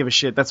 people don't give a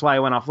shit. That's why I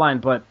went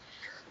offline. But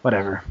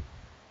whatever.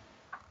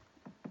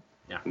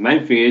 Yeah. The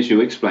main thing is you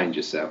explained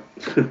yourself.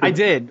 I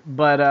did,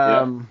 but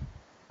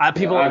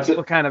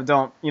people kind of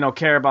don't,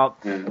 care about.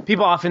 Yeah.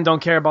 People often don't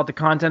care about the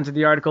content of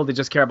the article. They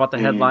just care about the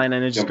headline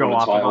and they just go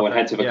off about and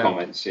head to the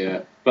comments.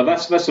 Yeah, but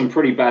that's some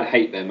pretty bad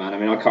hate there, man. I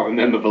mean, I can't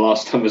remember the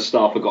last time a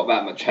staffer got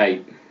that much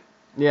hate.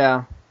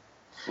 Yeah.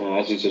 Well,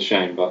 that's just a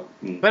shame, but.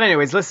 But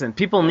anyways, listen.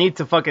 People need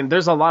to fucking.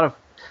 There's a lot of,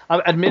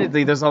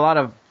 admittedly, there's a lot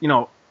of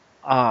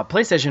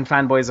PlayStation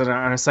fanboys on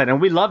our site,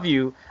 and we love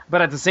you.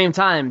 But at the same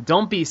time,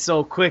 don't be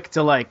so quick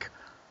to like.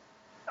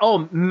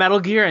 Oh,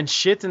 Metal Gear and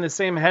shit in the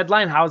same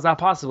headline? How is that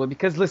possible?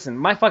 Because, listen,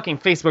 my fucking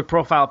Facebook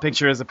profile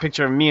picture is a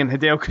picture of me and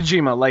Hideo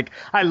Kojima. Like,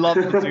 I love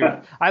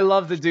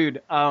the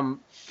dude.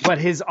 But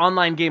his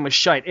online game was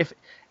shite.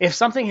 If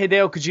something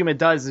Hideo Kojima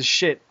does is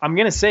shit, I'm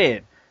going to say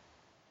it.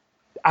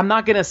 I'm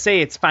not going to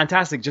say it's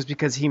fantastic just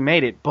because he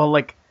made it. But,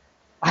 like,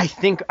 I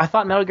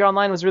thought Metal Gear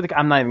Online was really good.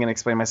 I'm not even going to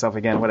explain myself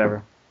again.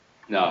 Whatever.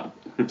 No.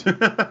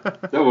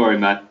 Don't worry,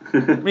 man.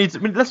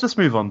 Let's just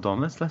move on,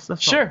 Don.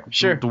 Let's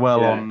sure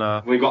dwell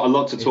on. We've got a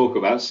lot to talk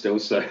about still,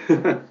 so.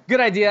 Good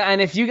idea. And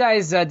if you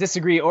guys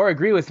disagree or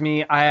agree with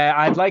me,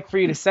 I'd like for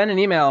you to send an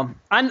email.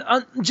 And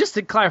just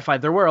to clarify,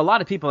 there were a lot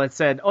of people that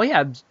said, "Oh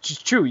yeah,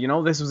 it's true.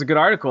 This was a good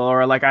article,"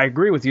 or like, "I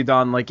agree with you,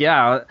 Don. Like,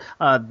 yeah,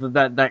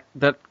 that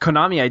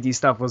Konami ID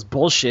stuff was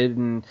bullshit,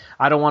 and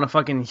I don't want to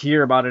fucking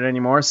hear about it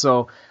anymore."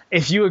 So.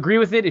 If you agree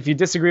with it, if you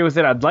disagree with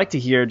it, I'd like to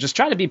hear. Just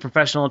try to be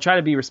professional, try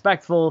to be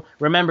respectful.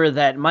 Remember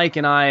that Mike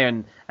and I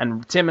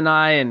and Tim and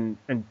I and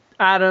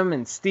Adam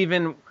and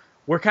Steven,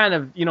 we're kind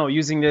of,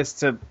 using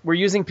we're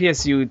using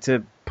PSU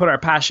to put our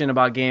passion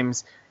about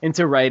games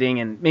into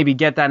writing and maybe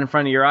get that in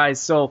front of your eyes.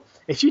 So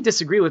if you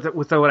disagree with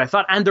what I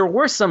thought, and there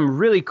were some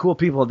really cool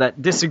people that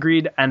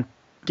disagreed and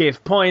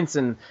gave points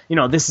and,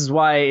 this is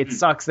why it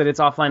sucks that it's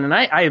offline. And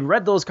I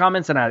read those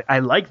comments and I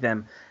like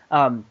them.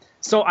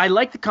 So I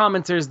like the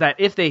commenters that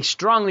if they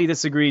strongly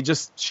disagree,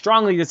 just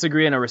strongly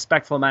disagree in a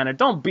respectful manner.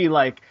 Don't be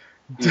like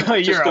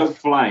Just go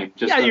flame.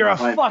 You're a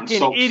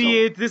fucking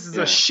idiot. This is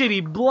a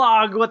shitty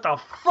blog. What the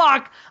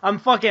fuck?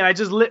 I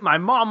just lit my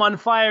mom on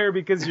fire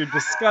because you're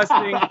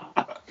disgusting.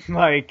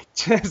 Like,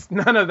 just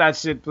none of that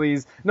shit,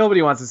 please.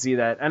 Nobody wants to see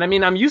that. And I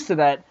mean, I'm used to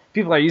that.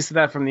 People are used to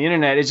that from the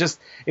internet.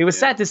 It was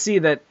sad to see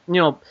that,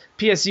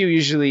 PSU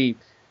usually,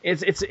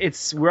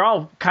 we're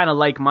all kind of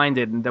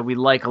like-minded and that we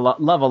love a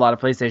lot of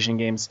PlayStation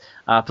games.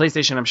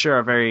 PlayStation, I'm sure,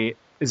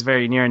 is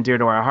very near and dear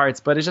to our hearts,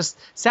 but it's just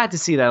sad to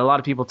see that a lot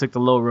of people took the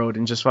low road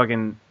and just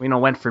fucking,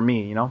 went for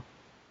me,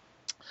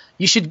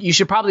 You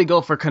should probably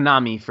go for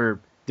Konami for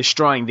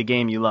destroying the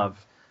game you love.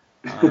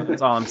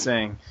 That's all I'm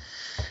saying.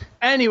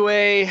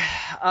 Anyway,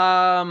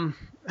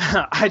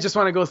 I just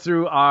want to go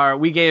through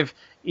we gave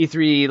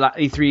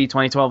E3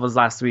 2012 was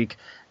last week,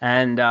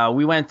 and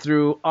we went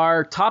through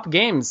our top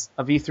games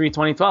of E3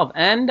 2012.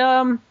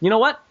 And you know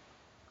what?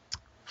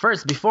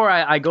 First, before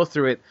I go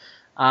through it,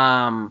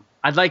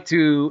 I'd like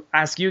to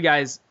ask you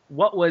guys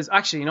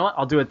actually, you know what?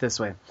 I'll do it this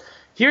way.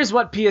 Here's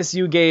what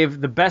PSU gave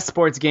the best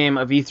sports game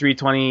of E3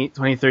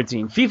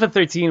 2013. FIFA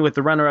 13 with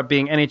the runner-up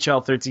being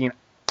NHL 13.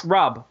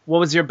 Rob, what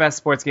was your best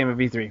sports game of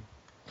E3?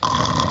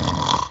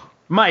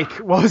 Mike,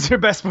 what was your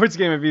best sports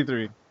game of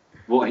E3?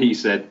 What he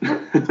said.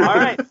 All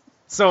right.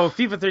 So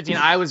FIFA 13,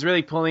 I was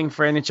really pulling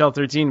for NHL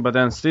 13, but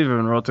then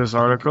Steven wrote this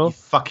article. You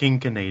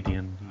fucking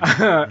Canadian.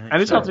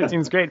 NHL 13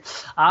 is great.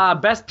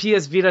 Best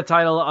PS Vita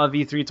title of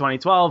E3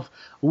 2012,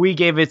 we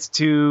gave it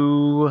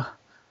to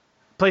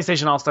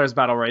PlayStation All-Stars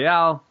Battle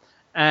Royale,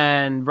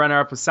 and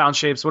runner-up was Sound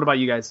Shapes. What about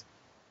you guys?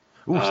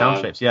 Ooh,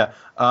 Sound Shapes, yeah.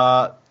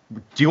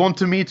 Do you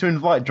want me to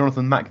invite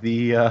Jonathan Mack,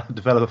 the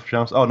developer for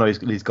Sound? Oh, no,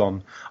 he's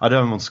gone. I don't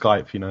have him on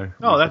Skype,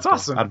 Oh, that's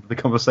awesome. Add the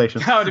conversation.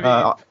 How would it be?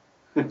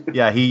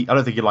 Yeah, I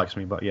don't think he likes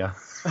me, but yeah.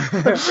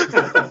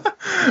 But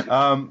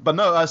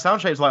no,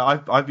 Sound Shapes,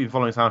 I've been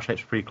following Sound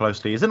Shapes pretty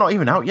closely. Is it not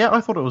even out yet?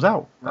 I thought it was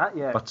out. Not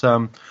yet. But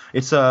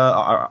it's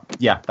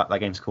that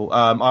game's cool.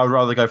 I would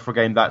rather go for a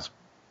game that's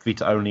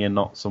Vita only and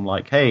not some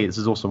hey, this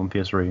is also on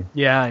PS3.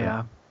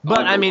 Yeah.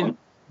 But I mean,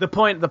 the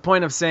point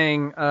of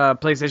saying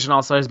PlayStation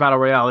All-Stars Battle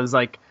Royale is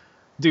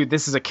dude,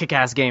 this is a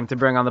kick-ass game to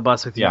bring on the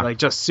bus with you. Yeah.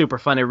 Just super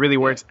fun. It really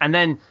works. And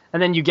then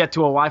you get to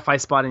a Wi-Fi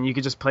spot and you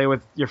could just play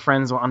with your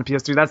friends on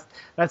PS2.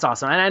 That's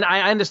awesome. And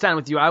I understand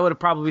with you. I would have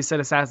probably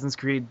said Assassin's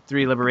Creed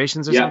 3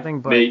 Liberations or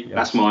something. But me.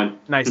 That's mine.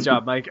 Nice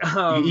job, Mike.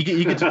 You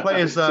get to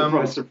play as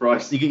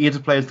surprise. You get to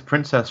play as the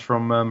princess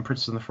from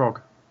Princess and the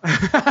Frog.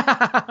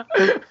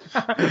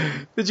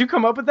 Did you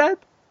come up with that?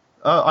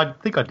 I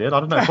think I did. I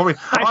don't know. Probably.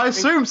 I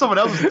assume someone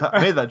else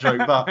made that joke,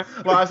 but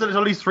I said it's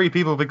at least 3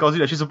 people because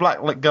she's a black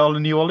girl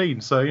in New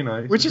Orleans, so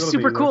which is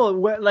super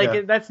cool.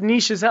 That's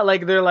niche as hell.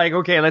 They're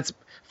okay, let's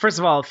first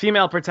of all,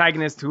 female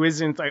protagonist who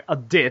isn't a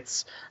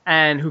ditz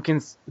and who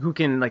can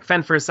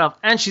fend for herself,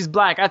 and she's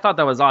black. I thought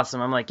that was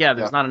awesome. I'm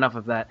there's not enough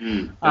of that.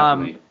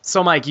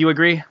 So Mike, you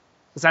agree?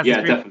 Assassin's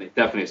Creed?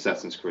 Definitely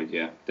Assassin's Creed,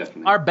 yeah,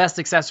 definitely. Our best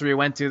accessory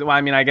went to,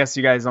 I guess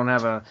you guys don't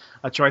have a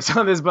choice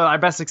on this, but our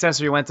best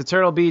accessory went to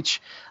Turtle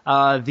Beach,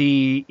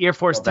 the Air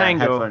Force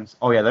Tango. Headphones.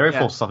 Oh yeah, their Air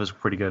Force stuff is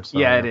pretty good. So,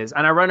 it is.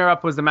 And our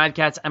runner-up was the Mad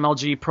Catz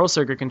MLG Pro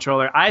Circuit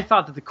controller. I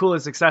thought that the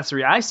coolest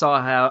accessory I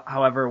saw,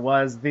 however,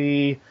 was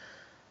the...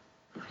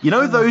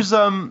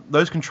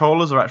 those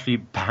controllers are actually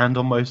banned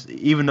on most,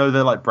 even though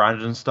they're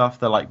branded and stuff,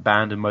 they're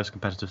banned in most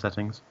competitive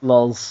settings.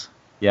 Lulz.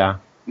 Yeah.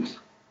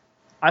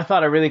 I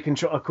thought a really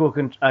cool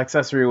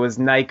accessory was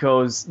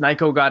Nyko's.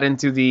 Nyko got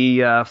into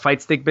the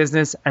fight stick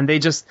business, and they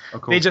just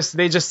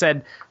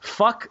said,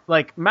 "Fuck!"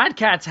 Mad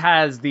Catz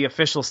has the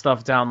official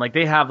stuff down,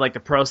 they have the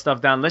pro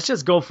stuff down. Let's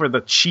just go for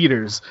the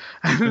cheaters,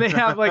 and they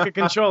have a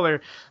controller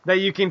that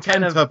you can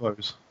kind of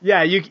turbos.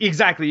 Yeah,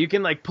 exactly. You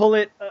can pull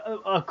it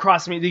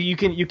across me. You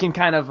can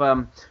kind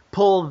of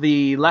pull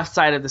the left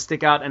side of the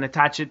stick out and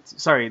attach it.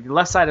 Sorry, the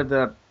left side of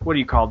the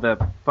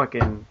the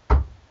fucking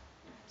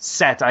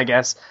set, I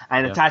guess,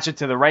 and attach it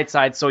to the right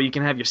side, so you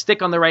can have your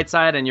stick on the right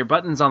side and your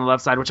buttons on the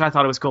left side, which I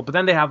thought it was cool. But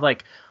then they have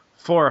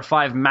 4 or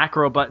 5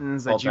 macro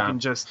buttons that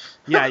can just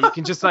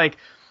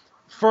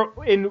for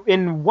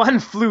in one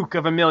fluke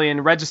of a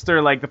million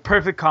register the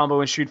perfect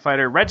combo in Street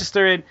Fighter,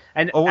 register it,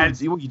 and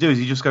what you do is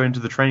you just go into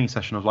the training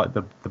session of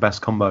the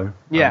best combo.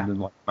 Yeah, and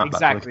then,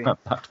 exactly.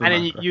 And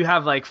then you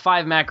have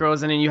 5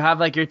 macros, and then you have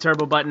your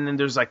turbo button, and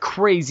there's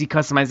crazy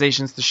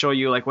customizations to show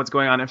you what's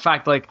going on. In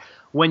fact,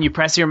 when you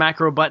press your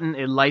macro button,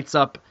 it lights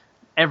up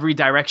every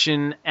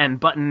direction and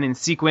button in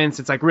sequence.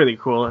 It's really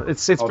cool.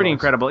 It's pretty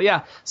incredible.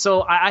 Yeah.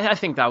 So I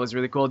think that was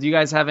really cool. Do you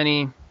guys have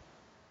any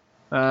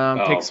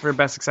picks for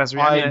best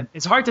accessory?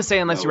 It's hard to say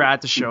unless you're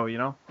at the show,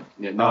 Yeah,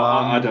 no,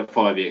 I don't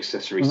follow the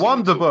accessories.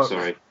 Wonderbook.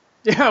 Sorry.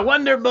 Yeah,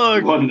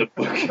 Wonderbook.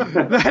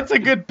 Wonderbook. That's a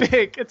good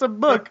pick. It's a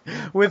book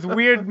with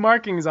weird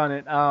markings on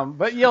it.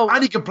 But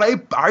and you can play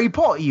Harry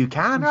Potter. You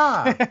can.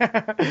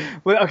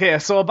 Well, okay,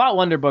 so about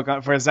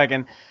Wonderbook for a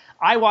second.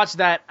 I watched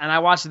that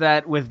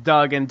with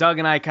Doug, and Doug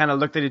and I kind of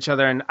looked at each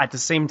other and at the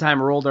same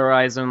time rolled our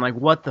eyes and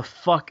what the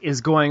fuck is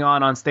going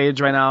on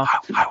stage right now?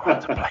 I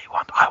want to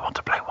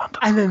play Wonderbook.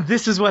 And then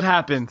this is what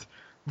happened.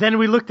 Then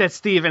we looked at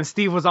Steve, and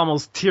Steve was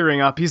almost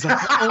tearing up. He's like,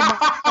 oh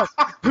my God.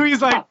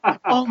 He's like,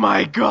 oh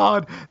my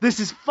god, this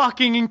is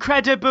fucking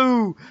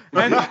incredible.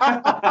 And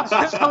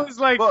I was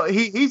like, well,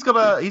 he's got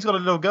a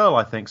little girl,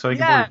 I think, so he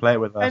can probably play it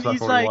with her. And so he's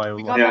that's probably like, why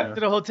we got back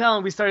to the hotel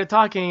and we started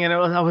talking, and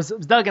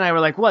Doug and I were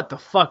like, what the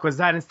fuck was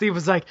that? And Steve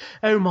was like,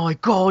 oh my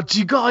god, do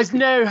you guys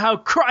know how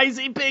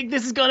crazy big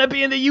this is gonna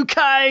be in the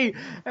UK?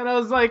 And I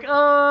was like,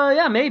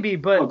 yeah, maybe,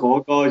 but oh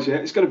god, guys, yeah,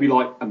 it's gonna be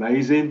like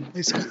amazing.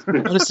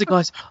 Honestly,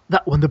 guys,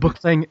 that Wonder Book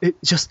thing, it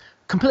just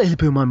completely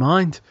blew my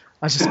mind.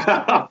 I just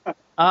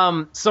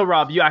so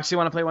Rob, you actually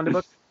want to play Wonder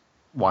Book?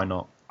 Why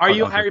not? Are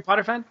you a Harry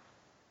Potter fan?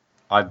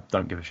 I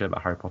don't give a shit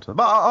about Harry Potter,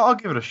 but I'll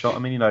give it a shot. I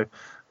mean,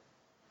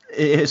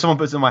 if someone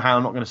puts it in my hand,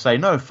 I'm not going to say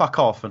no, fuck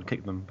off, and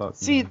kick them. But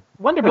see,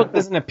 Wonder Book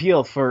doesn't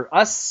appeal for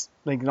us,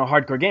 like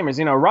hardcore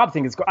gamers. Rob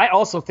thinks it's cool. I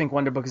also think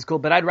Wonder Book is cool,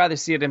 but I'd rather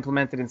see it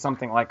implemented in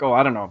something like,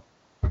 I don't know,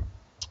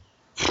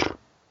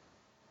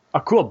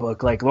 a cool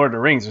book like Lord of the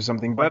Rings or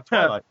something. But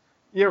Twilight.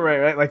 You're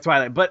right, like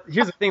Twilight. But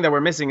here's the thing that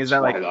we're missing is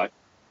that like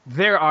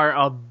there are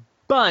a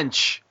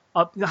bunch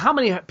of how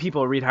many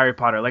people read Harry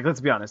Potter? Like, let's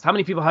be honest. How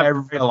many people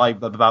have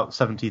like about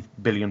 70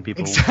 billion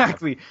people?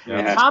 Exactly.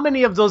 Yeah. How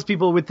many of those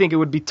people would think it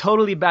would be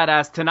totally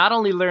badass to not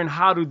only learn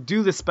how to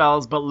do the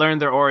spells but learn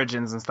their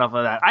origins and stuff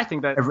like that? I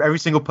think that every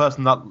single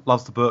person that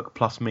loves the book,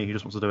 plus me, who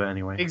just wants to do it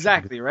anyway.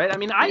 Exactly, right? I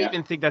mean, I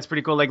even think that's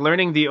pretty cool. Like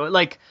learning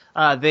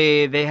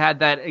they had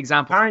that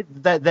example.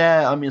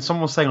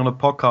 Someone was saying on a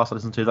podcast I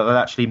listened to that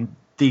actually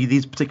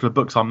these particular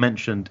books are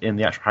mentioned in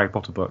the actual Harry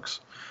Potter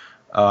books.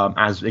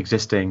 As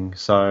existing,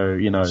 so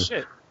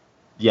Shit.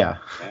 Yeah.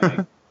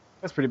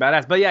 That's pretty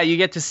badass. But yeah, you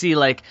get to see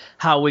like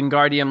how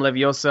Wingardium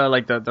Leviosa,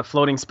 like the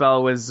floating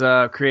spell, was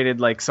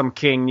created. Like some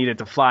king needed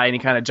to fly, and he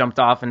kind of jumped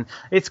off, and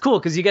it's cool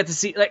because you get to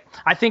see. Like,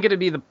 I think it'd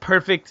be the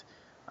perfect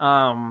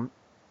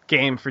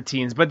game for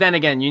teens. But then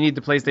again, you need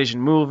the PlayStation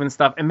Move and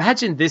stuff.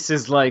 Imagine this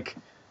is like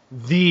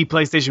the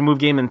PlayStation Move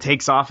game and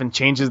takes off and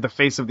changes the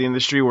face of the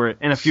industry. Where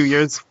in a few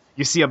years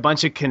you see a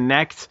bunch of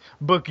Kinect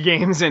book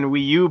games and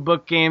Wii U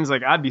book games.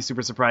 Like, I'd be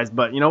super surprised.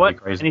 But you know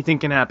what? Anything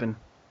can happen.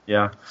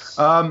 Yeah.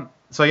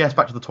 So yes,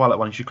 back to the Twilight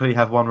one. You should clearly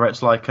have one where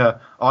it's like,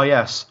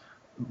 yes,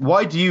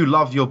 why do you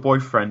love your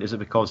boyfriend? Is it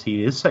because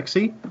he is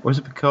sexy, or is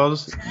it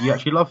because you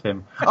actually love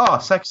him?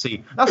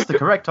 Sexy. That's the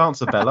correct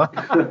answer, Bella.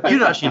 You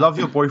don't actually love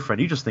your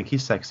boyfriend. You just think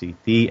he's sexy.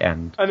 The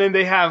end. And then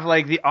they have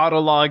like the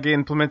autolog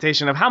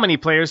implementation of how many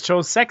players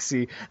chose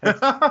sexy.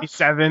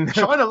 7.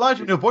 Trying to lie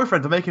to your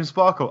boyfriend to make him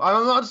sparkle.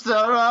 I'm not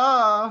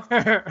Sarah.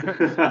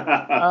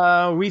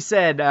 We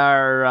said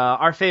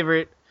our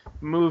favorite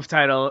move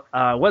title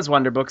was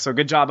Wonder Book, so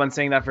good job on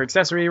saying that for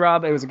accessory,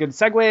 Rob. It was a good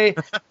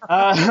segue.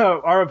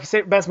 Our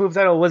best move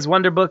title was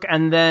Wonder Book,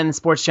 and then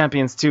Sports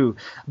Champions 2.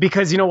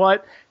 Because you know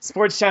what?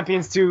 Sports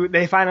Champions 2,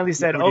 they finally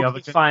said,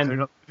 okay,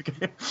 fine,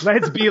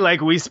 let's be like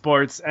Wii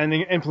Sports and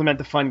implement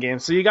the fun game.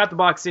 So you got the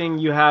boxing,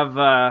 you have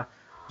the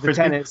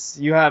tennis,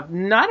 you have,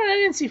 I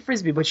didn't see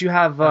Frisbee, but you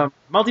have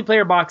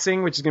multiplayer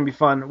boxing, which is going to be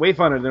fun, way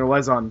funner than it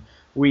was on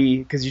Wii,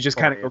 because you just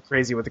kind of go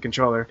crazy with the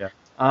controller.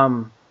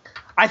 Yeah.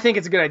 I think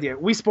it's a good idea.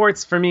 Wii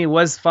Sports, for me,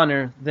 was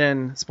funner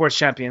than Sports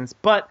Champions,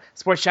 but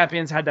Sports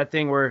Champions had that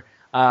thing where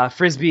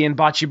Frisbee and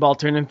Bocce Ball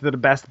turned into the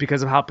best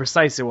because of how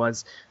precise it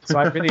was. So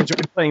I really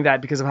enjoyed playing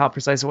that because of how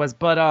precise it was.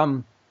 But,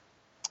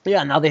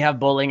 yeah, now they have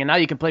bowling, and now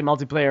you can play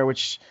multiplayer,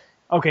 which,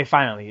 okay,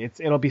 finally,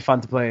 it'll be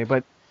fun to play.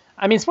 But,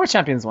 I mean, Sports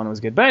Champions one was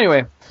good. But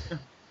anyway.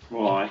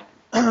 Why?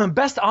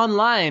 Best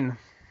online.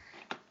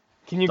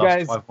 Can you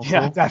guys?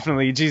 Yeah,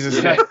 definitely.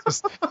 Jesus, that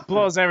just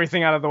blows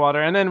everything out of the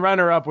water. And then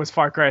runner-up was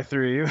Far Cry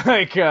 3.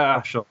 Like,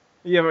 sure.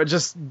 Yeah, but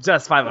just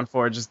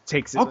 5-on-4 just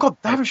takes it. Oh god,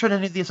 they haven't shown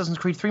any of the Assassin's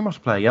Creed 3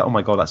 multiplayer yet. Oh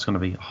my god, that's going to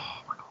be.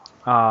 Oh my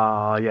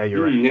god. Yeah,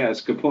 you're right. Yeah,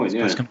 that's a good point.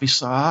 Yeah, it's going to be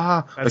so.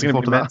 That's going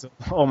to be mental.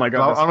 Oh my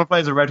god. I'm going to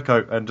play as a red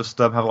coat and just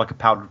have like a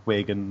powdered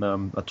wig and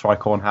a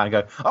tricorn hat and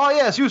go, oh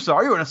yes, you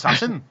sir, you're an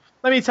assassin.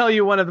 Let me tell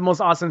you one of the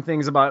most awesome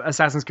things about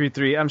Assassin's Creed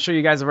 3. I'm sure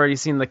you guys have already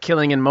seen the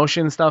killing in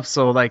motion stuff.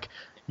 So like.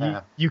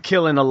 You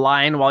kill in a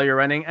line while you're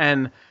running,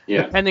 and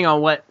depending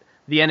on what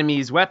the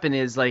enemy's weapon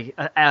is, like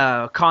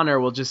Connor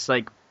will just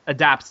like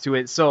adapt to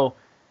it. So,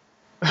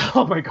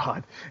 oh my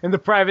god! In the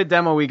private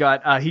demo we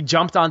got, he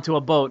jumped onto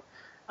a boat,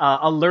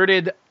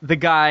 alerted the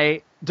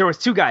guy. There was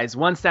 2 guys,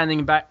 one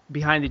standing back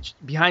behind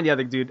the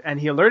other dude, and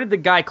he alerted the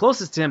guy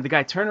closest to him. The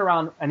guy turned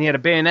around and he had a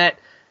bayonet.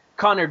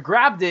 Connor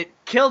grabbed it,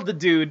 killed the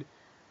dude.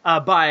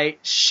 By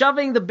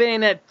shoving the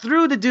bayonet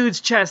through the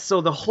dude's chest,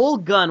 so the whole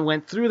gun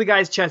went through the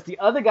guy's chest. The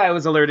other guy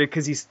was alerted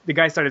because the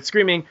guy started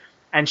screaming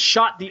and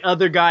shot the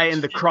other guy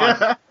in the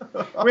crotch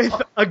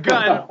with a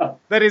gun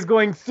that is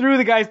going through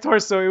the guy's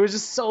torso. It was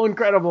just so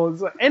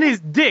incredible. And his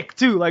dick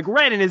too, like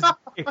right in his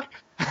dick.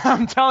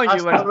 I'm telling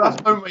you, like that's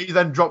the moment where you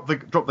then drop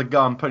the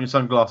gun, put your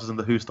sunglasses, and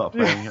the Who start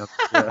playing.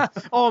 Yeah.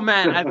 Oh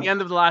man! At the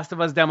end of the Last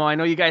of Us demo, I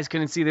know you guys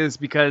couldn't see this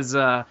because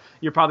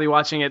you're probably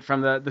watching it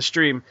from the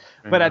stream.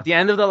 But at the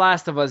end of the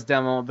Last of Us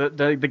demo,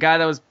 the guy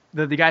that was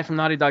the guy from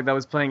Naughty Dog that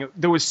was playing it,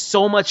 there was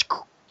so much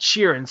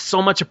cheer and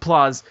so much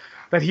applause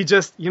that he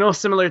just,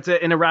 similar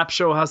to in a rap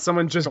show how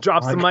someone just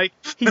drops the mic,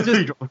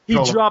 he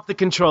dropped the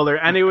controller,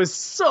 and it was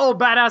so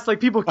badass. Like,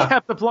 people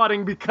kept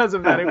applauding because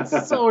of that. It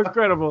was so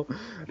incredible.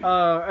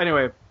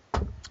 Anyway,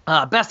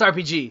 best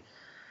RPG.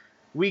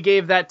 We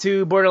gave that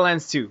to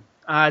Borderlands 2.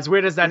 As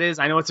weird as that is,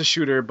 I know it's a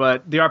shooter,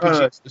 but the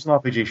RPG... it's an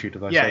RPG shooter,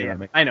 though. Yeah,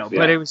 I know,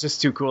 but it was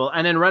just too cool.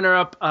 And then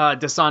runner-up,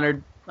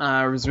 Dishonored,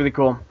 was really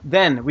cool.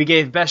 Then we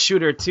gave best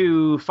shooter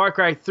to Far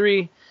Cry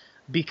 3,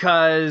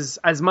 because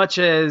as much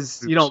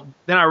as, then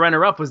our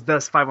runner-up was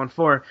Dust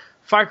 514,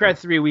 Far Cry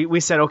 3, we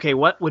said, okay,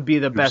 what would be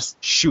the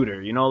best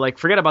shooter? Like,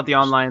 forget about the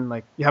online,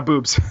 like,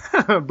 boobs.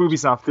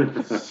 Boobysoft.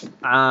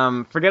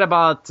 Forget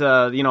about,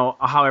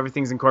 how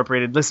everything's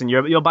incorporated. Listen,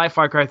 you'll buy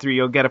Far Cry 3,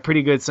 you'll get a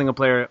pretty good single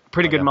player,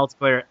 good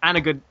multiplayer, and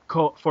a good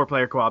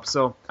 4-player co-op.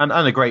 So and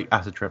a great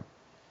acid trip.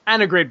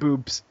 And a great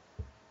boobs.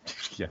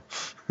 Yeah.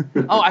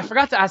 Oh, I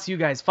forgot to ask you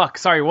guys. Fuck,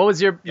 sorry. What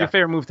was your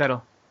favorite move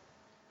title?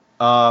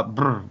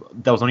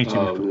 There was only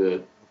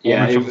two.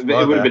 It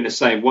would have been the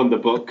same. Won the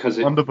book because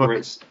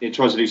it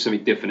tries to do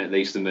something different at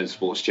least than the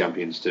Sports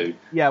Champions do.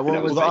 Yeah,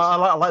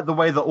 I like the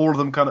way that all of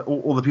them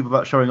all the people that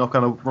are showing off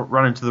kind of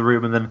run into the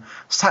room and then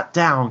sat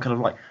down, kind of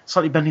like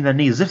slightly bending their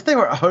knees as if they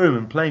were at home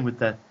and playing with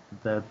their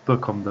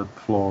book on the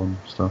floor and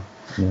stuff.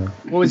 Yeah.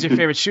 What was your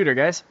favorite shooter,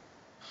 guys?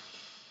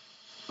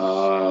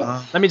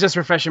 Let me just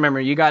refresh your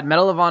memory. You got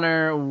Medal of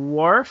Honor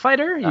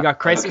Warfighter. You got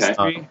Crysis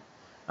 3.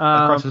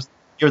 Crysis,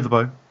 Year of the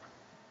Bow.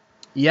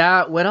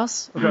 Yeah. What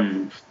else?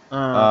 Okay.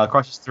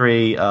 Crysis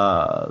 3.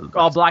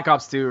 Black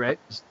Ops 2, right?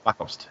 Black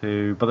Ops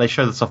 2, but they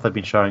show the stuff they've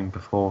been showing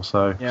before,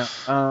 so. Yeah.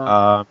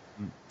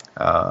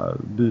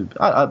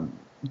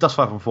 Dust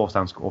 514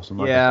 sounds awesome.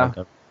 Yeah.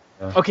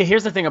 Okay,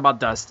 here's the thing about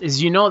Dust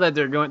is that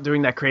they're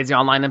doing that crazy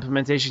online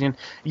implementation.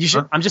 You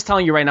should. I'm just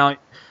telling you right now,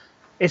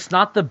 it's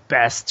not the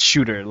best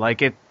shooter.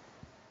 Like it.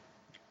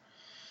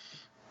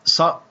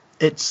 So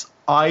it's.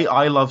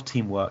 I love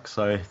teamwork.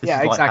 So if this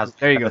has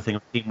everything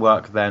of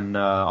teamwork, then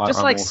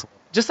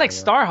Just like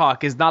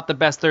Starhawk is not the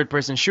best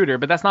third-person shooter,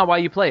 but that's not why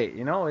you play it.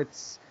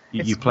 It's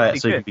you play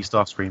it so you can be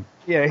Starscream.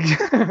 Yeah.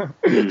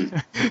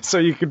 So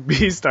you could be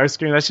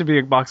Starscream. That should be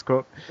a box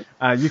quote.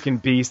 You can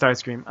be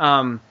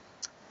Starscream.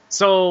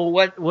 So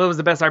what was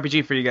the best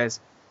RPG for you guys?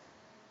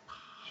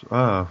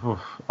 Not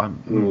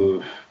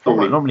many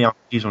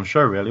RPGs on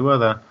show, really, were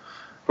there?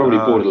 Probably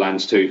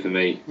Borderlands 2 for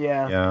me.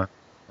 Yeah.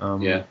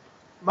 Yeah.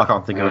 I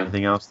can't think of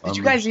anything else. Did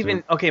you guys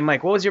even... Okay,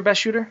 Mike, what was your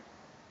best shooter?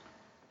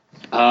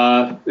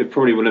 It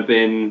probably would have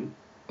been...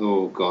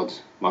 Oh, God.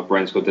 My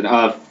brain's got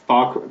that.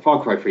 Far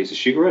Cry 3 is a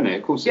shooter, isn't it?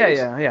 Of course it is.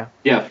 Yeah.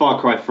 Yeah, Far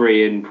Cry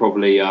 3 and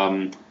probably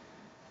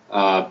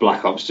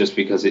Black Ops, just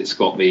because it's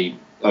got the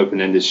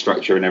open-ended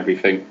structure and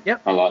everything.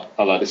 Yep. I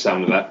like the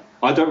sound of that.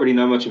 I don't really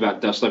know much about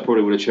Dust. I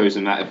probably would have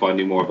chosen that if I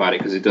knew more about it,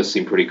 because it does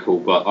seem pretty cool,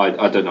 but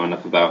I don't know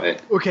enough about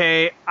it.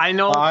 Okay, I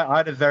know... I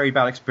had a very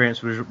bad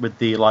experience with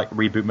the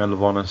reboot Medal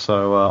of Honor,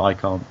 so I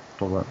can't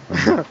talk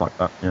about like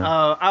that.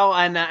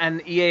 Yeah.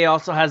 And EA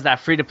also has that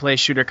free-to-play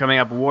shooter coming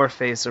up,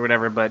 Warface or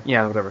whatever, but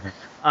yeah, whatever.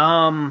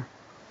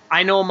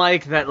 I know,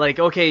 Mike, that,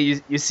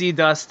 you see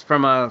Dust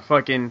from a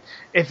fucking...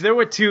 If there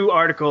were two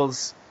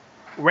articles,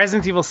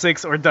 Resident Evil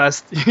 6 or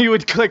Dust, you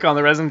would click on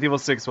the Resident Evil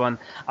 6 one.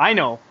 I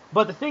know.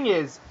 But the thing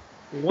is,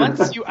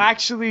 once you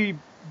actually...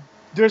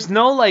 There's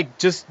no,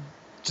 just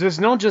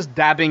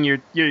dabbing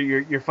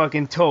your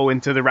fucking toe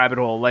into the rabbit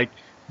hole.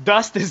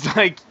 Dust is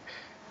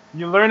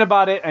you learn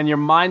about it and your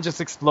mind just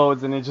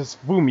explodes and it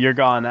just, boom, you're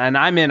gone. And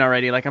I'm in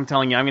already. I'm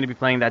telling you, I'm going to be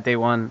playing that day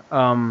one.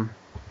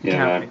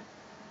 Yeah.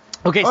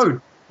 Okay,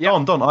 so...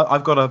 Yeah. Don,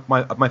 I've got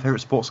my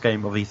favorite sports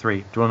game of E3. Do you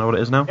want to know what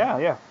it is now?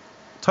 Yeah.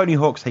 Tony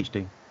Hawk's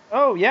HD.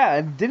 Oh, yeah.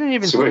 I didn't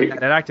even see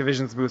that at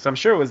Activision's booth. I'm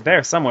sure it was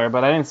there somewhere,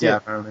 but I didn't see it. Yeah,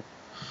 apparently.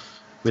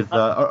 With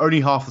only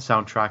half the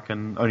soundtrack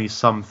and only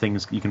some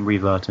things you can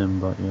revert in,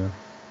 but yeah.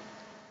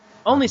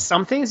 Only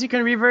some things you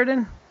can revert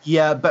in?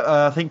 Yeah, but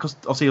I think because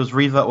obviously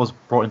revert was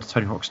brought into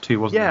Tony Hawk's 2,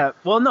 wasn't it? Yeah,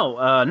 well, no.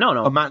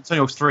 Tony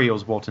Hawk's 3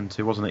 was brought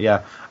into, wasn't it?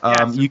 Yeah.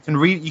 You can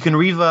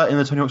revert in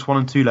the Tony Hawk's 1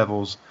 and 2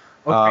 levels.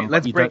 Okay,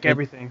 let's break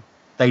everything.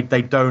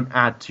 They don't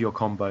add to your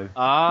combo.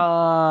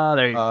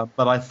 There you go.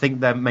 But I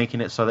think they're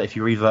making it so that if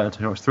you revert into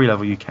Tony Hawk's 3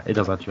 level, it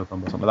does add to your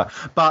combo, something like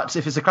that. But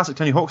if it's a classic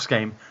Tony Hawk's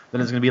game, then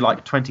there's going to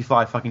be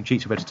 25 fucking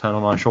cheats you'll be able to turn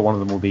on. I'm sure one of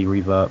them will be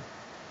revert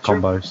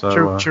combo.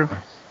 So True.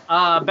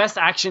 Best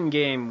action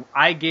game,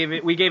 we gave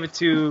it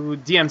to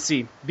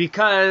DMC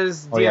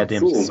because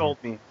DMC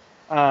sold me.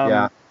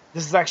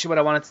 This is actually what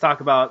I wanted to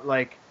talk about.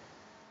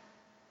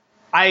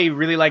 I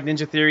really like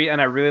Ninja Theory and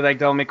I really like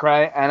Devil May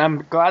Cry, and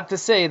I'm glad to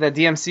say that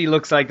DMC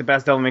looks like the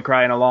best Devil May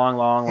Cry in a long.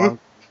 All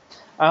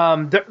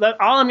I'm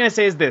gonna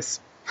say is this: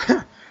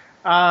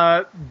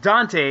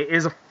 Dante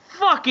is a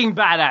fucking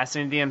badass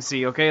in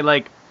DMC.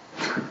 Okay,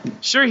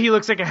 sure he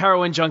looks like a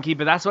heroin junkie,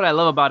 but that's what I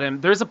love about him.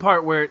 There's a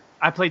part where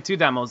I played 2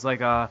 demos,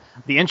 the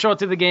intro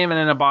to the game and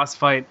then a boss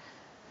fight.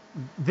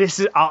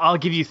 I'll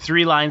give you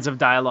 3 lines of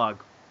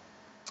dialogue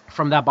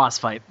from that boss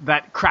fight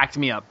that cracked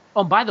me up.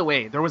 Oh, by the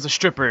way, there was a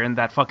stripper in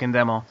that fucking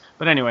demo.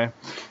 But anyway,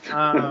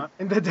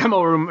 in the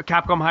demo room,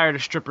 Capcom hired a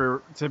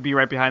stripper to be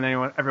right behind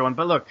everyone.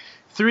 But look,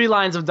 3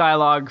 lines of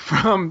dialogue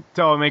from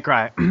Devil May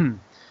Cry. All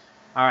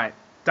right,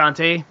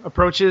 Dante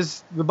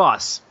approaches the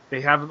boss.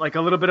 They have like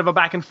a little bit of a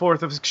back and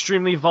forth of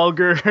extremely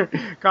vulgar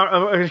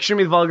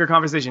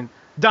conversation.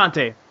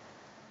 Dante,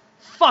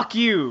 fuck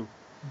you.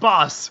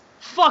 Boss,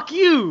 fuck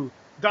you.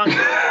 Dante,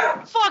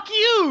 fuck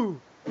you.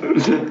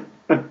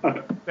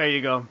 There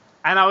you go.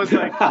 And I was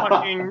like,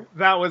 fucking,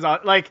 that was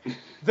like,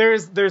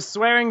 there's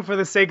swearing for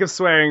the sake of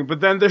swearing, but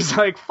then there's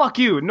like, fuck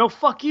you, no,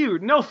 fuck you,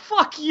 no,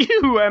 fuck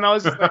you. And I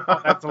was just like, oh,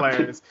 that's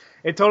hilarious.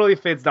 It totally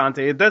fits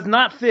Dante. It does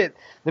not fit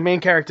the main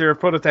character of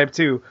Prototype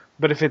 2,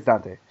 but it fits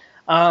Dante.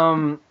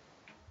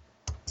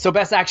 So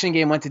best action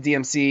game went to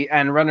DMC,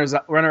 and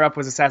runner-up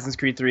was Assassin's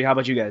Creed 3. How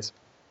about you guys?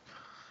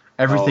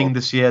 Everything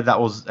this year that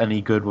was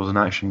any good was an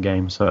action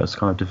game, so it's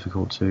kind of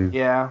difficult to...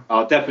 Yeah.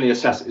 Oh, definitely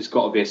it's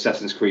got to be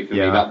Assassin's Creed for me.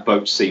 That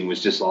boat scene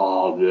was just, yeah,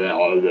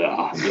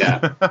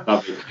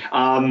 lovely.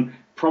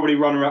 Probably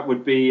runner-up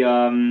would be,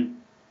 God,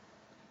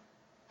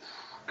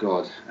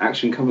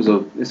 action covers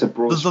it's a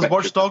broad Does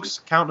Watch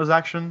Dogs count as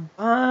action?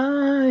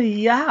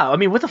 Yeah. I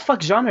mean, what the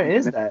fuck genre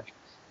is that?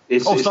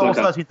 Star Wars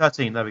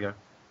 1313, there we go.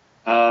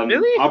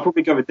 Really? I'll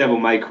probably go with Devil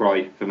May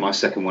Cry for my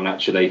second one,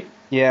 actually.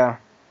 Yeah.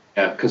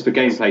 Yeah, because the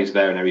gameplay's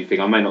there and everything.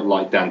 I may not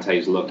like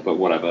Dante's look, but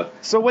whatever.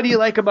 So what do you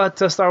like about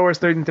Star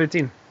Wars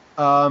 1313?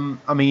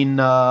 I mean,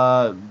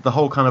 the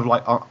whole kind of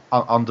like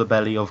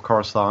underbelly of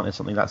Coruscant is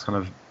something that's kind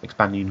of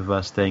expanded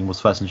universe thing, was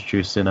first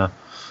introduced in a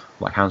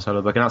like Han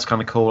Solo book, and that's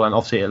kind of cool, and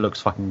obviously it looks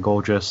fucking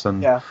gorgeous,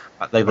 and they're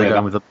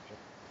going with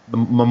the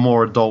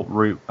more adult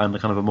route and the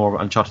kind of a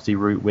more Uncharted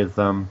route with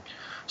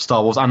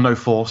Star Wars, and no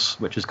Force,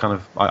 which is kind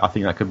of, I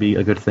think that could be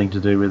a good thing to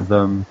do with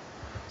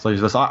so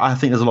I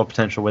think there's a lot of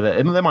potential with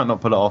it. They might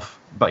not pull it off,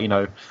 but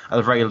at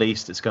the very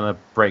least, it's going to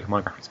break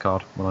my graphics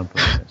card when I'm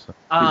playing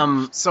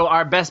it. So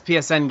our best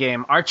PSN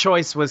game, our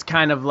choice was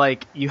kind of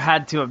like you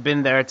had to have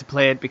been there to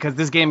play it because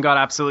this game got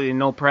absolutely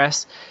no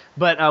press.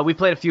 But we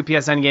played a few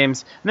PSN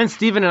games, and then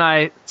Steven and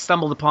I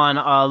stumbled upon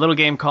a little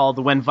game called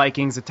When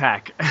Vikings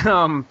Attack.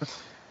 I've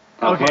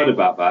heard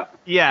about that.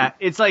 Yeah,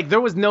 it's like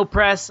there was no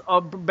press,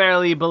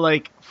 barely, but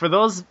like for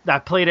those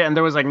that played it and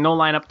there was like no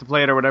lineup to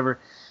play it or whatever,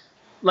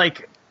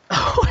 like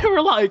we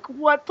were like,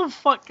 what the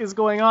fuck is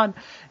going on?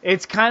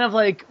 It's kind of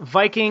like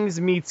Vikings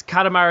meets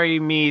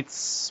Katamari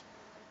meets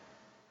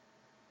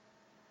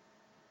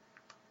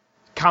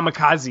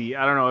Kamikaze.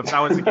 I don't know if that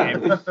was a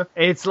game.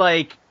 It's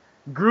like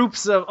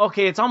groups of,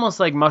 it's almost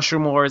like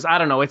Mushroom Wars. I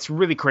don't know. It's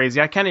really crazy.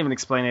 I can't even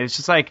explain it. It's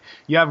just like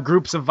you have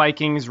groups of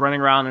Vikings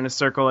running around in a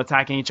circle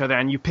attacking each other,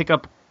 and you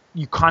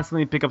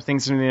constantly pick up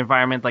things from the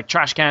environment like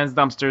trash cans,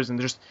 dumpsters,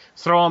 and just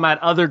throw them at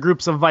other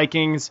groups of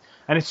Vikings.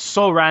 And it's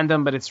so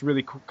random, but it's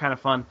really cool, kind of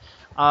fun.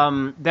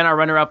 Then our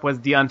runner-up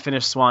was The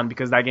Unfinished Swan,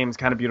 because that game is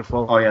kind of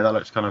beautiful. Oh, yeah, that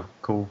looks kind of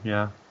cool,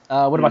 yeah.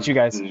 What about you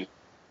guys?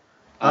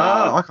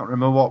 I can't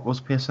remember what was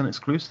PSN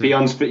exclusive. The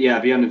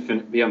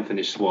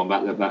Unfinished Swan,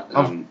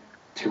 that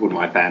tickled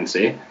my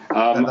fancy.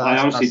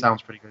 That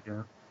sounds pretty good,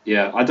 yeah.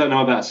 Yeah, I don't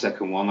know about the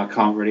second one. I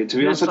can't really. To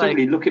be honest, I don't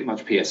really look at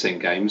much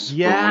PSN games.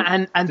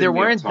 Yeah, and there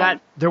weren't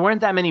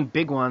that many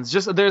big ones.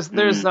 Just there's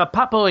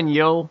Papo and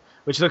Yo,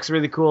 which looks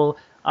really cool.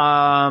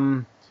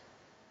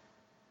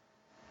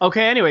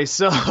 Okay, anyway,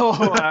 so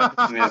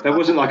there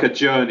wasn't like a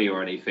Journey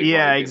or anything.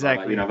 Yeah,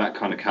 exactly. Like that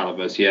kind of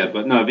calibers. Yeah,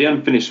 but no, The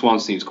Unfinished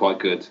Swan seems quite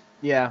good.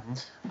 Yeah.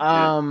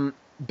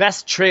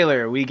 Best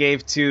trailer we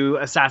gave to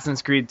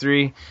Assassin's Creed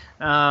 3,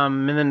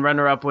 and then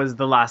runner-up was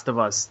The Last of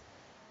Us.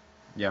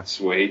 Yeah,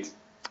 sweet.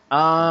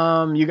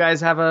 You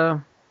guys have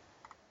a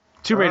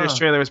Tomb Raider's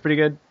trailer was pretty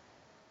good.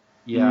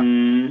 Yeah.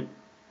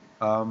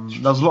 There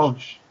was a lot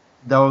of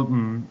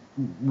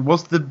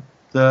was the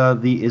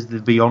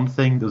Beyond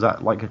thing? Was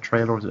that like a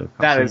trailer? Or is it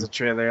that is a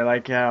trailer.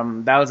 Like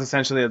that was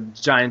essentially a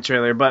giant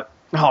trailer. But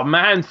oh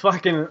man,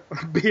 fucking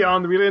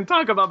Beyond! We didn't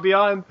talk about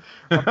Beyond.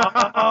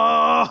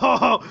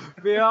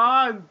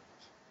 Beyond.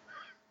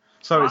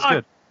 So it's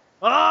good.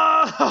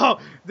 Oh,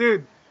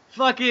 dude,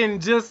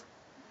 fucking just.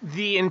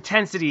 The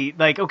intensity,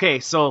 like, okay,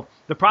 so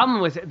the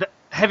problem with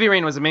Heavy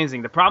Rain was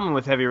amazing. The problem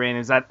with Heavy Rain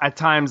is that at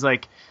times,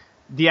 like,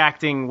 the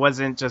acting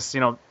wasn't just,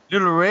 Little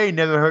Ray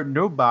never hurt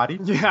nobody.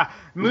 Yeah,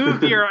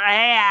 move your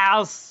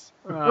ass.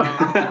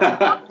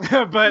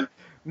 But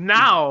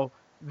now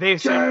they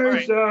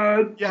said,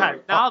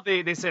 now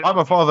they said, I'm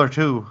a father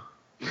too.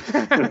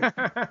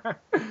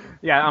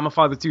 Yeah, I'm a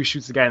father too.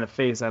 Shoots the guy in the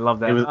face. I love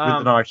that. With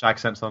an Irish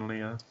accent suddenly.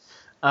 Yeah.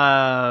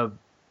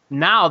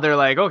 Now they're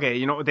like,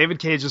 okay, David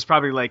Cage just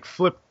probably like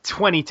flipped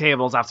 20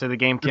 tables after the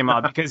game came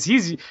out because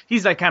he's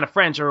like kind of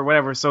French or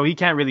whatever, so he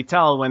can't really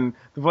tell when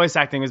the voice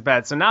acting is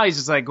bad. So now he's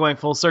just like going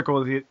full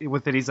circle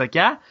with it. He's like,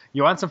 yeah,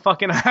 you want some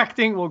fucking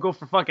acting? We'll go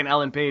for fucking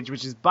Ellen Page,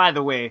 which is, by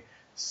the way,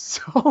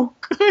 so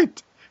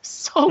good.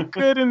 So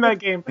good in that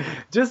game.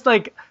 Just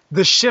like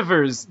the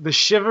shivers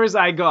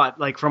I got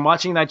like from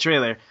watching that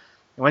trailer.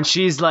 When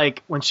she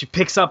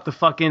picks up the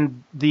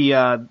fucking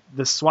the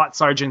SWAT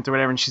sergeant or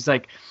whatever, and she's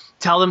like,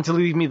 tell them to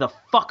leave me the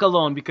fuck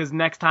alone because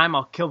next time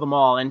I'll kill them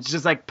all. And it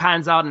just like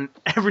pans out and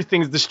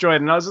everything's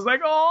destroyed. And I was just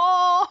like,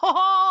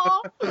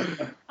 oh,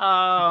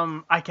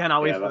 I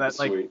cannot wait for that.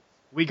 Like, sweet.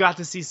 we got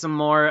to see some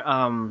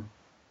more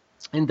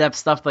in-depth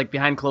stuff like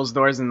behind closed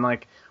doors, and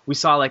like we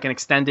saw like an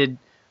extended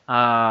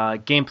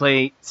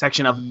gameplay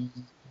section of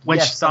when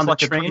she's on the like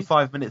train. a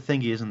 25-minute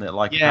thingy, isn't it?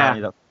 Like,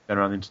 apparently that's been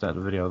around the internet,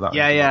 the video of that.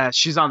 Yeah,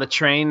 she's on the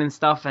train and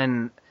stuff,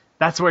 and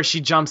that's where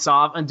she jumps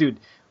off. And dude,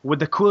 what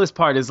the coolest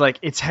part is like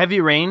it's Heavy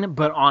Rain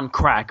but on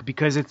crack,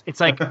 because it's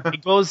like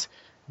it goes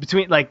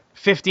between like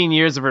 15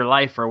 years of her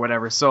life or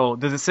whatever. So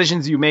the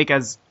decisions you make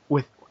as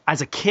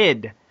a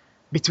kid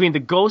between the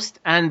ghost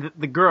and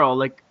the girl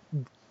like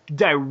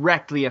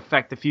directly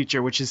affect the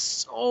future, which is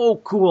so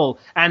cool.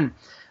 And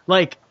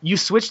like you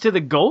switch to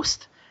the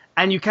ghost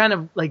and you kind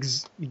of like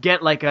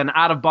get like an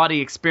out of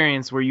body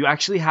experience where you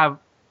actually have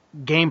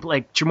gameplay,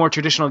 like more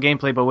traditional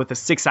gameplay, but with a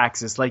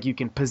 6-axis. Like you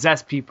can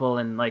possess people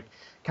and like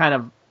kind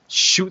of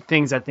shoot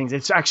things at things.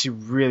 It's actually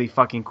really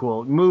fucking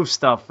cool. Move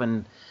stuff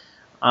and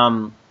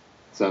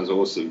sounds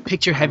awesome.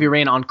 Picture Heavy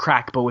Rain on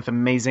crack, but with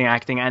amazing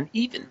acting and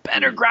even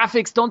better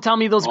graphics. Don't tell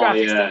me those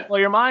graphics don't blow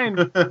your mind.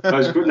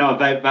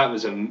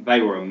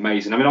 They were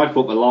amazing. I mean, I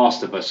thought The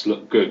Last of Us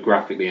looked good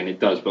graphically, and it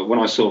does. But when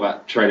I saw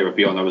that trailer of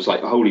Beyond, I was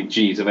like, holy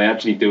jeez, are they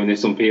actually doing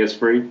this on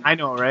PS3? I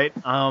know, right?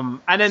 And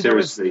then there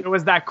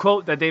was that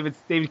quote that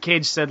David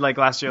Cage said like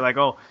last year, like,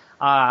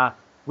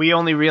 we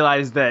only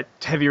realized that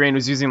Heavy Rain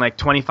was using like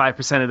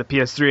 25% of the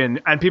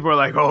PS3, and people were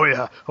like, oh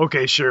yeah,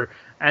 okay, sure.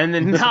 And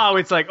then now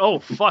it's like, oh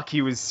fuck,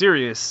 he was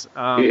serious.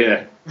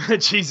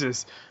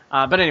 Jesus.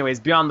 But anyways,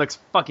 Beyond looks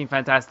fucking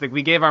fantastic.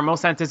 We gave our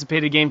most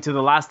anticipated game to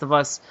The Last of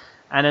Us,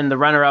 and then the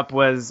runner-up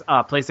was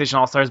PlayStation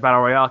All-Stars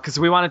Battle Royale, because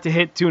we wanted to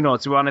hit two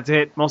notes. We wanted to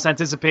hit most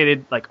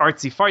anticipated like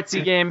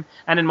artsy-fartsy game,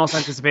 and then most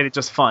anticipated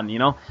just fun, you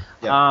know?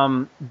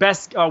 Yeah.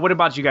 What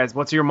about you guys?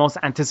 What's your most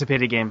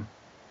anticipated game?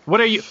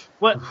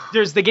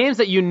 There's the games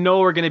that you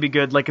know are going to be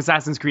good, like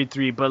Assassin's Creed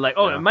 3, but like,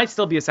 it might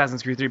still be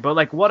Assassin's Creed 3, but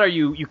like, what are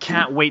you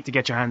can't wait to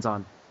get your hands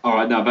on? All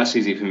right, no, that's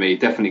easy for me.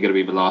 Definitely going to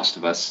be The Last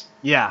of Us.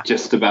 Yeah.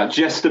 Just about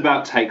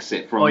takes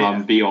it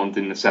from Beyond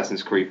in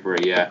Assassin's Creed 3,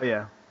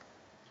 yeah.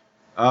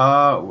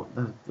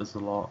 There's a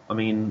lot. I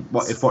mean,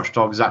 if Watch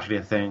Dogs is actually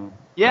a thing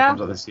that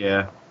comes out this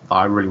year,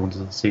 I really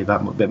wanted to see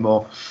that a bit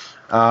more.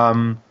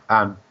 And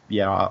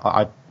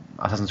yeah,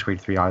 Assassin's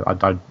Creed 3,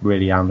 I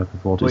really am looking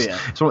forward to.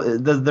 So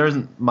there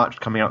isn't much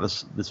coming out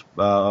this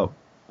autumn.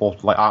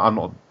 Like I'm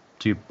not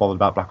too bothered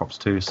about Black Ops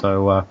 2,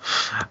 so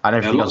and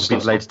everything else has been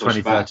delayed to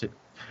 2013.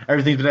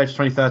 Everything's been delayed to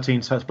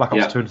 2013, so it's Black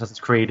Ops 2 and Assassin's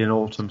Creed in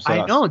autumn. So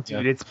I know,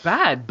 dude, it's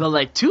bad, but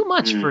like too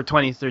much for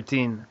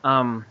 2013.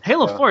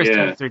 Halo 4 is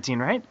 2013,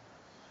 right?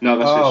 No,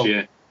 that's this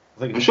year.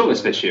 I'm sure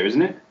it's this year,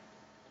 isn't it?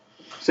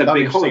 That'd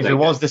be interesting if it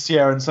was this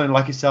year, and something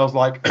like it sells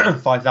like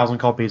 5,000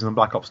 copies, and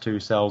Black Ops 2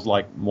 sells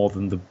like more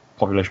than the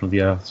population of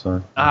the Earth.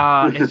 So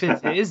if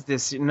it is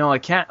this year, no, I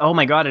can't. Oh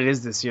my god, it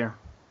is this year.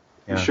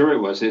 Yeah. I'm sure it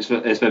was. It's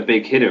a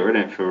big hitter,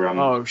 isn't it? For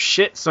oh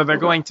shit! So they're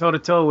going toe to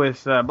toe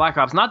with Black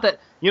Ops. Not that,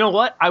 you know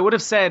what? I would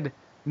have said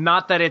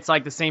not that it's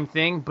like the same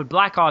thing, but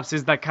Black Ops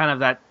is that kind of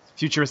that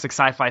futuristic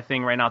sci-fi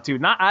thing right now too.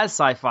 Not as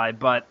sci-fi,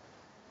 but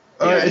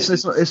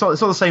it's not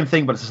the same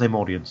thing, but it's the same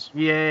audience.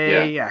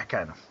 Yeah,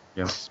 kind of.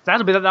 Yeah,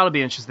 that'll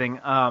be interesting.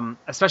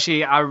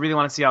 Especially, I really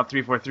want to see how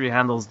 343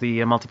 handles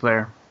the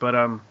multiplayer. But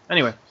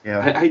anyway.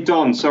 Yeah. Hey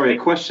Don, sorry, a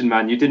question,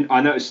 man.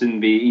 I noticed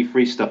in the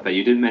E3 stuff there,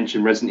 you didn't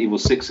mention Resident Evil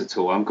 6 at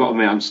all. I've got to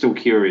admit, I'm still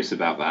curious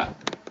about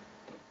that.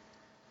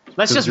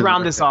 Let's just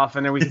round this off,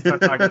 and then we can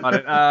start talking about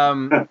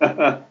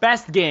it.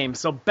 Best game.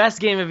 So best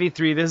game of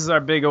E3. This is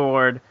our big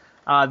award.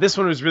 This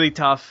one was really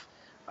tough.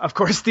 Of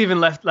course, Steven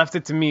left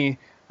it to me,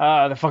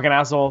 the fucking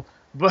asshole.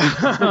 But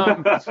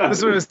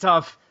this one was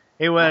tough.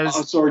 It was.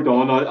 I'm sorry,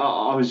 Don.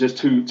 I was just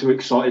too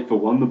excited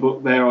for the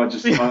book there. I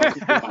just can't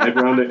get my head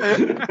around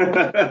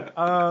it.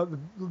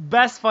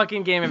 Best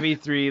fucking game of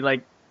E3.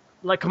 Like,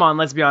 come on,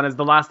 let's be honest.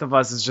 The Last of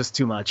Us is just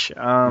too much.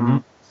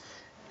 Hell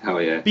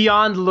yeah.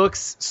 Beyond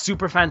looks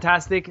super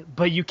fantastic,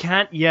 but you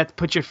can't yet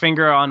put your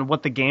finger on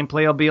what the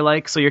gameplay will be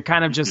like. So you're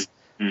kind of just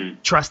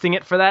trusting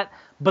it for that.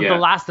 But The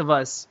Last of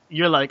Us,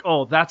 you're like,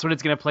 oh, that's what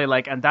it's gonna play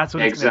like, and that's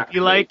what it's gonna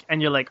be like,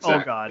 and you're like,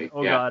 oh god.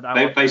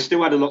 They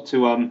still had a lot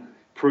to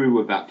prove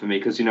with that for me,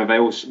 because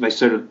they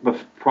sort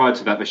of prior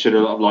to that they showed a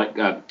lot of like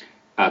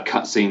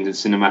cutscenes and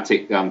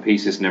cinematic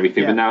pieces and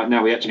everything. But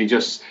now we actually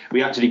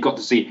got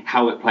to see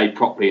how it played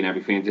properly and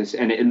everything,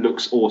 and it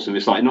looks awesome.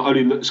 It's like it not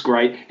only looks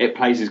great, it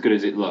plays as good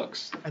as it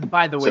looks. And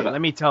by the way, let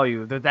me tell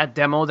you that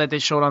demo that they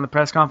showed on the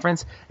press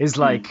conference is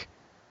like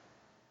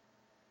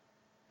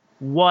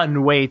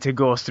one way to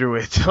go through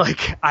it.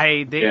 Like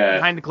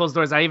behind the closed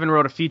doors, I even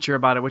wrote a feature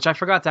about it, which I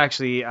forgot to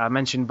actually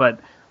mention, but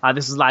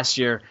this was last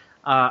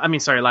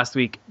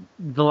week.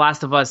 The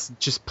Last of Us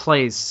just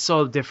plays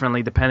so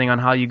differently depending on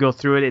how you go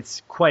through it.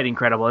 It's quite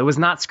incredible. It was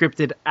not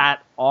scripted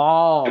at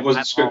all. It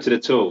wasn't scripted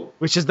at all.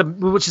 Which is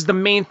the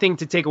main thing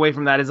to take away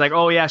from that is like,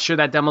 oh yeah, sure,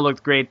 that demo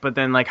looked great, but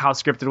then like how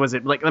scripted was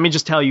it? Like, let me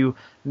just tell you,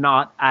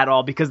 not at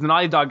all. Because the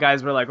Naughty Dog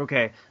guys were like,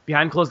 okay,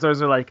 behind closed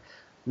doors are like,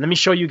 let me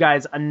show you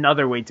guys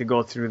another way to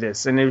go through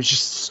this. And it was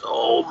just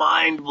so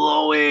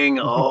mind-blowing.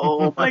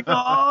 Oh, my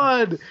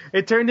God.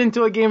 It turned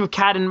into a game of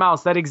cat and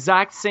mouse, that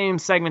exact same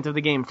segment of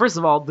the game. First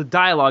of all, the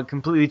dialogue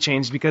completely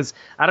changed because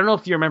I don't know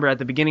if you remember at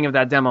the beginning of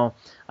that demo,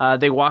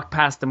 they walk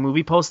past the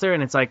movie poster,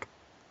 and it's like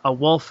a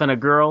wolf and a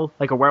girl,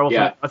 like a werewolf.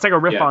 Yeah. It's like a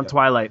riff on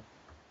Twilight.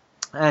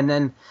 And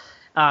then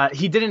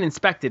he didn't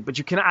inspect it, but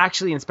you can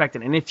actually inspect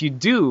it. And if you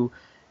do,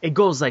 it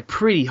goes like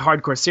pretty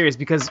hardcore serious,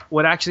 because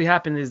what actually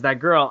happened is that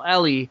girl,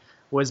 Ellie,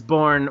 was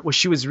born when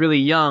she was really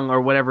young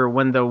or whatever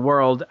when the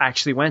world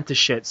actually went to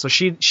shit. So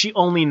she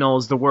only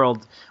knows the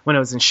world when it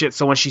was in shit.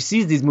 So when she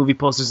sees these movie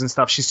posters and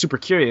stuff, she's super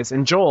curious.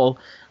 And Joel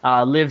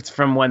lived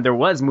from when there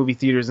was movie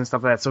theaters and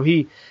stuff like that. So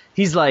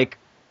he's like,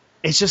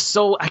 it's just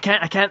so I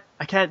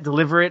can't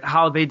deliver it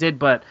how they did,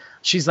 but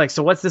she's like,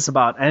 so what's this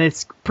about? And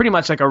it's pretty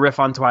much like a riff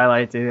on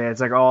Twilight.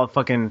 It's like all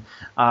fucking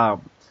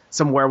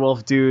some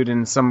werewolf dude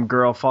and some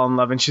girl fall in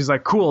love, and she's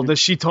like, cool, does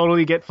she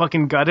totally get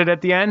fucking gutted at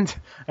the end?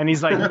 And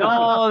he's like,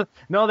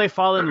 no, they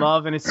fall in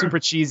love, and it's super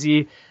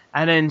cheesy.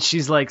 And then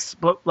she's like,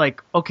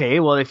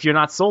 okay, well, if you're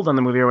not sold on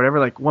the movie or whatever,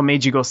 like, what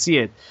made you go see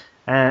it?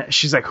 And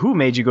she's like, who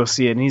made you go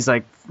see it? And he's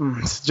like,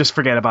 just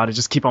forget about it,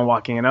 just keep on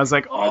walking. And I was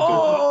like,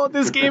 oh,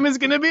 this game is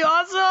gonna be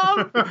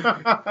awesome.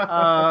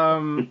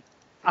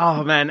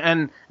 Oh, man.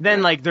 And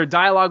then, like, their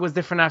dialogue was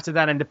different after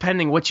that. And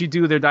depending what you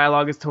do, their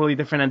dialogue is totally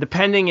different. And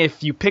depending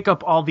if you pick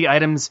up all the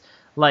items,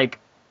 like,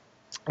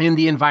 in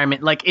the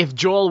environment. Like, if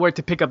Joel were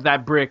to pick up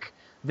that brick,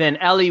 then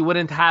Ellie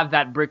wouldn't have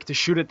that brick to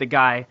shoot at the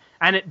guy.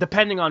 And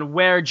depending on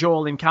where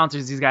Joel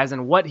encounters these guys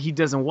and what he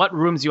does and what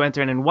rooms you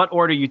enter in what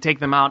order you take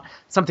them out,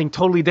 something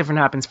totally different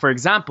happens. For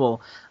example,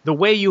 the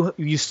way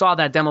you saw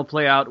that demo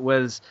play out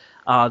was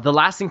the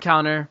last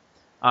encounter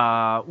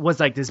was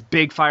like this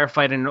big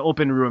firefight in an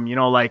open room, you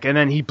know, like, and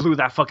then he blew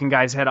that fucking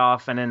guy's head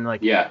off, and then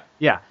like, yeah.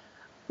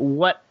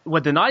 What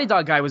the Naughty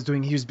Dog guy was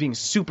doing, he was being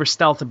super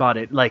stealth about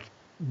it, like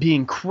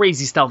being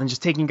crazy stealth and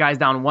just taking guys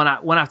down one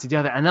after the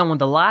other. And then when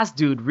the last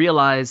dude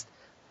realized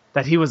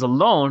that he was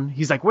alone,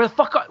 he's like, where the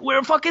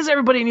fuck is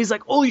everybody? And he's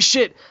like, holy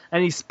shit.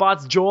 And he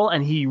spots Joel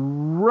and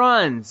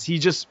he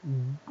just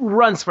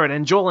runs for it.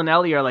 And Joel and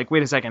Ellie are like,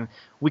 wait a second,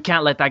 we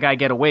can't let that guy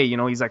get away. You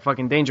know, he's like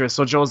fucking dangerous.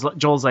 So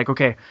Joel's like,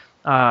 okay,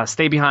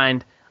 stay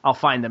behind, I'll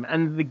find them.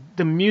 And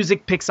the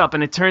music picks up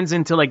and it turns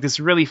into like this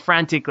really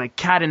frantic, like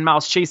cat and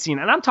mouse chase scene.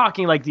 And I'm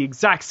talking like the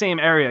exact same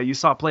area you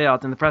saw play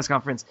out in the press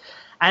conference.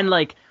 And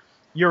like,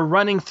 you're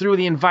running through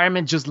the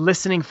environment just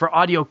listening for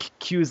audio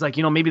cues, like,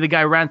 you know, maybe the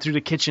guy ran through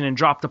the kitchen and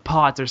dropped a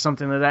pot or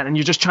something like that, and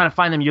you're just trying to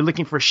find them. You're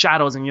looking for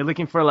shadows and you're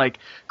looking for like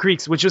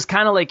creaks, which was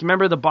kind of like,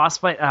 remember the boss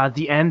fight at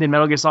the end in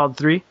Metal Gear Solid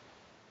 3?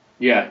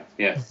 Yeah.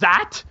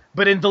 That,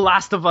 but in The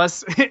Last of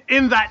Us,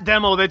 in that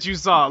demo that you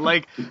saw,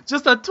 like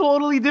just a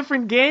totally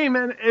different game,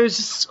 and it was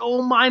just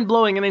so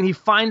mind-blowing. And then he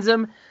finds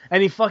him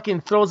and he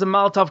fucking throws a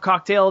Molotov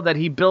cocktail that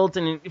he built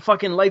and he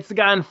fucking lights the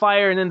guy on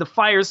fire, and then the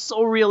fire is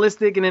so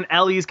realistic, and then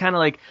Ellie's kind of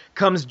like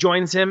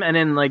joins him and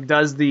then like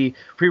does the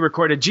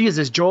pre-recorded,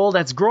 Jesus, Joel,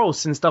 that's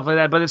gross and stuff like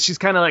that, but she's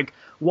kind of like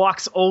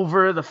walks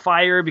over the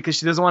fire because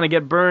she doesn't want to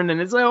get burned,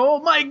 and it's like, oh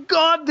my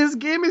god, this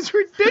game is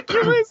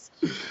ridiculous.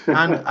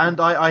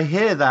 and I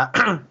hear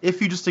that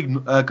if you just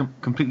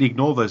completely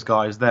ignore those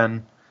guys,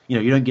 then you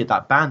know you don't get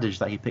that bandage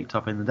that he picked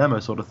up in the demo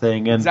sort of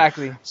thing. And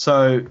exactly.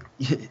 So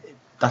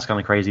that's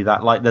kind of crazy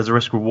that like there's a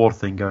risk reward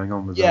thing going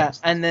on with that. Yeah,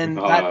 and then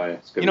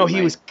you know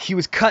he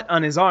was cut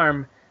on his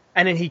arm,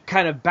 and then he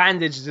kind of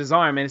bandaged his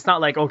arm, and it's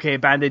not like, okay,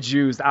 bandage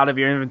used out of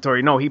your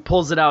inventory. No, he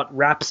pulls it out,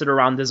 wraps it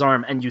around his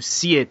arm, and you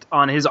see it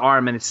on his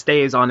arm, and it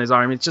stays on his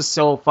arm. It's just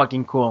so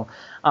fucking cool.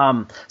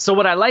 So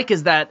what I like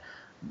is that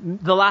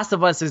The Last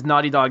of Us is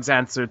Naughty Dog's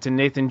answer to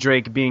Nathan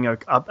Drake being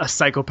a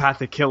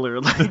psychopathic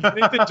killer. Like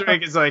Nathan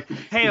Drake is like,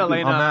 hey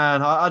Elena. Oh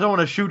man, I don't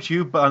want to shoot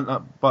you,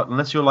 but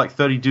unless you're like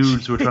 30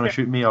 dudes who are trying to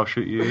shoot me, I'll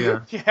shoot you.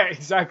 Yeah. Yeah,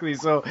 exactly.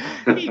 So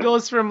he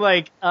goes from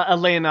like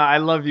Elena, I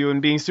love you,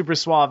 and being super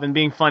suave and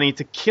being funny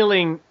to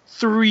killing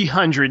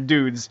 300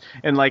 dudes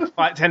in like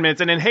 10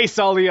 minutes, and then hey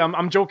Sully,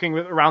 I'm joking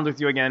around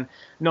with you again.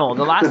 No,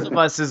 The Last of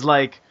Us is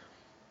like,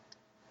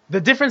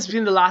 the difference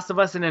between The Last of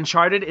Us and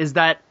Uncharted is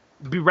that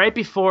right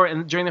before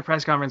and during the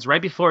press conference,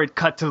 right before it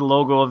cut to the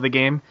logo of the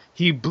game,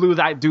 he blew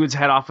that dude's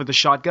head off with a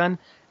shotgun,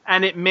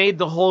 and it made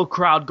the whole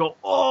crowd go,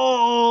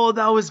 oh,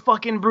 that was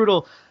fucking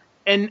brutal.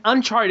 In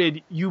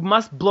Uncharted, you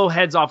must blow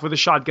heads off with a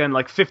shotgun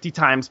like 50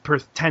 times per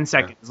 10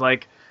 seconds. Yeah.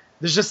 Like,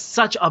 there's just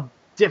such a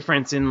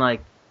difference in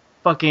like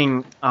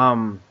fucking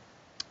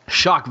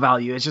shock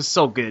value. It's just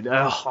so good.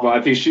 Ugh. Well,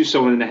 if you shoot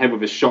someone in the head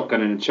with a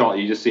shotgun in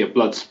Uncharted, you just see a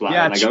blood splatter,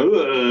 and they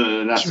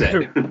go, that's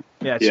true.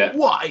 It. Yeah.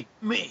 Why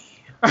me?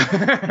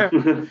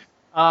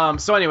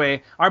 So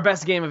anyway, our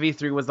best game of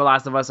E3 was The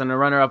Last of Us, and the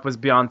runner-up was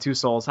Beyond Two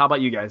Souls. How about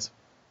you guys?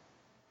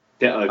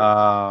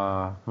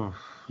 Yeah,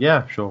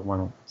 sure, why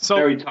not? So,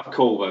 very tough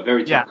call, though.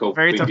 Very tough call.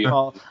 Very tough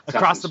call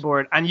across the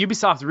board. And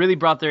Ubisoft really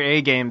brought their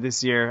A game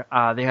this year.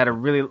 They had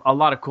a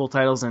lot of cool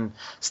titles, and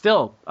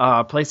still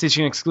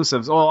PlayStation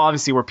exclusives. Oh,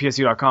 obviously we're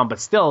PSU.com, but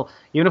still,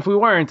 even if we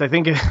weren't, I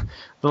think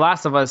The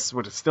Last of Us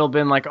would have still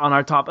been like on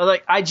our top.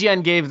 Like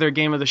IGN gave their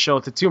game of the show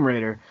to Tomb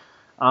Raider.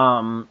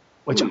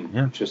 Which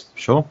just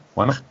sure,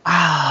 why not?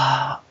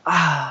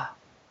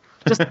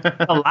 just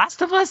The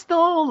Last of Us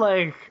though,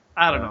 like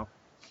I don't know.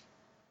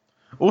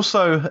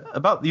 Also,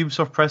 about the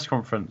Ubisoft press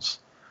conference,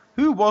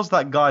 who was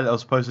that guy that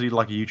was supposedly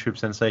like a YouTube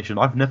sensation?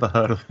 I've never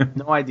heard of him.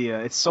 No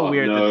idea. It's so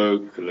weird. No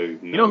clue.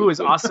 You know who is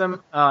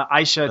awesome?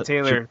 Aisha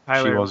Tyler.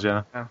 She was,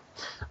 yeah.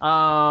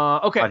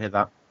 Okay. I'd hit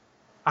that.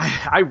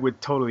 I would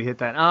totally hit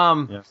that.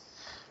 Yeah.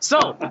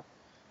 So.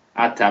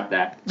 I'd tap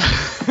that.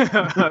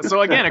 So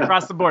again,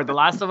 across the board, The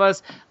Last of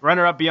Us,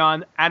 runner-up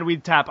Beyond, and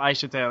we'd tap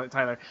Aisha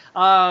Tyler.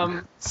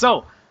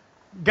 So,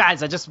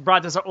 guys, I just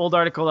brought this old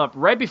article up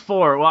right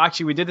before. Well,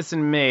 actually, we did this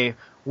in May.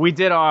 We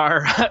did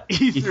our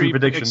E3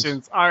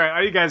 predictions. All right,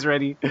 are you guys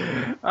ready?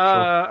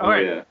 All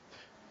right. Yeah.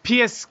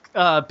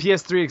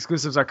 PS3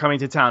 exclusives are coming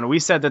to town. We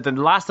said that The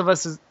Last of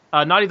Us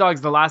Naughty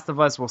Dog's The Last of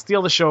Us will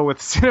steal the show with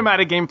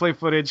cinematic gameplay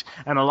footage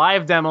and a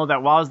live demo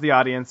that wows the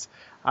audience.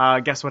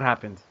 Guess what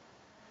happened?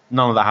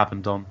 None of that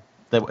happened, Don.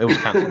 It was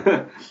cancelled.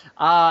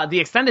 The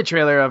extended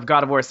trailer of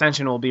God of War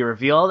Ascension will be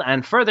revealed,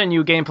 and further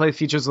new gameplay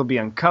features will be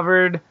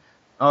uncovered.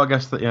 Oh, I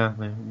guess that, yeah.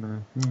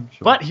 Sure.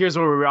 But here's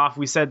where we were off.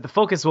 We said the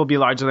focus will be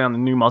largely on the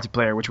new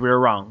multiplayer, which we were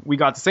wrong. We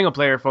got the single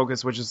player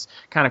focus, which is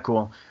kind of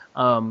cool.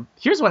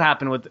 Here's what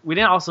happened with. We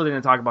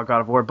didn't talk about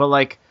God of War, but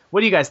like, what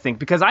do you guys think?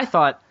 Because I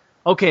thought,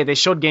 okay, they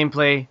showed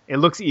gameplay. It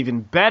looks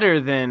even better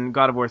than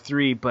God of War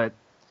 3, but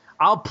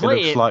I'll play it.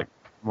 It looks like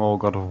more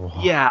God of War.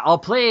 Yeah, I'll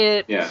play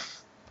it. Yeah.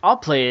 I'll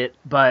play it,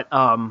 but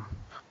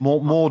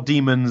more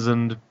demons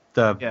and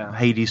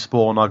Hades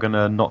spawn are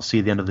gonna not see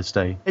the end of this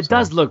day. It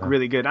does look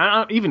really good.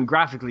 Even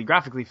graphically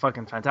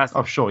fucking fantastic.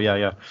 Oh sure,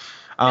 yeah.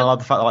 I love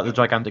the fact that like the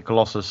gigantic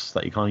colossus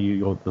that you kind of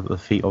use the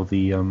feet of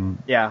the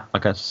I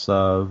guess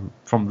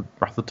from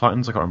Wrath of the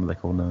Titans. I can't remember what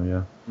they're called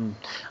now.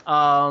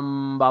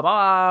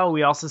 Yeah.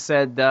 We also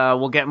said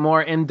we'll get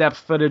more in-depth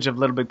footage of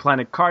Little Big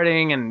Planet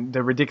karting and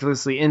the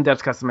ridiculously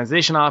in-depth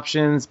customization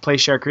options. Play,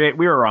 share, create.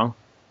 We were wrong.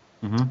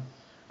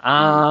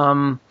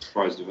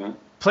 Surprised of that.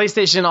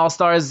 PlayStation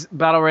All-Stars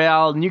Battle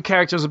Royale. New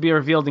characters will be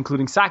revealed,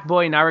 including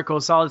Sackboy, Nariko,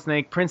 Solid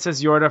Snake,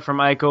 Princess Yorda from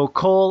Ico,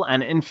 Cole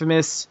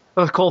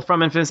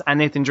from Infamous, and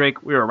Nathan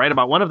Drake. We were right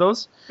about one of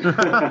those.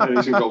 At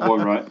least we got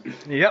one right.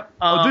 Yep.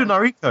 Do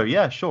Nariko.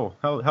 Yeah, sure.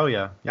 Hell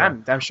yeah.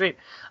 Damn straight.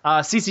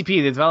 CCP,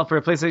 the developer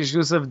of PlayStation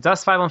exclusive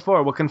Dust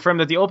 514, will confirm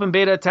that the open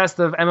beta test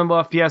of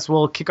MMOFPS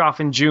will kick off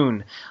in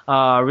June.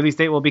 Release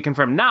date will be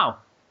confirmed. Now,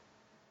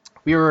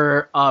 we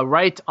were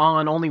right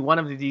on only one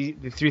of the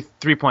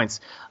three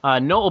points.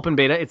 No open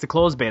beta. It's a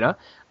closed beta.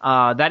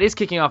 That is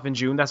kicking off in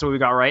June. That's what we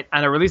got right.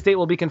 And a release date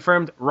will be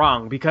confirmed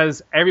wrong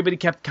because everybody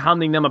kept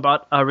hounding them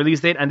about a release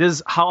date. And this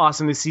is how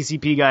awesome the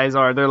CCP guys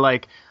are. They're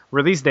like,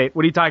 release date?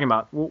 What are you talking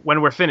about?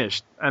 When we're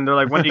finished. And they're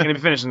like, when are you going to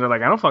be finished? And they're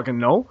like, I don't fucking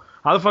know.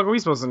 How the fuck are we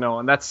supposed to know?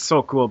 And that's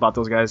so cool about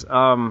those guys.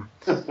 A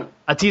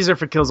teaser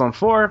for Killzone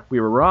 4. We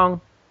were wrong.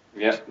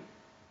 Yeah.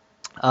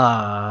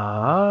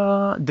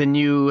 The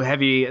new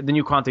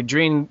Quantic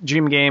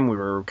Dream game, we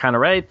were kind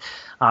of right.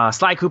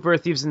 Sly Cooper,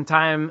 Thieves in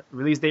Time,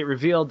 release date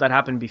revealed. That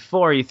happened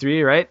before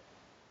E3, right?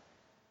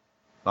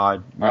 I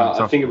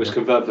think it was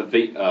confirmed for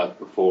Vita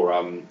before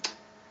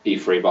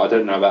E3, but I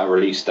don't know about a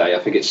release date. I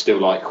think it's still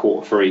like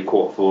Q3,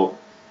 Q4.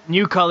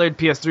 New colored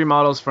PS3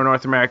 models for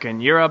North America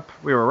and Europe.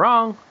 We were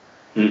wrong.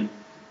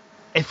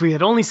 If we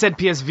had only said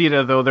PS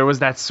Vita, though, there was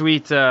that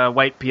sweet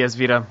white PS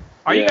Vita.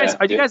 You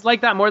guys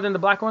like that more than the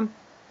black one?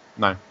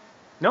 No.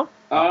 No?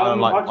 I don't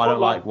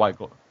like white.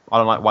 I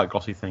don't like white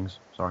glossy things.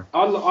 Sorry.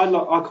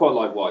 I quite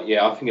like white.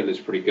 Yeah, I think it looks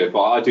pretty good,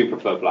 but I do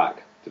prefer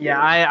black. Yeah,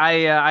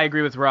 I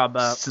agree with Rob.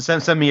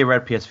 Send me a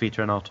red PS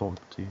Vita and I'll talk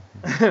to you.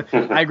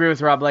 I agree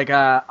with Rob. Like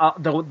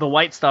the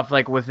white stuff,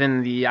 like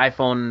within the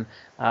iPhone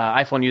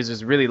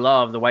users really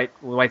love the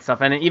white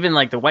stuff, and even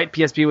like the white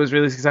PSP was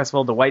really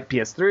successful. The white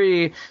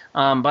PS3,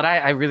 but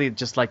I really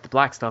just like the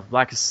black stuff.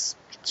 Black is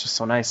just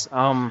so nice.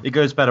 It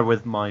goes better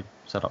with my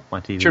setup,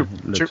 my TV. True.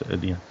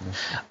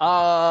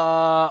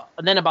 Yeah.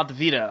 Then about the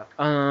Vita,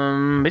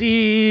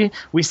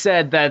 we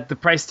said that the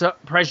price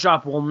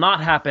drop will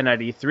not happen at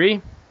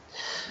E3.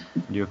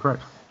 You're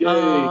correct.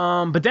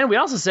 But then we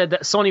also said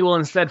that Sony will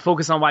instead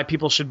focus on why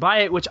people should buy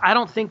it, which I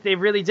don't think they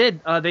really did.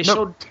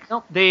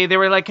 They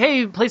were like,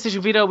 hey,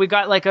 PlayStation Vita, we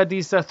got like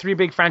these 3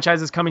 big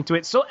franchises coming to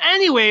it. So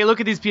anyway, look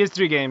at these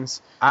PS3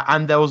 games.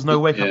 And there was no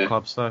Wake Up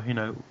Club, so,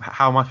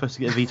 how am I supposed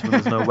to get a Vita when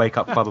there's no Wake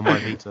Up Club on my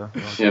Vita?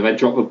 Yeah, they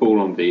dropped the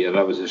ball on Vita.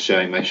 That was a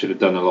shame. They should have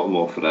done a lot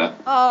more for that.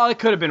 Oh, it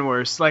could have been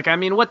worse. Like, I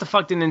mean, what the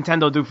fuck did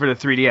Nintendo do for the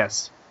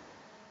 3DS?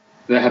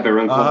 They have their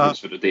own conference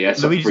for the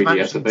DS. Luigi's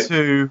Mansion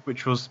 2,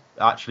 which was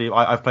actually...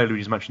 I've played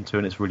Luigi's Mansion 2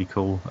 and it's really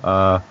cool.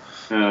 But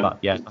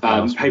yeah,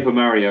 Paper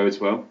Mario as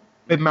well.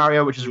 Paper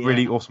Mario, which is a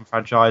really awesome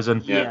franchise.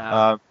 And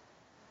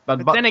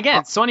but then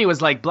again, Sony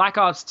was like Black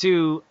Ops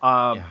 2,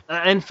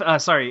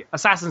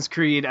 Assassin's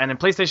Creed, and in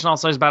PlayStation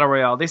All-Stars Battle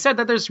Royale. They said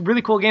that there's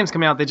really cool games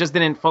coming out. They just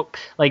didn't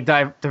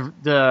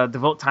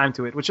devote time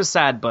to it, which is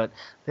sad. But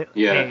they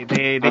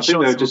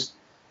showed.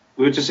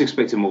 We were just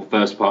expecting more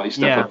first-party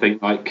stuff. I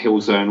think like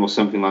Killzone or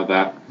something like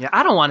that. Yeah,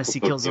 I don't want to see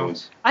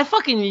Killzone. I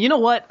fucking, you know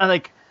what?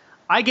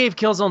 I gave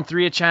Killzone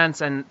 3 a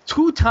chance, and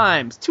two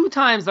times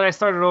that I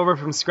started over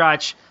from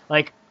scratch,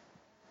 like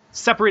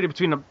separated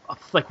between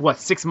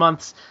 6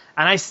 months,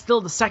 and I still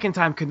the second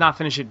time could not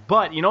finish it.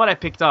 But you know what I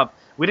picked up?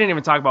 We didn't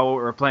even talk about what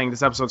we were playing.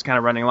 This episode's kind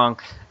of running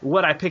long.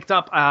 What I picked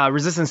up,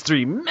 Resistance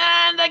 3.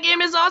 Man, that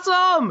game is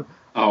awesome!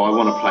 Oh, I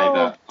want to play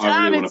that.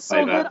 I really want to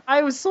play that. Good.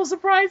 I was so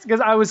surprised because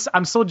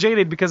I'm so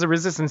jaded because of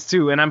Resistance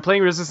 2, and I'm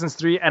playing Resistance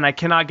 3, and I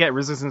cannot get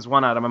Resistance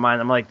 1 out of my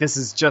mind. I'm like, this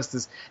is just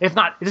as, if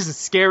not, this is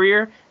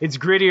scarier, it's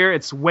grittier,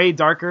 it's way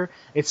darker,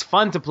 it's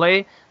fun to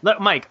play.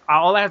 Mike,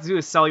 all I have to do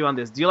is sell you on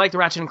this. Do you like the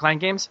Ratchet and Clank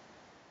games?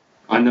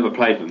 I never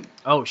played them.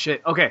 Oh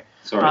shit. Okay.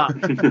 Sorry.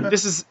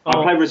 This is.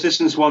 I played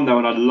Resistance 1 though,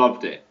 and I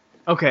loved it.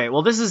 Okay,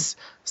 well, this is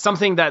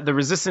something that the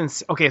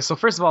Resistance... Okay, so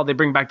first of all, they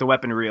bring back the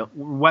weapon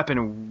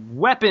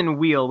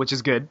wheel, which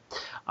is good.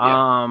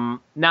 Yeah.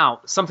 Now,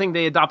 something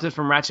they adopted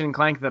from Ratchet and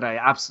Clank that I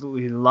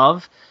absolutely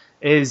love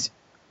is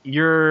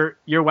your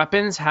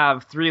weapons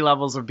have 3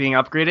 levels of being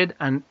upgraded,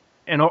 and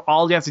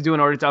all you have to do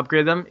in order to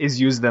upgrade them is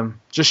use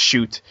them. Just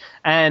shoot.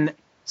 And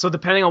so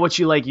depending on what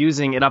you like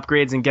using, it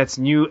upgrades and gets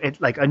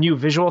a new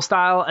visual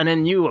style and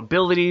then new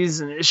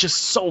abilities, and it's just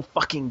so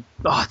fucking...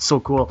 Oh, it's so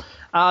cool.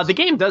 The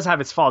game does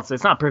have its faults.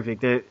 It's not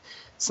perfect.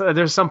 So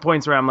there's some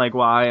points where I'm like,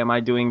 why am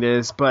I doing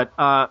this? But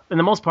in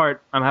the most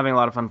part, I'm having a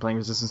lot of fun playing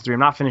Resistance 3. I'm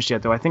not finished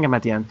yet, though. I think I'm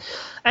at the end.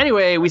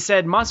 Anyway, we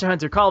said Monster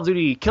Hunter, Call of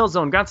Duty,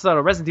 Killzone, Grand Theft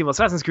Auto, Resident Evil,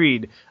 Assassin's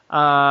Creed,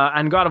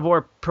 and God of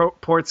War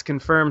ports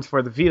confirmed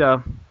for the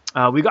Vita.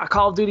 We got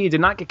Call of Duty,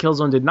 did not get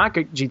Killzone, did not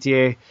get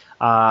GTA,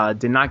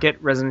 did not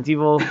get Resident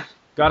Evil,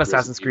 got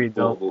Assassin's Creed,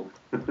 though.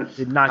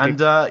 Did not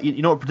get... And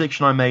you know what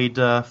prediction I made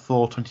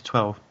for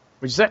 2012?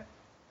 What'd you say?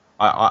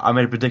 I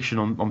made a prediction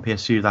on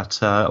PS2 that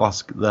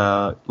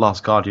the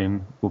Last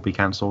Guardian will be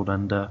cancelled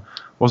and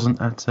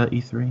wasn't at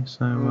E3,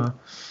 so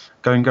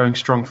going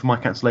strong for my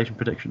cancellation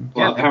prediction.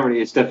 Well,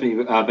 apparently it's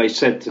definitely, they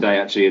said today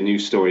actually a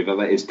news story that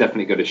it's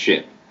definitely going to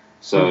ship,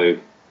 so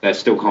they're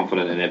still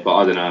confident in it, but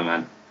I don't know,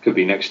 man. Could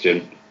be next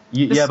gen.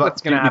 Yeah, but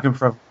it's going to happen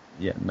forever.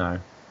 Yeah, no.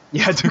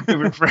 Yeah, Duke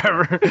Nukem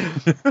Forever.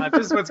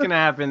 This is what's going to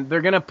happen.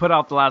 They're going to put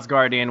out The Last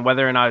Guardian,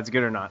 whether or not it's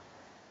good or not.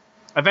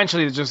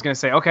 Eventually, they're just going to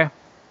say, okay.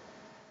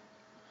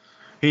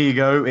 Here you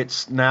go.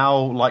 It's now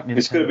like Nintendo.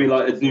 It's going to be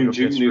like a new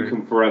Duke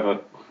Nukem Forever.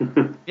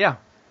 Yeah.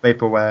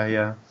 Vaporware,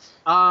 yeah.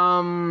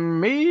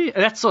 Me?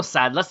 That's so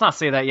sad. Let's not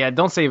say that yet.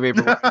 Don't say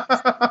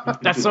Vaporware.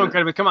 That's so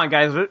incredible. Come on,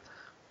 guys.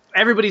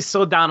 Everybody's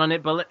so down on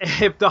it, but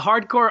if the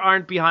hardcore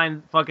aren't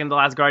behind fucking The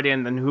Last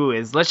Guardian, then who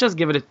is? Let's just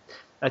give it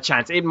a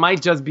chance. It might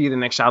just be the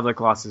next Shadow of the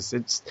Colossus.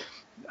 It's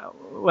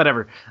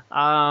whatever.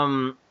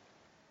 PlayStation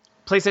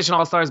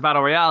All-Stars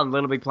Battle Royale and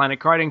Little Big Planet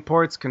Karting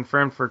ports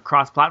confirmed for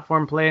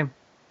cross-platform play.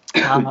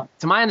 To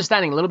my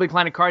understanding, Little Big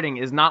Planet Karting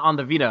is not on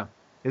the Vita.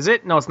 Is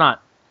it? No, it's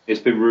not.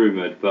 It's been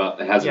rumored, but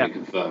it hasn't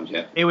been confirmed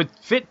yet. It would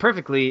fit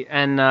perfectly,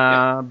 and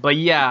but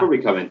yeah. It's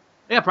probably coming.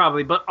 Yeah,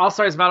 probably. But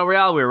All-Stars Battle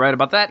Royale, we were right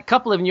about that. A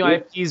couple of new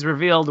IPs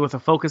revealed with a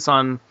focus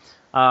on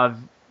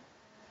fun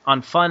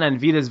and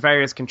Vita's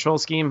various control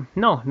scheme.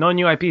 No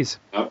new IPs.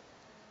 No.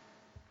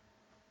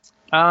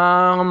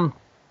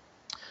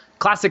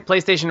 Classic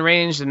PlayStation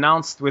range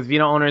announced with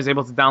Vita owners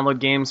able to download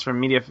games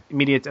from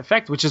Immediate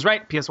Effect, which is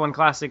right. PS1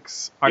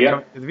 classics are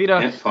coming to the Vita.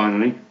 Yeah,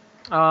 finally.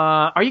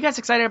 Are you guys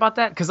excited about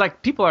that? Because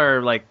people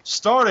are like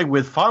starting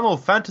with Final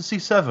Fantasy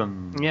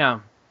VII. Yeah.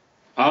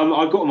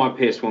 I've got my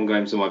PS1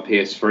 games on my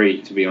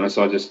PS3. To be honest,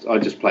 I just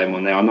play them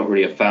on there. I'm not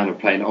really a fan of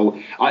playing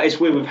old. It's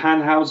weird with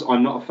handhelds.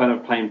 I'm not a fan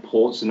of playing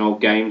ports and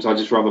old games. I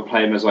just rather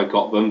play them as I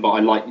got them. But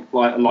I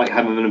like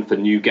having them for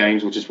new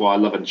games, which is why I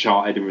love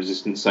Uncharted and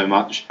Resistance so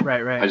much.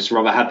 Right. I just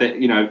rather have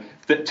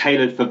that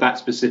tailored for that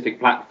specific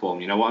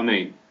platform. You know what I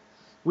mean?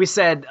 We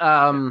said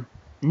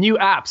new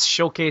apps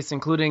showcase,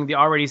 including the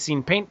already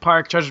seen Paint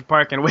Park, Treasure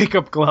Park, and Wake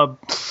Up Club.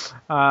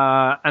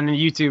 And the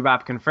YouTube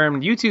app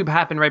confirmed. YouTube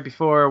happened right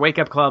before Wake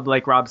Up Club,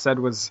 like Rob said,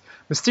 was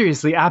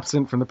mysteriously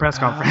absent from the press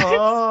conference.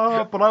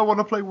 But I want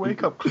to play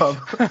Wake Up Club.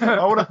 I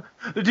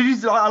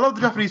love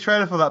the Japanese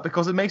trailer for that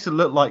because it makes it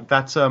look like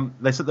that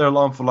they set their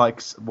alarm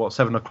for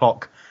 7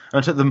 o'clock.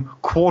 And it took them a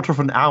quarter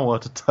of an hour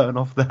to turn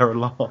off their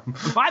alarm.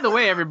 By the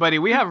way, everybody,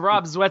 we have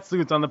Rob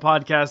Zwetsuit on the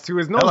podcast, who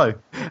is Hello.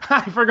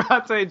 I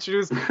forgot to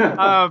introduce.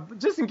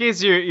 Just in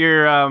case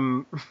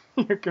you're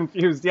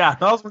confused. Yeah.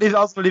 I was going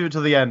to leave it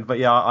to the end, but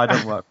yeah, I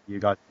don't work for you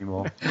guys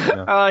anymore.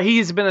 Yeah.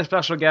 He's been a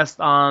special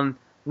guest on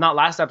not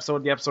last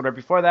episode, the episode right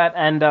before that,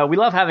 and we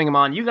love having him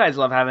on. You guys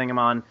love having him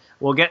on.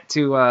 We'll get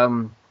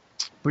to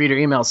reader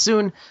emails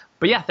soon,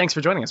 but yeah, thanks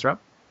for joining us, Rob.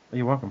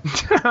 You're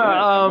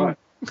welcome.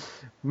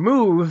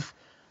 Move.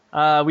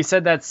 We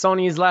said that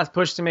Sony's last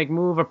push to make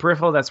Move a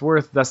peripheral that's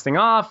worth dusting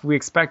off. We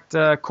expect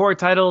core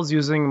titles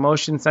using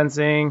motion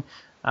sensing.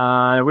 We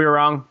were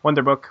wrong.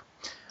 Wonderbook.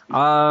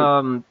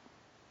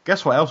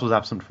 Guess what else was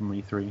absent from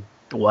E3?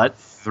 What?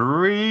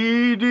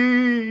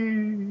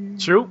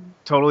 3D. True.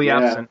 Totally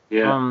absent.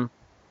 Yeah.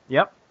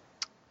 Yep.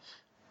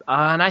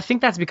 And I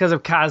think that's because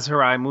of Kaz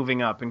Hirai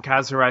moving up and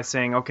Kaz Hirai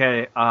saying,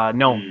 okay,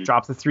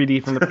 drop the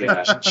 3D from the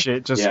PlayStation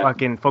shit. Just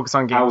fucking focus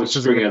on games. Howard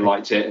Stringer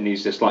liked it, and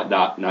he's just like,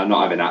 that. No,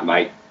 not having that,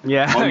 mate.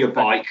 Yeah. On your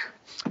bike.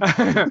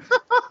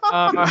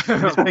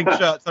 His pink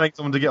shirt telling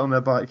someone to get on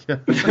their bike.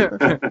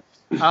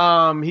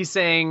 He's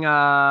saying.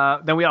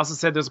 Then we also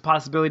said there's a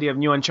possibility of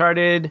new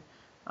Uncharted.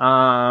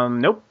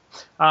 Nope.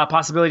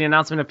 Possibility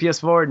announcement of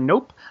PS4.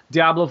 Nope.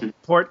 Diablo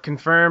port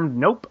confirmed.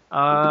 Nope.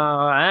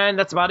 And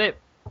that's about it.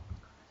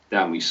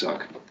 Damn, we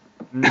suck.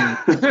 No,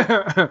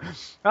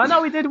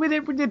 we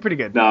did pretty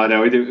good.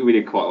 No, we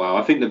did quite well.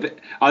 I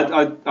think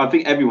I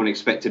think everyone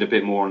expected a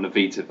bit more on the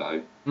Vita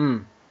though,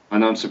 and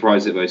I'm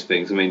surprised at those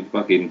things. I mean,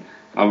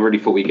 I really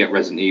thought we'd get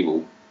Resident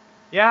Evil.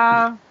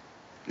 Yeah.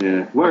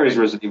 Yeah. Where is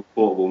Resident Evil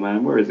Portable,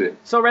 man? Where is it?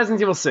 So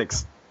Resident Evil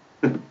 6.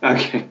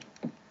 Okay.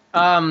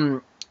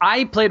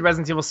 I played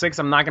Resident Evil 6.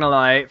 I'm not gonna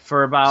lie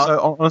for about.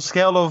 So on a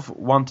scale of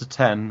 1 to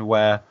 10,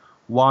 where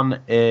 1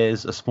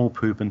 is a small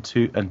poop and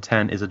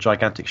 10 is a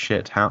gigantic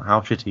shit, how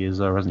shitty is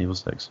Resident Evil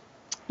 6?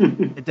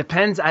 It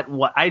depends at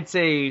what. I'd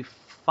say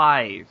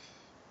 5.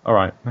 All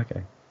right.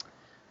 Okay.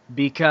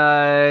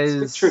 Because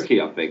it's a bit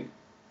tricky, I think.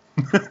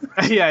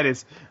 Yeah, it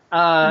is.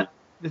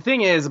 The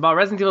thing is about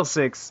Resident Evil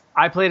 6,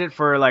 I played it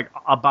for like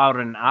about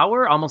an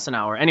hour, almost an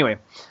hour. Anyway,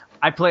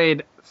 I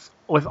played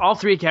with all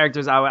 3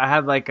 characters. I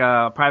had like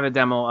a private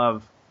demo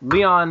of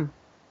Leon,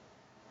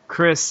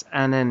 Chris,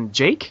 and then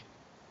Jake.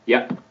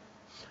 Yeah.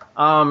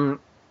 All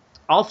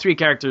 3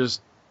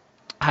 characters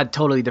had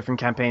totally different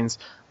campaigns.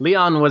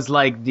 Leon was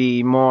like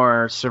the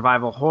more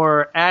survival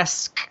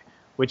horror-esque,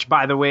 which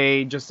by the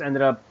way just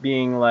ended up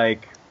being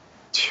like...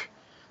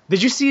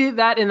 Did you see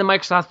that in the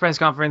Microsoft press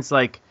conference?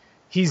 Like,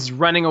 he's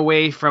running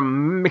away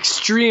from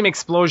extreme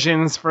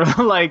explosions for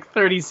like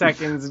 30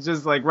 seconds,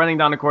 just like running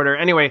down a corridor.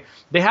 Anyway,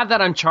 they have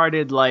that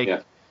Uncharted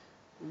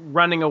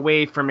running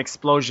away from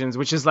explosions,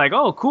 which is like,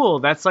 oh, cool.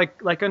 That's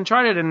like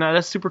Uncharted, and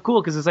that's super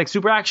cool because it's like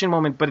super action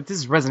moment. But it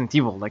is Resident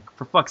Evil, like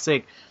for fuck's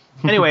sake.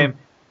 Anyway,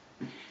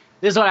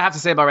 this is what I have to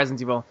say about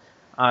Resident Evil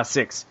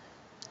 6.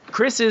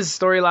 Chris's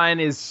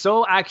storyline is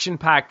so action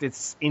packed.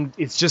 It's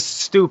just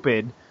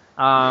stupid.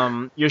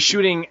 You're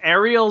shooting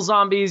aerial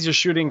zombies, you're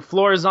shooting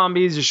floor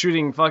zombies, you're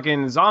shooting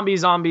fucking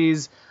zombies,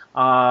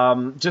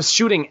 just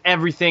shooting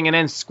everything, and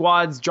then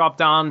squads drop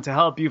down to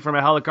help you from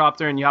a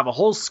helicopter, and you have a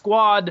whole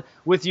squad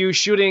with you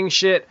shooting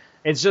shit.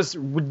 It's just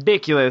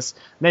ridiculous.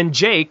 Then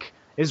Jake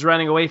is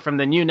running away from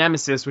the new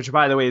nemesis, which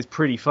by the way is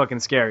pretty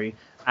fucking scary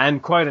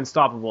and quite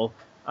unstoppable.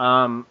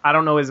 I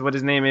don't know what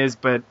his name is,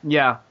 but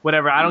yeah,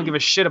 whatever. I don't give a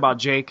shit about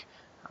Jake.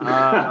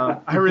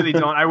 I really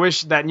don't. I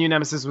wish that new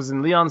nemesis was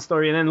in Leon's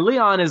story, and then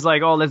Leon is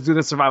like, oh, let's do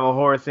the survival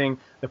horror thing.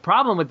 The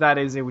problem with that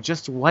is it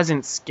just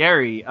wasn't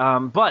scary.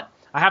 But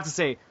I have to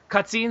say,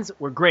 cutscenes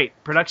were great.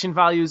 Production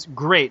values,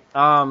 great. It's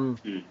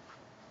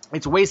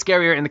way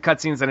scarier in the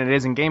cutscenes than it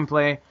is in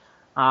gameplay.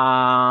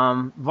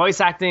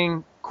 Voice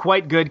acting,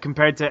 quite good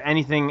compared to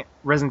anything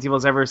Resident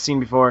Evil's ever seen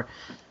before.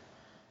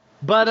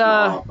 But,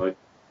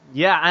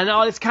 yeah, I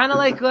know, it's kind of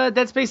like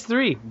Dead Space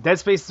 3. Dead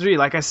Space 3,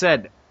 like I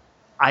said,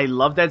 I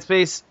love Dead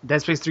Space.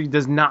 Dead Space 3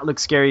 does not look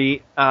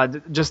scary.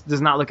 Just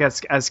does not look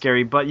as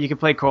scary. But you can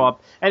play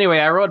co-op. Anyway,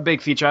 I wrote a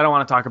big feature. I don't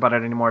want to talk about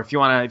it anymore. If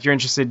you're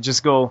interested,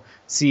 just go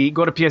to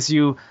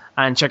PSU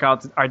and check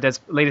out our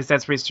latest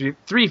Dead Space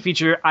 3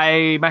 feature.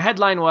 My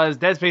headline was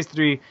Dead Space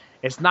 3.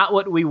 It's not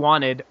what we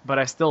wanted, but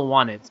I still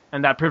want it,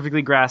 and that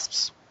perfectly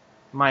grasps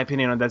my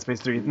opinion on Dead Space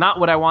 3. Not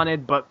what I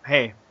wanted, but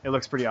hey, it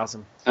looks pretty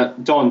awesome.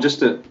 Don,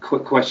 just a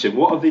quick question.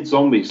 What are the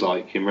zombies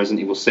like in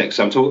Resident Evil 6?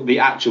 I'm talking the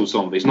actual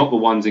zombies, not the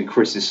ones in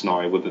Chris's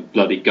scenario with the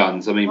bloody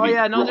guns. I mean,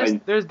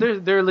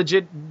 they're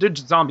legit. They're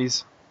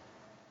zombies.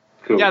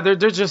 Cool. Yeah, they're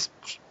just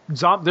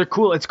they're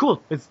cool. It's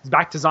cool. It's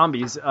back to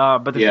zombies.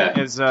 But the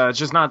thing is, it's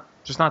just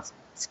not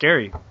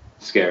scary.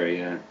 Scary,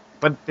 yeah.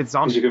 But it's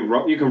zombies. You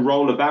can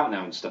roll about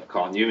now and stuff,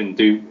 can't you? And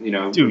do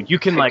Dude, you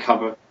can like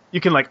cover.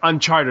 You can like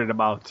Uncharted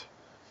about.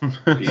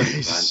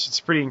 It's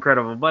pretty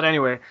incredible. But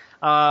anyway,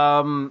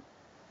 so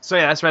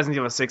yeah, that's Resident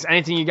Evil 6.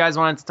 Anything you guys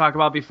wanted to talk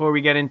about before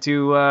we get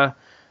into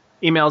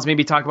emails?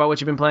 Maybe talk about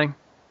what you've been playing?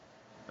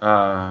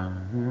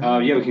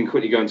 Yeah, we can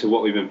quickly go into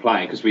what we've been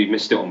playing because we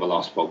missed it on the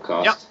last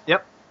podcast.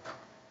 Yep.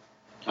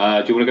 Do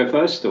you want to go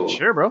first? Or?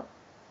 Sure, bro.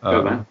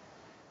 Go, man.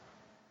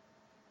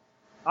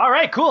 All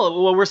right,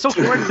 cool. Well, we're so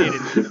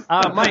coordinated.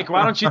 Mike,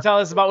 why don't you tell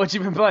us about what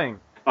you've been playing?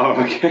 Oh,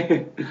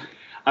 okay.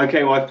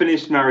 Okay, well, I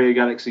finished Mario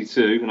Galaxy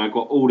 2, and I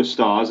got all the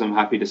stars, I'm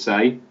happy to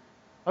say.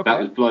 Okay. That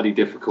was bloody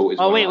difficult.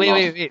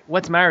 Wait.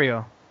 What's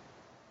Mario?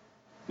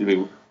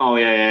 Oh,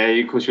 yeah.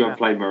 Of course you haven't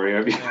played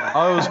Mario.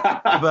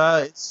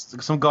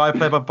 It's some guy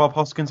played by Bob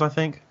Hoskins, I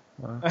think.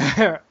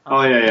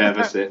 Oh, yeah,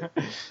 that's it.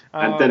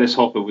 And Dennis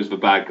Hopper was the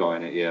bad guy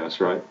in it, yeah, that's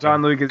right.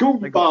 John Lucas.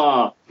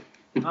 Goomba!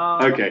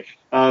 Okay.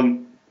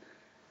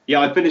 Yeah,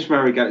 I finished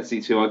Mario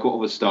Galaxy 2. I got all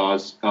the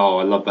stars. Oh,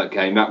 I love that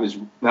game.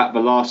 The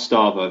last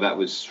star though. That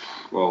was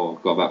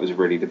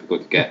really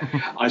difficult to get.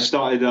 I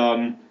started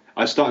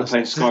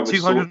playing Skyward Sword.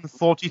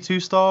 242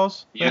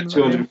 stars. Yeah,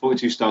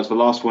 242 stars. The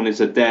last one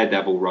is a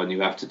Daredevil run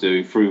you have to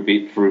do through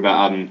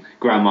that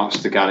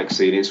Grandmaster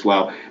Galaxy, and it's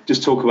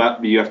just talk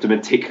about you have to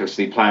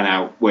meticulously plan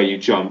out where you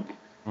jump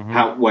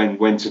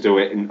when to do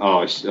it, and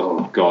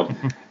oh god,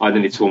 I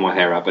nearly tore my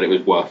hair out, but it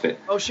was worth it.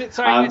 Oh shit!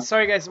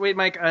 Sorry guys. Wait,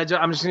 Mike. I'm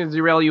just going to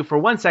derail you for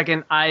 1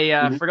 second.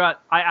 I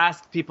forgot. I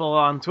asked people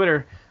on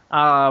Twitter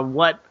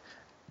what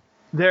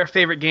their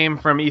favorite game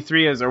from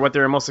E3 is, or what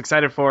they're most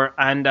excited for,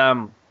 and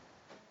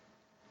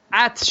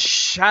at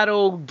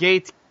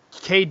Shadowgate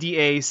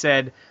KDA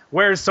said,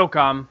 "Where's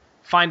SOCOM?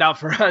 Find out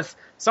for us."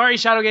 Sorry,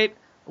 Shadowgate.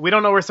 We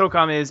don't know where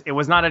SOCOM is. It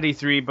was not at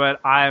E3,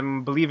 but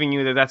I'm believing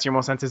you that that's your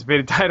most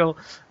anticipated title.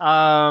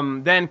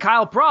 Then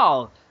Kyle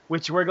Prahl,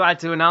 which we're glad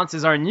to announce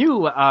is our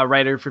new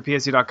writer for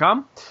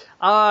PSU.com.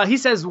 He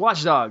says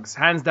Watch Dogs,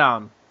 hands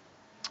down.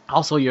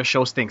 Also, your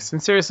show stinks.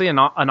 Sincerely,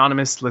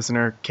 anonymous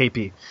listener,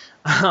 KP.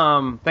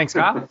 Thanks,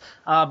 Kyle.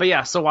 But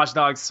yeah, so Watch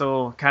Dogs,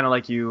 so kind of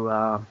like you,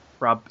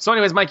 Rob. So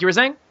anyways, Mike, you were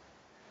saying?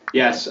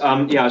 Yes.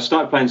 I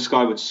started playing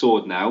Skyward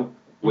Sword now,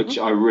 which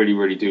I really,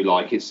 really do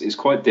like. It's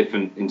quite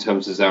different in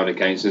terms of Zelda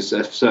games.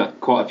 There's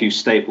quite a few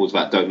staples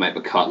that don't make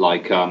the cut,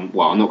 like,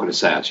 well, I'm not going to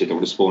say actually, I don't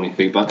want to spoil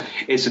anything, but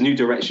it's a new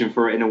direction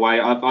for it in a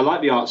way. I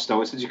like the art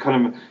style. It's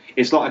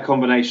like a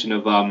combination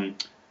of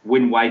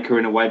Wind Waker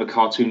in a way, the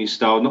cartoony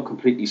style, not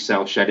completely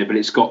cel-shaded, but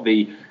it's got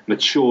the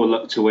mature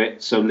look to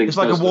it. So Link it's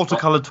like a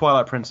watercolored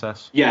Twilight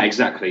Princess. Yeah,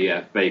 exactly.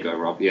 Yeah, there you go,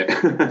 Rob.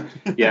 Yeah,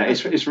 yeah,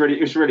 it's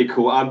really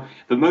cool.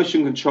 The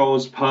motion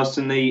controls,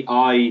 personally,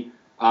 I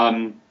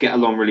get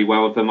along really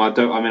well with them.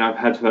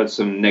 I've heard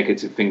some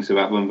negative things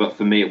about them, but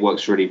for me, it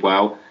works really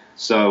well.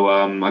 So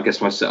I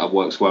guess my setup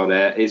works well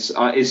there. It's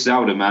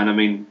Zelda, man. I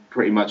mean,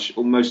 pretty much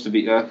most of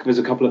it. There's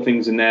a couple of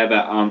things in there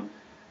that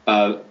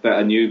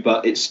are new,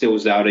 but it's still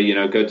Zelda. You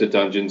know, go to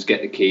dungeons,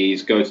 get the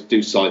keys, go to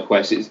do side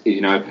quests.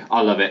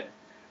 I love it.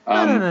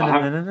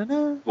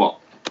 What?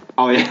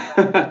 Oh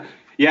yeah,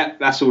 yeah,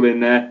 that's all in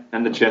there,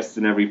 and the chests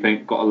and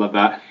everything. Gotta love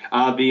that.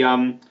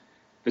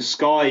 The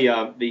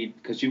sky,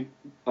 because you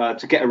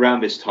to get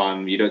around this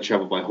time, you don't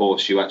travel by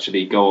horse. You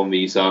actually go on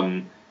these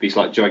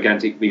like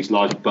gigantic, these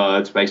large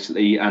birds,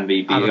 basically, and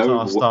the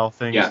Avatar style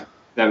things. Yeah,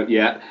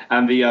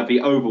 and the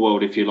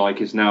overworld, if you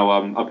like, is now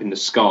up in the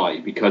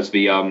sky, because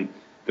the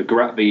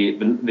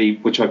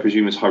which I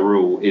presume is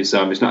Hyrule, is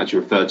it's not actually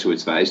referred to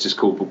as that. It's just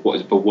called what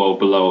is the world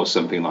below or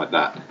something like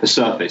that. The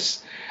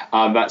surface.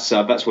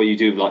 That's where you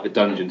do like the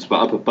dungeons, but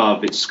up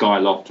above it's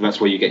Skyloft.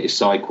 That's where you get your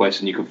side quests,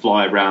 and you can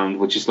fly around,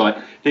 which is like,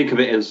 think of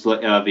it as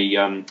like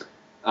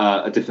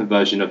a different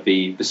version of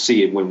the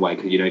sea in Wind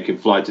Waker. You know, you can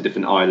fly to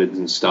different islands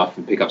and stuff,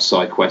 and pick up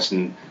side quests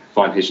and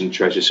find hidden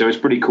treasure. So it's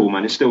pretty cool,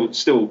 man. It's still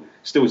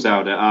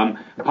Zelda.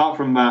 Apart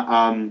from that,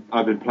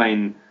 I've been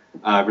playing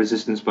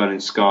Resistance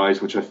Burning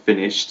Skies, which I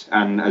finished,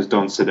 and as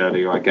Don said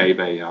earlier, I gave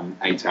a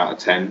 8 out of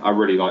 10. I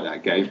really like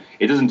that game.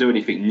 It doesn't do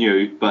anything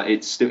new, but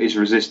it's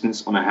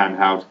Resistance on a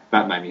handheld.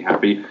 That made me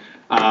happy.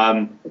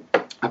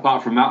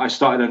 Apart from that, I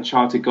started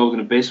Uncharted Golden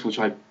Abyss, which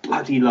I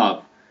bloody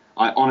love.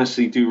 I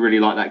honestly do really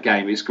like that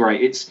game. It's great.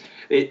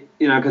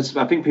 Because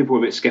I think people are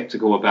a bit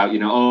skeptical about,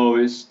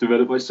 it's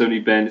developed by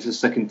Sony Bend, it's a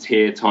second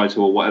tier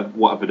title or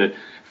whatever the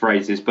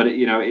phrase is, but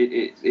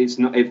it's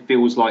not. It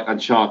feels like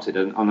Uncharted,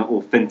 an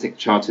authentic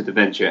Uncharted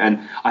adventure.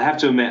 And I have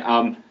to admit,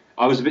 I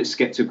was a bit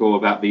skeptical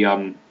about the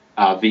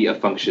Vita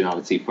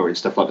functionality for it,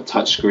 stuff like the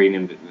touchscreen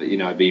and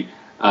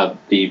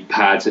the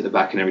pads at the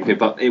back and everything,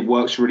 but it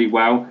works really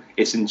well.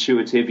 It's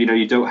intuitive.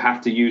 You don't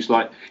have to use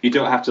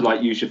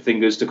use your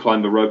fingers to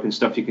climb the rope and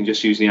stuff. You can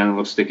just use the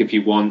analog stick if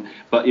you want.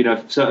 But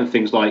certain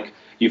things like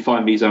you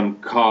find these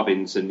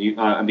carvings and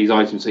these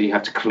items that you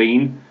have to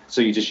clean,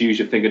 so you just use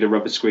your finger to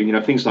rub the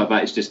screen. Things like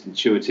that. It's just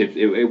intuitive.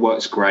 It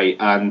works great,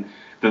 and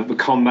the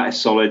combat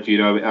is solid.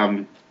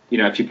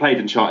 If you played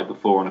Uncharted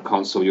before on a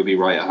console, you'll be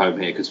right at home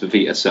here, because the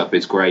Vita stuff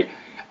is great.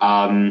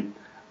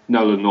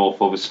 Nolan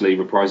North obviously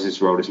reprises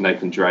his role as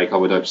Nathan Drake. I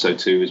would hope so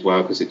too as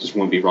well, because it just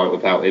wouldn't be right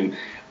without him.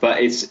 But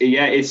it's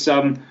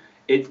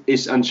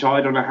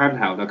Uncharted on a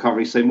handheld. I can't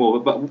really say more.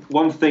 But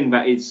one thing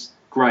that is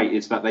great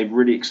is that they've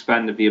really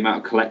expanded the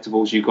amount of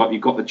collectibles you got.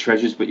 You've got the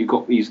treasures, but you've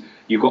got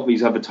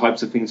these other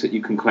types of things that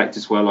you can collect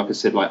as well. Like I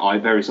said,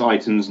 like various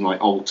items and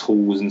like old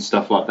tools and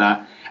stuff like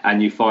that.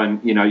 And you find,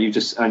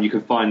 you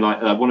can find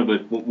like one of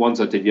the ones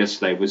I did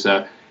yesterday was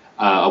a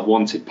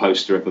wanted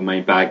poster of the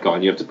main bad guy,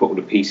 and you have to put all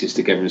the pieces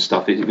together and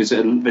stuff.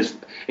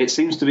 It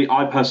seems to be,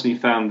 I personally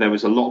found there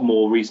was a lot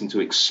more reason to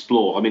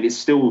explore. I mean, it's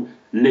still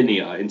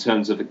linear in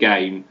terms of the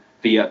game,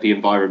 the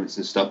environments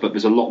and stuff, but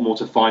there's a lot more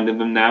to find in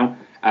them now,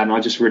 and I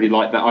just really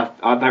like that.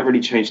 That really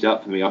changed it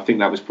up for me. I think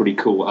that was pretty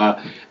cool.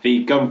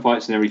 The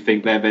gunfights and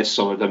everything, they're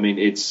solid. I mean,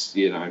 it's,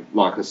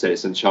 like I said,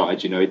 it's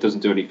Uncharted. It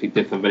doesn't do anything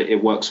different, but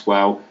it works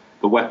well.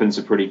 The weapons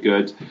are pretty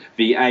good.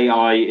 The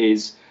AI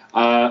is...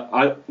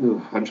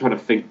 I'm trying to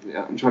think.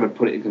 I'm trying to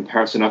put it in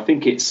comparison. I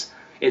think it's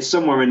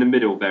somewhere in the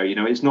middle there.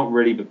 It's not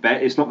really the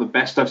best. It's not the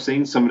best I've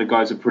seen. Some of the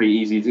guys are pretty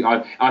easy.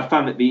 I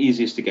found it the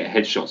easiest to get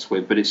headshots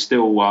with, but it's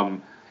still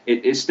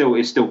it's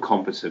still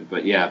competent.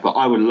 But yeah, but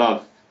I would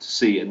love to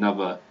see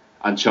another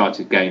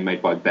Uncharted game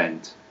made by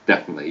Bend,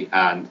 definitely,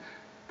 and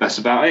that's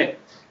about it.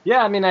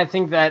 Yeah, I mean, I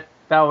think that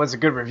was a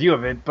good review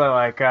of it, but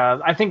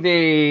I think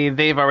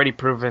they've already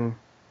proven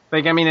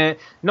Like, I mean,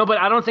 no, but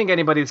I don't think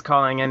anybody's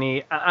calling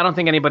I don't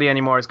think anybody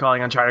anymore is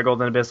calling Uncharted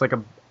Golden Abyss like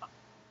a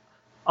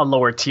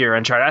lower tier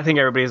Uncharted. I think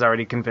everybody's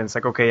already convinced,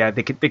 like, okay, yeah,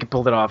 they could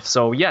pull it off.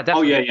 So yeah,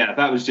 definitely. Oh yeah.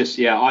 That was just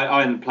I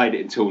hadn't played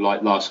it until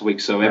like last week,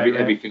 so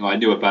everything I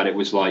knew about it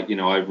was like,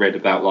 I read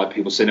about like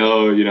people saying,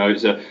 oh,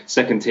 it's a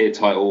second tier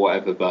title or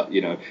whatever, but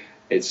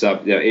it's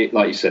like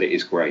you said, it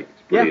is great.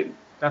 It's brilliant. Yeah,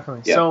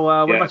 definitely. Yeah. So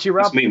what about you,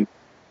 Rob?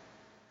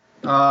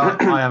 I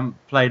haven't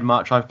played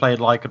much. I've played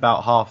like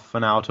about half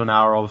an hour to an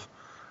hour of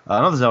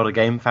another Zelda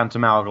game,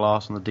 Phantom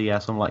Hourglass on the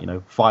DS. I'm like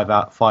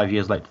 5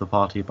 years late to the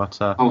party, but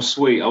oh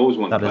sweet, I always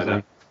wanted to play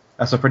that.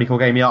 That's a pretty cool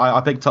game. Yeah,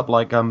 I picked up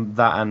like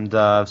that and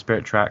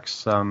Spirit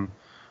Tracks a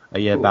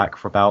year back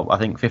for about, I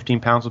think,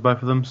 £15 for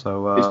both of them.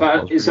 So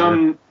is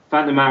Phantom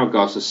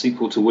Hourglass a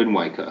sequel to Wind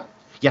Waker?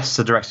 Yes,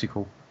 a direct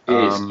sequel. It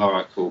is. All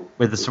right, cool.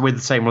 With the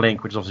same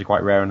link, which is obviously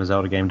quite rare in a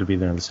Zelda game to be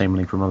the same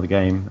link from another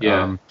game.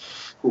 Yeah.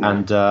 Cool,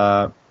 and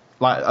I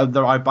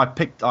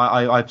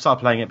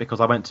started playing it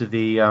because I went to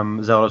the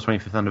Zelda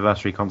 25th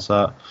anniversary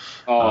concert.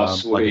 Oh,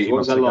 sweet! Like a few what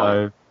was that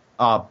months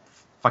like? ago.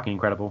 Fucking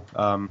incredible.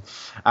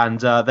 And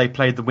they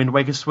played the Wind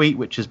Waker Suite,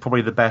 which is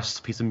probably the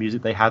best piece of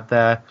music they had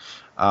there.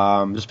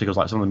 Just because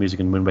like some of the music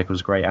in Wind Waker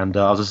was great, and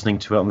I was listening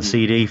to it on the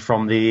CD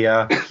from the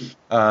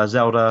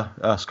Zelda.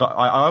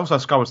 I also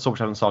have Skyward Sword,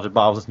 which I haven't started,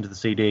 but I was listening to the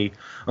CD.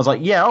 I was like,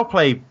 yeah, I'll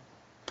play.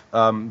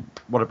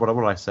 What did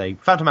I say?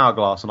 Phantom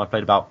Hourglass, and I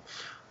played about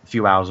a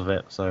few hours of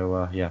it.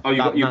 So yeah. Oh, you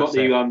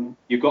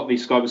got the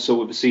Skyward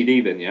Sword with the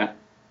CD then, yeah?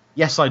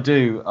 Yes, I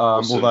do.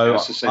 Awesome. Although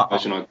that's the same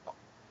version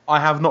I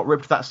have not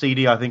ripped that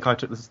CD. I think I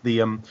took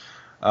the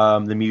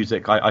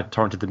music. I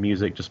torrented the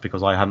music just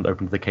because I hadn't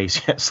opened the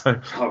case yet. So,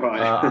 all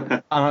right.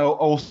 And I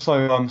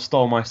also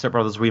stole my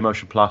stepbrother's Wii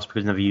Motion Plus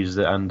because he never used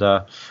it, and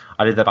I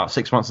did that about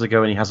 6 months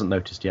ago, and he hasn't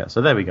noticed yet. So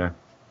there we go.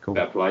 Cool.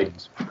 Fair play.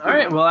 All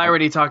right. Well, I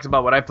already talked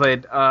about what I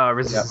played,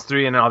 Resistance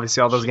 3, and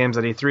obviously all those games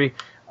at E3.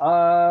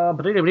 I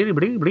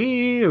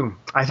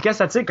guess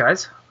that's it,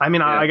 guys. I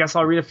mean, I guess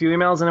I'll read a few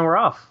emails and then we're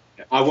off.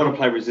 I want to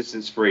play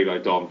Resistance 3, though,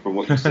 Dom, from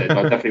what you said.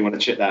 I definitely want to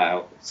check that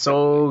out.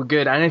 So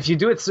good. And if you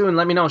do it soon,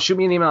 let me know. Shoot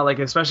me an email, like,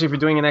 especially if you're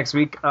doing it next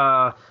week.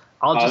 I'll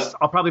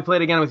probably play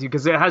it again with you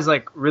because it has,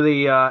 like,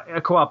 really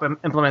a co-op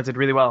implemented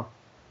really well.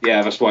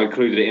 Yeah, that's why I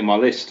included it in my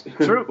list.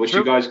 True. Which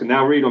you guys can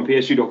now read on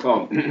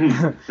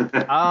PSU.com.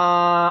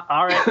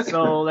 All right,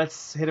 so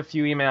let's hit a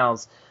few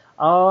emails.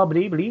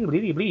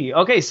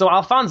 Okay, so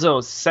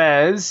Alfonso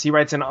says, he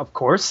writes in, of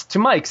course, to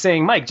Mike,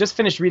 saying, Mike, just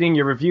finished reading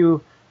your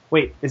review.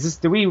 Wait,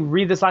 did we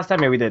read this last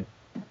time? Yeah, we did.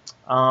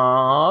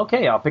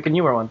 Okay, I'll pick a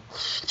newer one.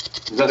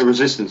 Is that the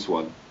Resistance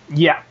one?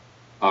 Yeah.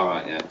 All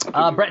right,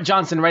 yeah. Brett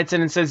Johnson writes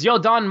in and says, Yo,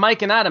 Don,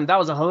 Mike, and Adam, that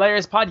was a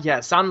hilarious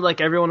podcast. Sounded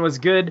like everyone was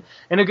in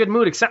a good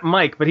mood except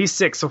Mike, but he's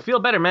sick, so feel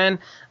better, man.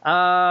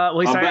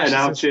 I'm better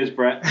now. Cheers,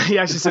 Brett. He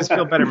actually says,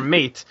 feel better,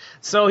 mate.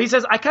 So he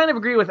says, I kind of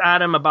agree with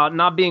Adam about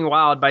not being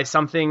wowed by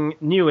something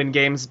new in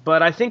games,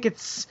 but I think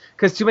it's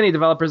because too many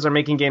developers are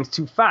making games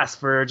too fast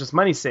for just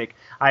money's sake.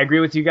 I agree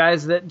with you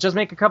guys that just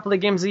make a couple of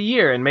games a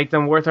year and make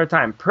them worth our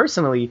time.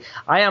 Personally,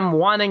 I am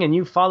wanting a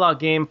new Fallout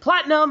game,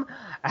 Platinum,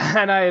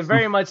 and I am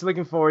very much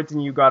looking forward to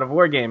new God of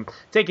War game.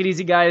 Take it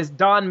easy, guys.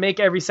 Don, make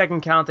every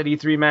second count at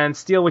E3, man.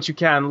 Steal what you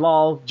can.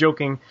 Lol.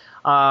 Joking.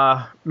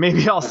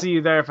 Maybe I'll see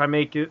you there if I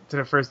make it to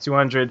the first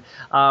 200.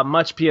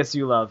 Much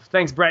PSU love.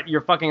 Thanks, Brett.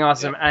 You're fucking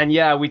awesome. Yeah. And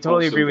yeah, we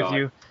totally agree with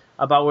you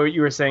about what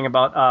you were saying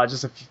about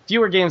just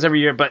fewer games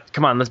every year. But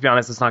come on, let's be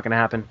honest, it's not going to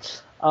happen.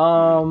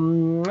 Oh,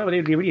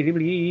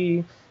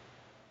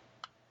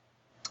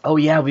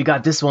 yeah, we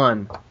got this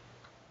one.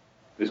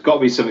 There's got to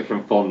be something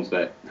from Fonz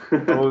there.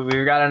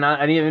 We got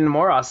an even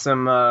more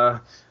awesome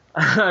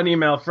an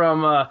email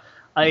from a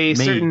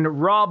certain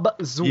Rob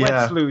Zwetsloot.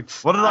 Yeah.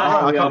 What did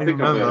I can't even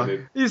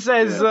remember. He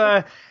says,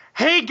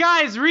 hey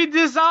guys, read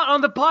this out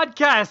on the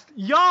podcast.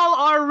 Y'all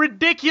are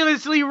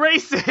ridiculously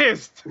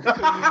racist.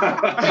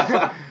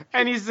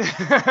 and he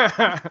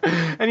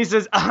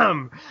says,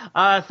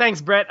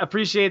 thanks, Brett.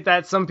 Appreciate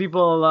that. Some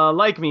people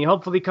like me.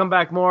 Hopefully come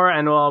back more,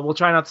 and we'll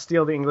try not to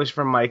steal the English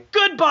from Mike.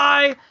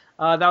 Goodbye.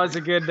 That was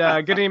a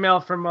good email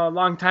from a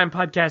longtime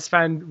podcast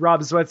fan,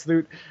 Rob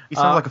Zwetsloot. He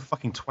sounds like a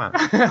fucking twat.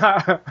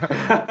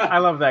 I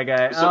love that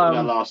guy. It's not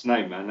that last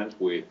name, man. That's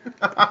weird.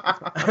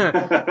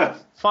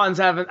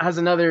 Fonz has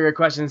another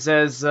question.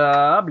 Says,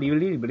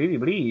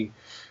 Jeez,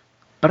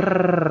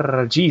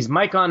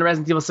 Mike on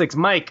Resident Evil 6.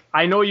 Mike,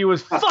 I know you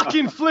was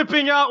fucking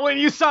flipping out when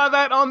you saw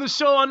that on the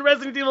show on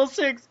Resident Evil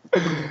 6.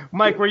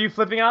 Mike, were you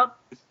flipping out?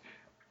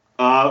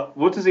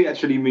 What does he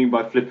actually mean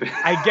by flipping?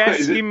 I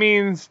guess he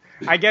means.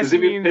 Does he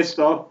mean pissed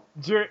off?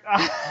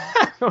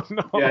 I don't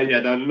know.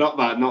 Yeah, no, not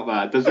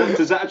bad. Does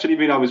that actually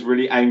mean I was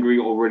really angry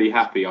or really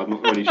happy? I'm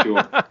not really sure.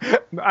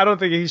 I don't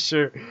think he's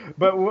sure.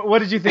 But what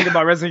did you think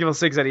about Resident Evil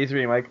 6 at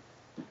E3, Mike?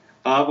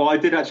 Well, I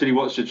did actually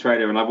watch the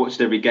trailer, and I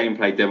watched every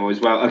gameplay demo as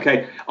well.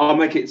 Okay, I'll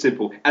make it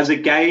simple. As a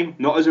game,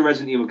 not as a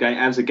Resident Evil game,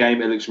 as a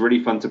game, it looks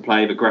really fun to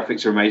play. The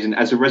graphics are amazing.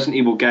 As a Resident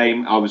Evil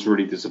game, I was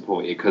really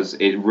disappointed because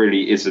it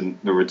really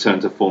isn't the return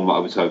to form that I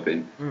was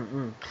hoping.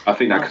 I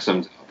think that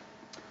sums it up.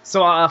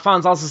 So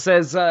Fonz also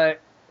says,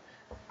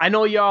 I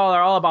know y'all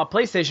are all about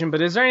PlayStation,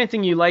 but is there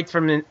anything you liked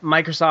from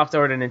Microsoft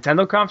or the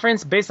Nintendo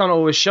conference? Based on what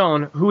was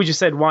shown, who would you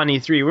said won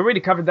E3? We already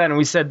covered that, and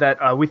we said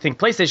that we think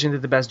PlayStation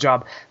did the best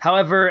job.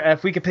 However,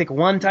 if we could pick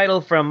one title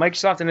from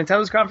Microsoft and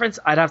Nintendo's conference,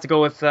 I'd have to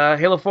go with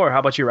Halo 4. How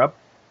about you, Rob?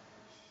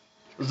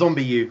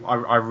 Zombie U.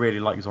 I really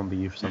like Zombie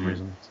U for some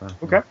reason. So,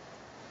 okay.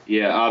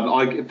 Yeah,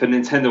 for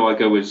Nintendo, I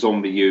go with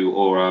Zombie U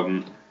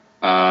or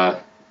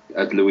at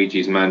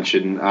Luigi's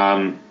Mansion.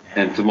 And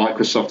for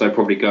Microsoft, I'd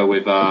probably go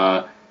with...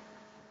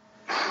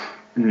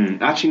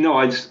 actually, no,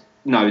 it's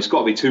got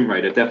to be Tomb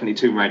Raider. Definitely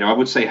Tomb Raider. I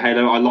would say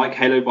Halo. I like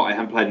Halo, but I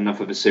haven't played enough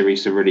of the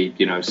series to really,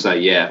 say,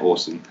 yeah,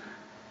 awesome.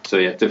 So,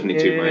 yeah, definitely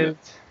Tomb Raider.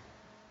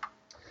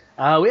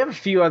 We have a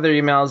few other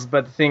emails,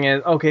 but the thing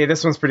is... Okay,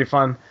 this one's pretty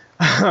fun.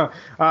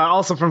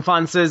 Also from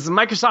Fun says,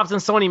 Microsoft and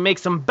Sony make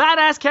some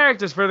badass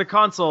characters for the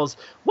consoles.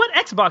 What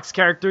Xbox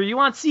character you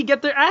want to see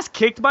get their ass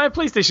kicked by a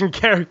PlayStation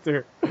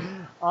character?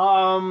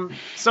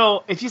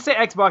 So if you say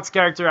Xbox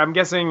character, I'm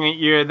guessing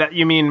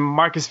you mean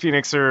Marcus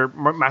Phoenix or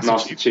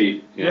Master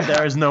Chief. Yeah.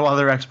 There is no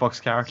other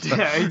Xbox character.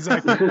 Yeah,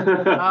 exactly.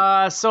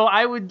 So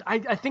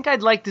I think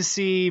I'd like to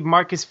see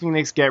Marcus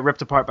Phoenix get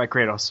ripped apart by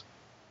Kratos.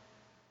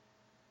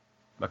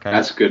 Okay.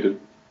 That's good.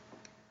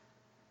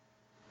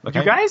 Okay.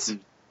 You guys?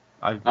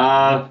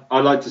 I'd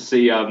like to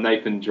see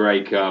Nathan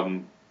Drake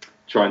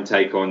try and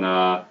take on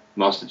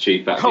Master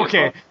Chief.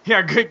 Okay,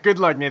 yeah, good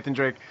luck, Nathan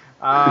Drake.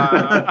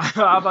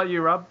 How about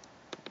you, Rob?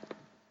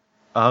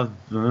 I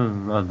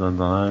don't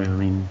know. I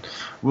mean,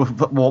 what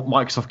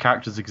Microsoft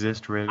characters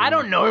exist, really? I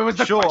don't know. It was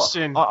the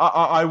question.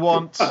 I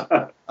want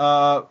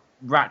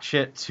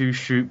Ratchet to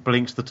shoot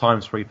Blinks the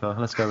Time Sweeper.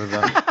 Let's go with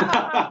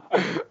that.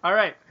 All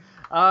right.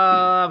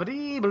 All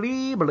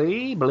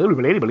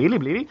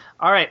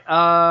right.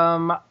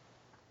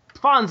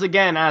 Fonz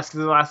again asks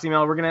the last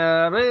email. We're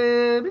gonna.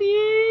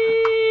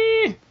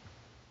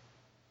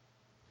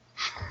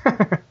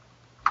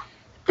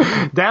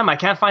 Damn, I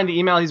can't find the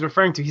email he's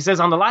referring to. He says,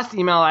 on the last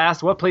email, I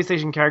asked what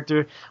PlayStation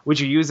character would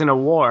you use in a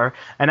war,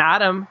 and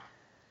Adam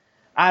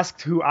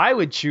asked who I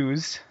would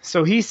choose.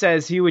 So he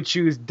says he would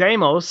choose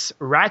Deimos,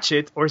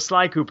 Ratchet, or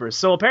Sly Cooper.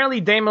 So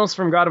apparently Deimos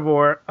from God of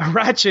War,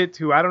 Ratchet,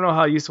 who I don't know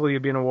how useful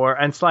he'd be in a war,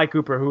 and Sly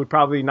Cooper, who would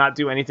probably not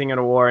do anything in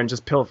a war and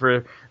just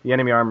pilfer the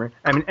enemy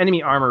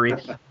armory.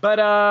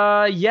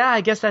 But yeah,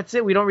 I guess that's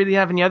it. We don't really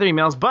have any other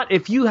emails. But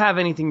if you have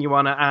anything you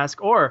want to ask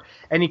or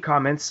any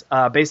comments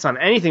based on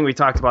anything we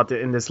talked about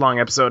in this long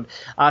episode,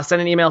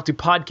 send an email to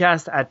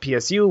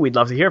podcast@PSU. We'd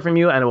love to hear from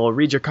you, and we'll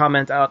read your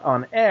comment out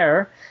on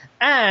air.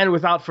 And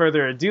without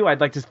further ado,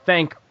 I'd like to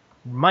thank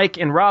Mike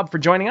and Rob for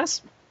joining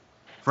us.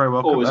 Very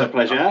welcome. Always a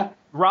pleasure.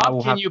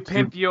 Rob, can you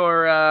pimp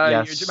your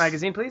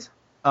magazine, please?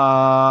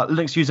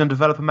 Linux User and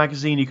Developer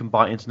magazine. You can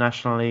buy it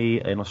internationally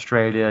in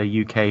Australia,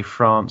 UK,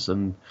 France,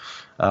 and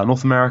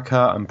North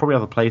America, and probably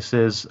other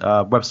places.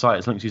 Website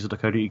is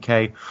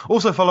linuxuser.co.uk.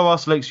 Also follow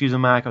us, Linux User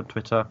Mag, on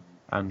Twitter.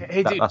 And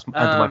that's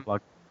my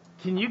plug.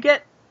 Can you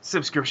get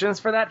subscriptions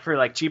for that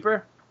for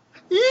cheaper?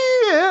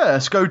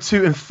 Yes, you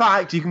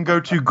can go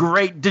to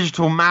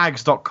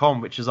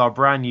greatdigitalmags.com, which is our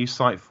brand new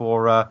site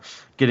for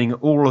getting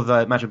all of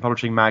the Imagine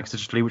Publishing mags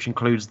digitally, which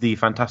includes the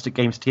Fantastic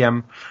Games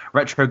TM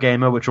Retro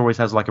Gamer, which always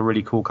has a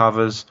really cool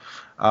covers.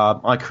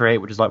 I Create,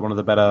 which is one of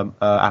the better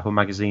Apple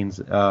magazines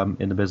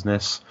in the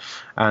business,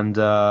 and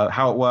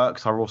How It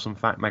Works, our awesome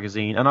fact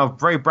magazine, and our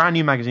very brand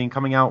new magazine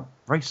coming out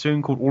very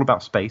soon called All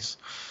About Space.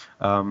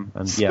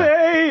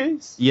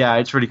 Space! Yeah,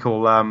 it's really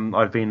cool.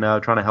 I've been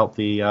trying to help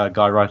the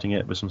guy writing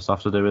it with some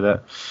stuff to do with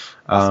it.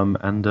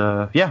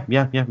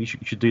 You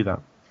should do that.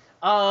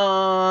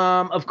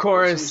 Of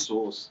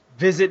course,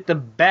 visit the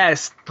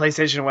best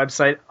PlayStation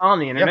website on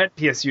the internet,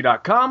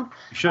 psu.com.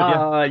 You should,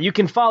 yeah. You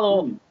can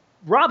follow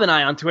Rob and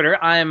I on Twitter.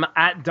 I'm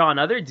at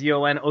Donother,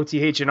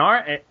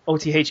 DONOTHER.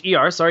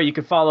 Sorry, you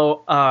can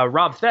follow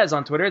Rob Thez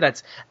on Twitter.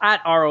 That's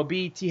at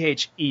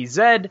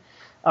ROBTHEZ.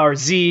 Or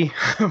Z,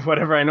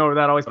 whatever. I know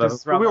that always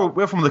pisses Rob off.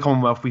 We're from the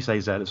Commonwealth. We say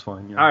Z. It's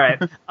fine. You know. All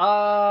right.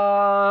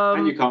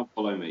 And you can't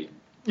follow me.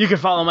 You can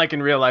follow Mike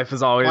in real life,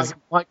 as always.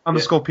 Mike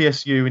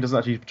 _PSU. He doesn't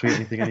actually tweet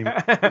anything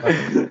anymore.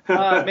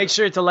 Make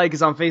sure to like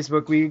us on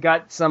Facebook. We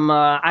got some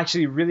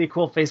actually really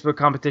cool Facebook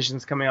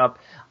competitions coming up.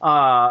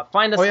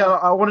 Find us. Oh yeah,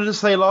 I wanted to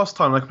say last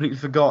time, I completely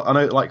forgot. I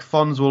know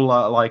Fonz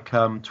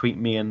will tweet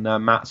me and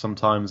Matt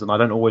sometimes, and I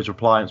don't always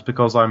reply. It's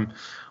because I'm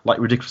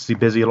ridiculously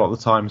busy a lot of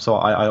the time, so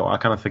I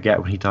kind of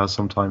forget when he does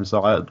sometimes.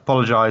 So I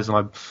apologize, and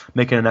I'm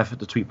making an effort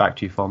to tweet back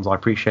to you, Fonz. I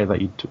appreciate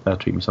that you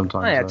tweet me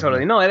sometimes. Oh, yeah,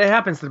 totally. No, it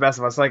happens to the best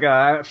of us.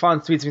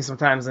 Fonz tweets me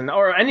sometimes,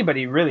 or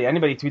anybody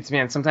tweets me,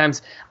 and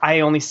sometimes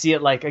I only see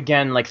it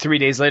 3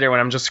 days later when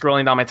I'm just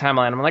scrolling down my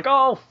timeline. I'm like,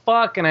 oh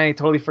fuck, and I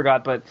totally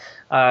forgot, but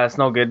it's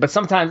no good. But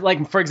sometimes,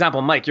 for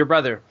example, Mike, your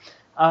brother.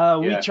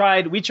 We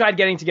tried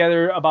getting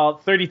together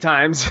about 30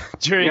 times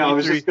during E3. I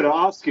was just going to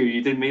ask you.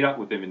 You didn't meet up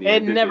with him in the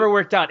end. It never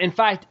worked out. In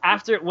fact,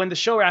 when the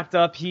show wrapped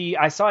up,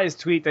 I saw his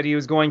tweet that he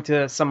was going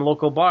to some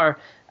local bar,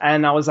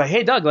 and I was like,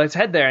 "Hey, Doug, let's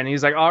head there." And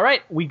he's like, "All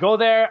right." We go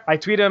there. I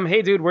tweet him,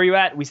 "Hey, dude, where you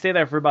at?" We stay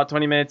there for about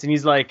 20 minutes, and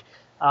he's like,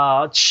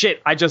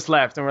 shit, I just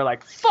left. And we're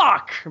like,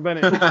 fuck.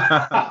 But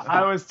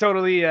I was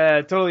totally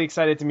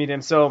excited to meet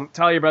him. So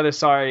tell your brother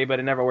sorry, but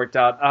it never worked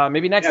out.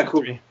 Maybe next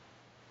cool. E3.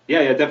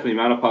 Yeah, definitely,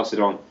 man. I'll pass it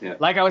on. Yeah.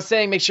 Like I was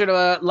saying, make sure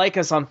to like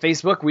us on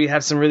Facebook. We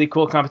have some really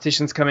cool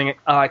competitions coming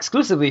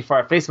exclusively for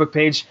our Facebook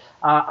page.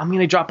 I'm going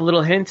to drop a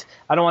little hint.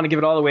 I don't want to give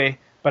it all away,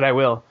 but I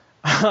will.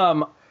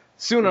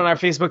 Soon on our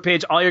Facebook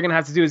page, all you're going to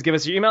have to do is give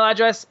us your email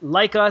address,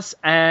 like us,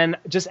 and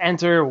just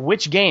enter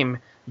which game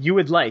you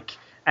would like.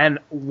 And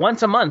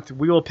once a month,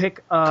 we will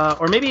pick,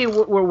 or maybe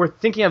we're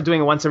thinking of doing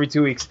it once every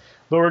 2 weeks,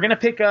 but we're going to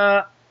pick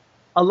a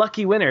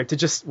lucky winner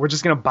we're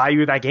just going to buy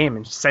you that game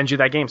and send you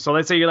that game. So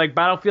let's say you like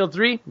Battlefield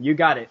 3, you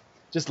got it.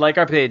 Just like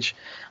our page.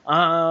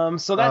 So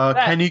that's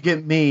that. Can you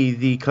get me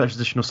the collector's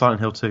edition of Silent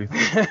Hill 2?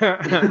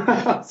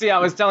 See, I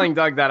was telling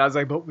Doug that. I was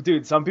like, but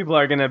dude, some people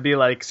are going to be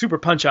like Super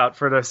Punch-Out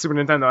for the Super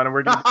Nintendo, and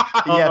we're going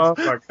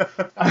to...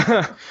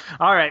 Fuck.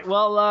 All right,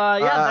 well,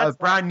 yeah. That's a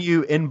brand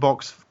new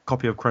inbox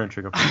copy of Chrono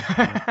Trigger.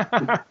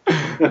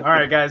 All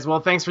right, guys. Well,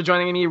 thanks for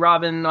joining me,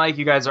 Robin, Mike.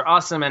 You guys are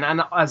awesome.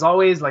 And as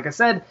always, like I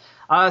said,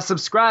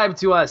 subscribe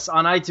to us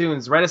on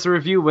iTunes. Write us a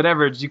review,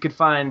 whatever. You could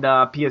find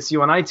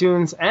PSU on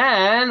iTunes.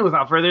 And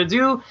without further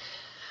ado,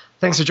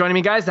 thanks for joining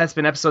me, guys. That's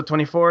been episode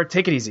 24.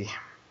 Take it easy.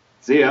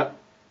 See ya.